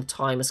passing of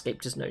time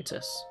escaped his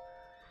notice.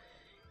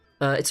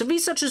 It's a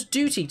researcher's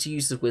duty to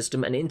use his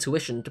wisdom and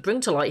intuition to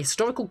bring to light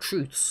historical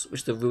truths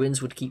which the ruins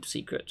would keep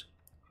secret.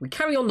 We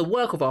carry on the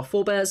work of our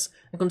forebears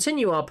and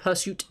continue our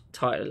pursuit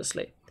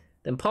tirelessly,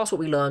 then pass what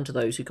we learn to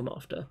those who come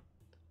after.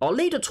 Our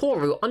leader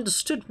Toru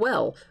understood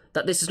well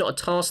that this is not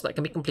a task that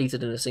can be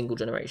completed in a single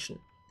generation.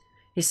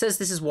 He says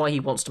this is why he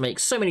wants to make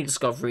so many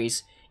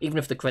discoveries, even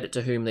if the credit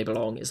to whom they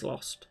belong is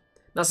lost.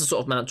 That's the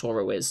sort of man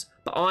Toru is,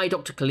 but I,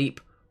 Dr. Calip,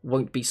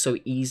 won't be so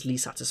easily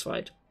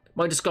satisfied.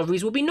 My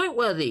discoveries will be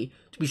noteworthy,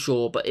 to be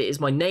sure, but it is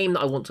my name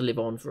that I want to live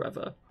on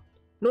forever.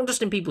 Not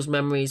just in people's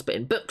memories, but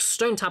in books,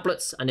 stone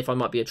tablets, and if I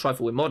might be a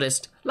trifle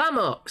immodest,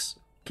 landmarks.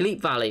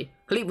 Calip Valley,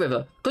 Calip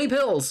River, Calip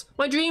Hills.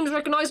 My dreams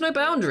recognise no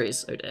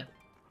boundaries. Oh dear.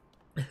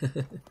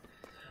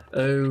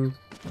 Oh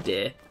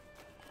dear.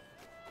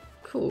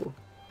 Cool.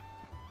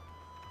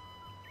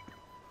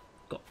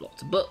 Got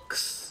lots of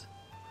books.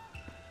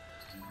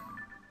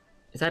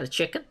 Is that a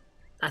chicken?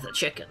 That's a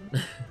chicken.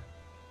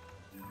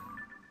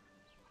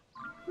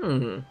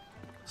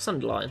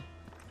 Sunderline.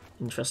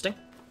 Interesting.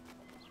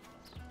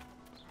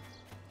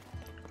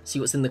 See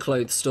what's in the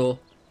clothes store.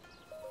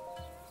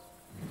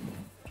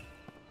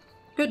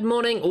 Good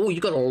morning. Oh,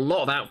 you got a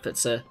lot of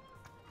outfits here.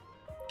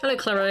 Hello,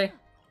 Claire.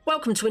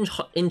 Welcome to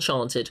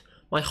Enchanted,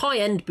 my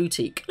high-end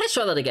boutique. Let's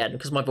try that again,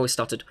 because my voice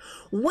stuttered.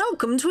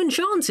 Welcome to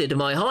Enchanted,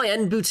 my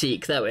high-end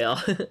boutique. There we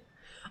are.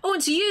 Oh,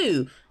 it's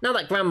you! Now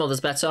that grandmother's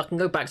better, I can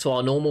go back to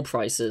our normal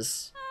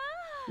prices.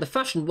 The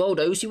fashion world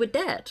owes you a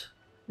debt.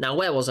 Now,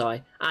 where was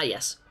I? Ah,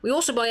 yes. We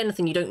also buy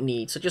anything you don't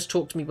need, so just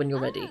talk to me when you're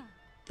ready.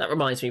 That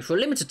reminds me, for a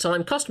limited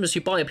time, customers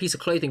who buy a piece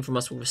of clothing from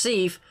us will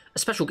receive a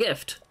special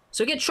gift.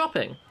 So get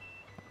shopping.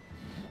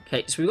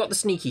 Okay, so we've got the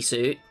sneaky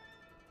suit.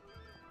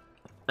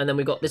 And then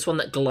we've got this one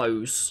that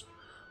glows.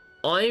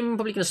 I'm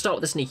probably going to start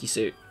with the sneaky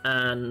suit.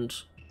 And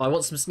I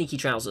want some sneaky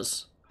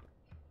trousers.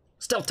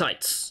 Stealth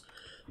tights.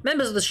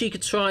 Members of the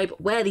Sheikah tribe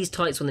wear these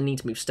tights when they need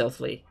to move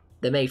stealthily.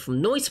 They're made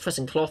from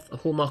noise-suppressing cloth, a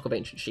hallmark of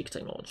ancient Sheikah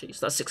technology.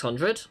 So that's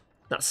 600.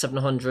 That's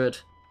 700.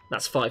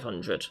 That's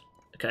 500.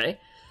 Okay.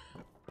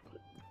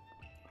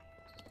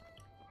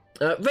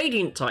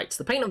 Radiant tights.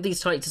 The paint of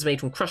these tights is made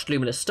from crushed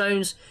luminous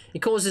stones.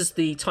 It causes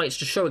the tights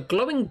to show a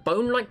glowing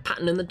bone-like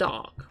pattern in the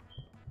dark.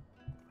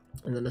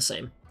 And then the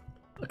same.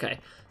 Okay,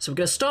 so we're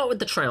going to start with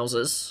the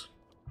trousers.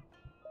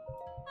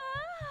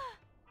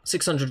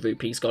 600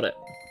 rupees, got it.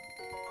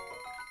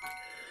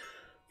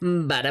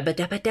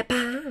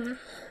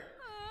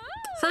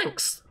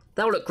 Thanks.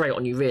 That'll look great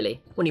on you,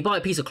 really. When you buy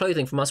a piece of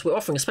clothing from us, we're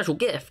offering a special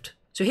gift.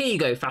 So here you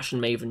go,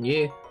 fashion maven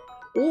you.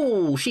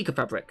 Ooh, Sheikah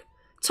fabric.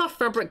 Tough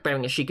fabric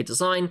bearing a Sheikah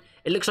design.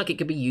 It looks like it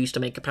could be used to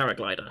make a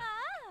paraglider.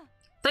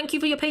 Thank you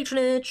for your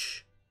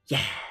patronage.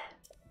 Yeah.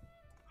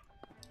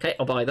 Okay,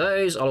 I'll buy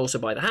those. I'll also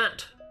buy the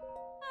hat.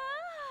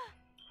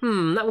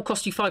 That will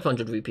cost you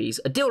 500 rupees.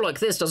 A deal like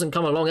this doesn't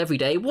come along every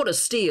day. What a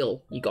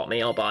steal. You got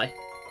me, I'll buy.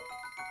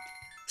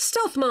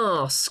 Stealth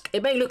mask.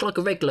 It may look like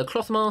a regular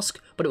cloth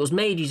mask, but it was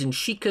made using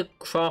Sheikah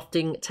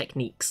crafting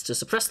techniques to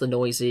suppress the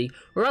noisy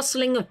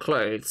rustling of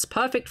clothes.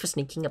 Perfect for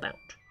sneaking about.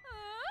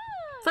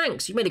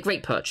 Thanks, you made a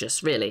great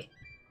purchase, really.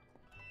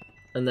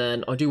 And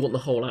then I do want the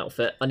whole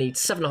outfit. I need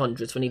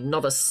 700, so I need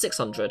another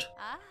 600.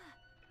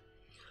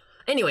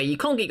 Anyway, you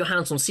can't get your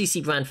hands on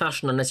CC brand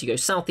fashion unless you go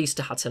southeast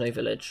to Hateno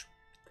village.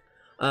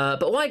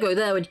 But why go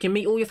there when you can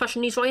meet all your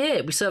fashion needs right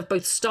here? We serve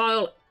both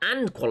style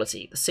and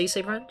quality. The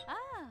Seisei brand?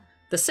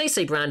 The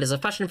Seisei brand is a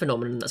fashion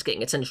phenomenon that's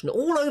getting attention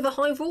all over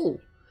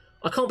Hyrule.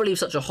 I can't believe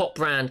such a hot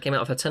brand came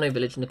out of Hateno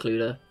village in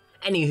Necluda.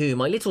 Anywho,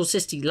 my little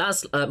sister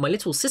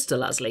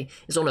Laslie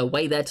is on her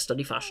way there to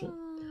study fashion.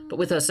 But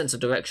with her sense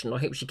of direction, I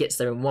hope she gets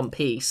there in one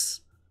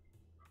piece.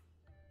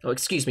 Oh,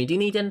 excuse me, do you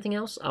need anything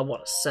else? I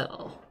want to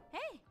sell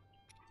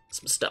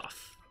some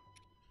stuff.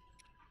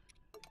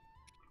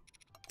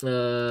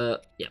 Yeah.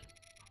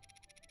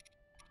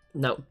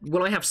 Now,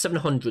 will I have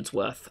 700's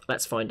worth?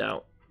 Let's find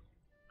out.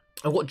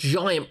 I've got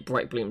giant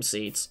bright bloom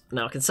seeds.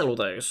 Now I can sell all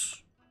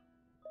those.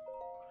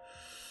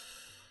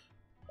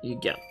 You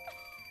get.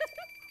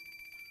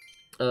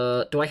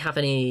 Do I have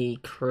any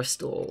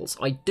crystals?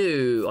 I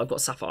do. I've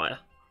got sapphire.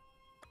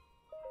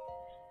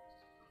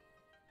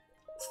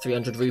 It's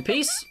 300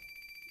 rupees.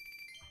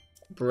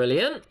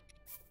 Brilliant.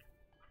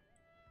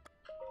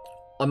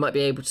 I might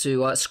be able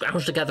to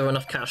scrounge together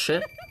enough cash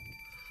here.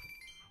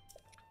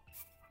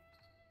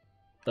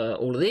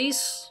 All of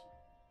these.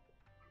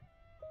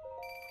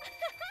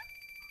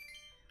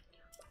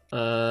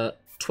 12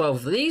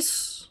 of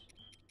these.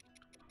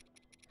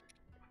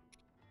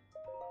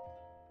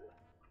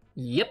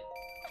 Yep.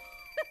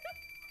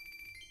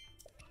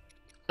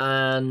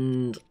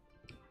 And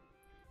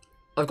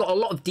I've got a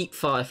lot of deep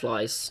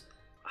fireflies.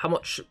 How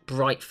much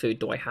bright food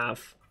do I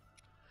have?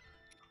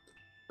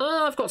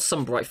 I've got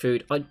some bright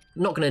food. I'm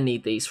not going to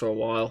need these for a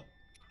while.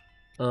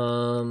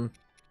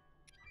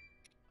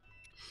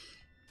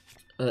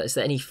 Is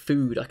there any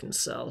food I can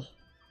sell?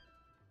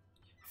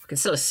 I can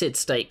sell a Sid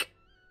steak.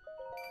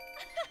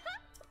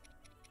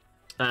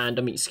 And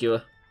a meat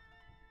skewer.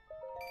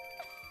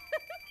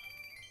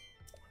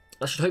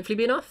 That should hopefully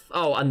be enough.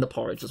 Oh, and the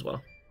porridge as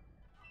well.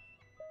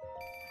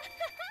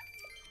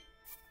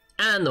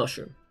 And the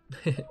mushroom.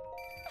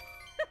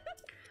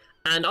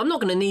 And I'm not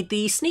going to need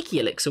the sneaky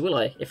elixir, will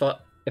I? If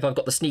I've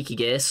got the sneaky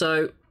gear,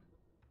 so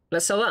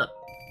let's sell that.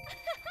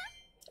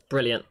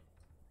 Brilliant.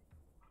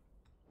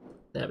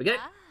 There we go.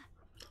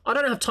 I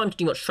don't have time to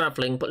do much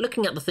travelling, but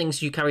looking at the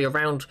things you carry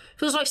around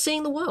feels like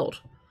seeing the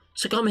world.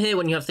 So come here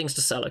when you have things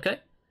to sell, okay?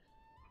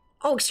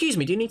 Oh, excuse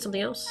me, do you need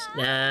something else?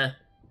 Nah.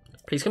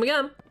 Please come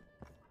again.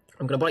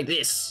 I'm going to buy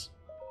this.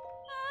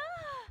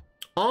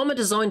 Armour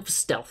designed for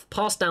stealth,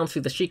 passed down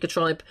through the Sheikah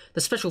tribe.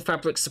 The special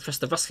fabrics suppress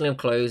the rustling of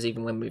clothes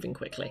even when moving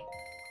quickly.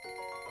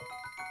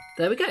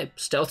 There we go,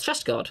 stealth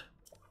chest guard.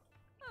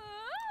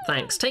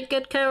 Thanks, take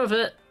good care of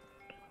it.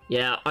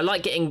 Yeah, I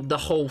like getting the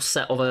whole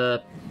set of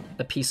a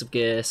piece of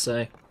gear,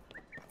 so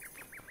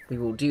we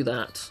will do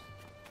that.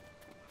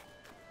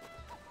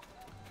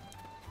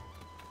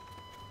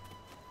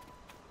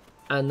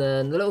 And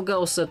then the little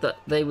girl said that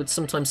they would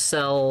sometimes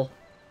sell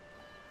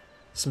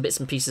some bits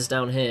and pieces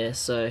down here,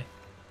 so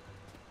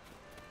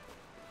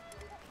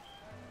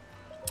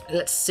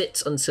let's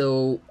sit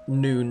until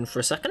noon for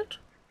a second.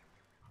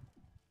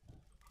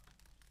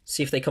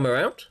 See if they come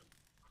around.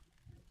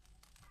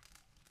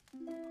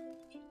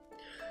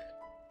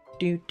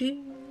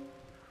 Do-do.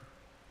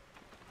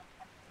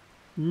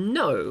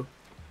 No,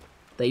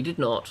 they did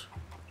not.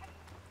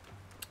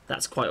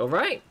 That's quite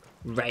alright.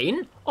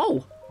 Rain?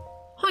 Oh,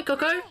 hi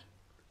Coco.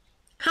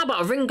 How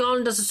about a ring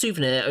garland as a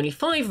souvenir? Only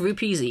 5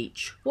 rupees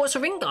each. What's a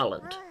ring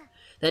garland?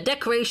 Their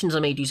decorations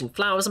are made using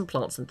flowers and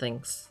plants and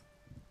things.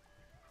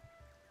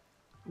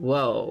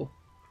 Whoa.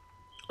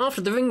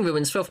 After the ring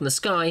ruins fell from the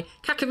sky,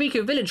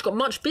 Kakariko village got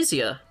much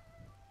busier.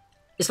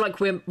 It's like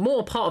we're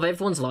more part of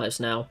everyone's lives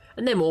now,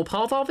 and they're more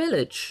part of our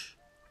village.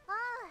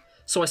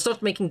 So I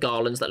started making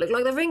garlands that look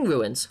like the ring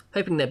ruins,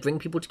 hoping they'd bring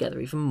people together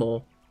even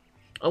more.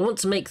 I want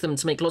to make them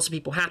to make lots of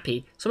people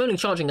happy, so I'm only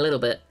charging a little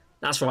bit.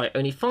 That's right,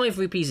 only 5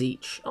 rupees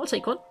each. I'll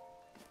take one.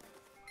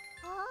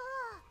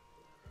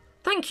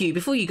 Thank you.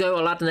 Before you go,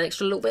 I'll add an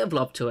extra little bit of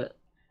love to it.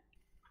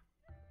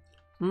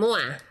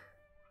 Mwah.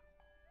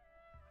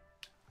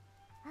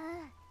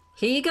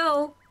 Here you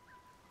go.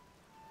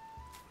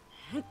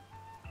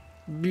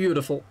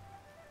 Beautiful.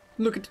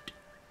 Look at it.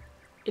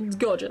 It's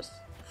gorgeous.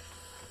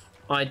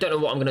 I don't know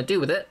what I'm going to do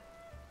with it,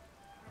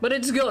 but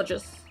it's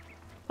gorgeous.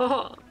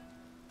 Haha.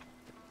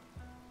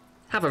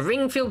 Have a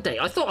ring-filled day.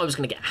 I thought I was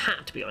going to get a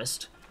hat, to be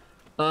honest.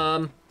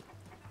 There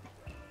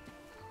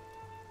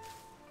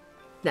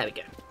we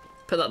go.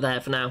 Put that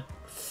there for now.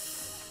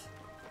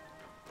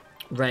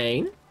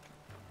 Rain.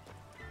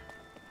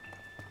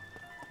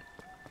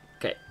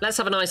 Okay, let's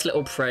have a nice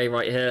little pray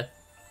right here.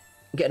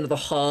 Get another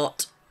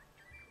heart.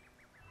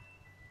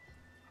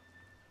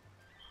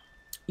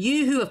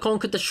 You who have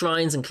conquered the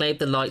shrines and claimed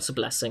the lights a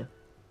blessing.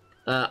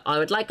 I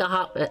would like a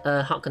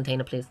heart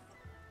container, please.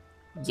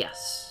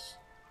 Yes.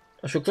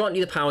 I shall grant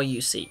you the power you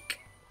seek.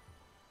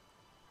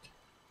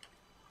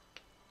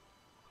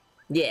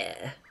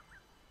 Yeah.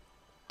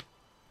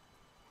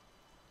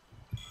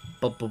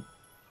 Bub.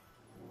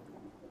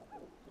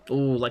 Oh,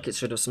 like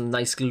it's rid of some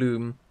nice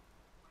gloom.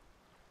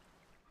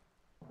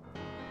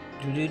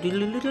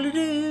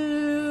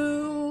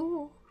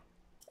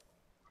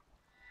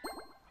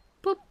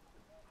 Boop.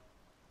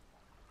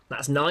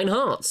 That's 9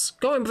 hearts.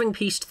 Go and bring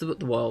peace to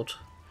the world.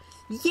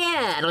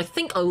 Yeah, and I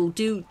think I will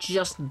do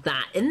just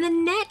that in the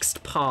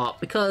next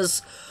part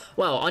because,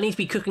 well, I need to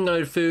be cooking a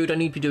load of food, I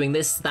need to be doing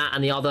this, that,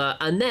 and the other,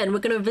 and then we're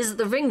going to visit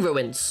the ring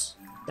ruins.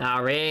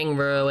 The ring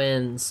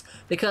ruins.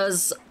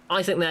 Because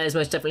I think there is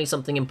most definitely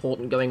something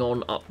important going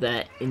on up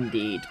there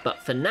indeed. But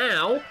for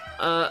now,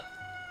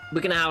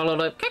 we're going to have a lot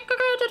of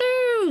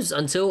to-dos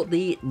until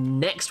the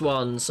next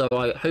one. So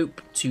I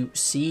hope to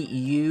see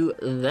you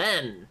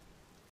then.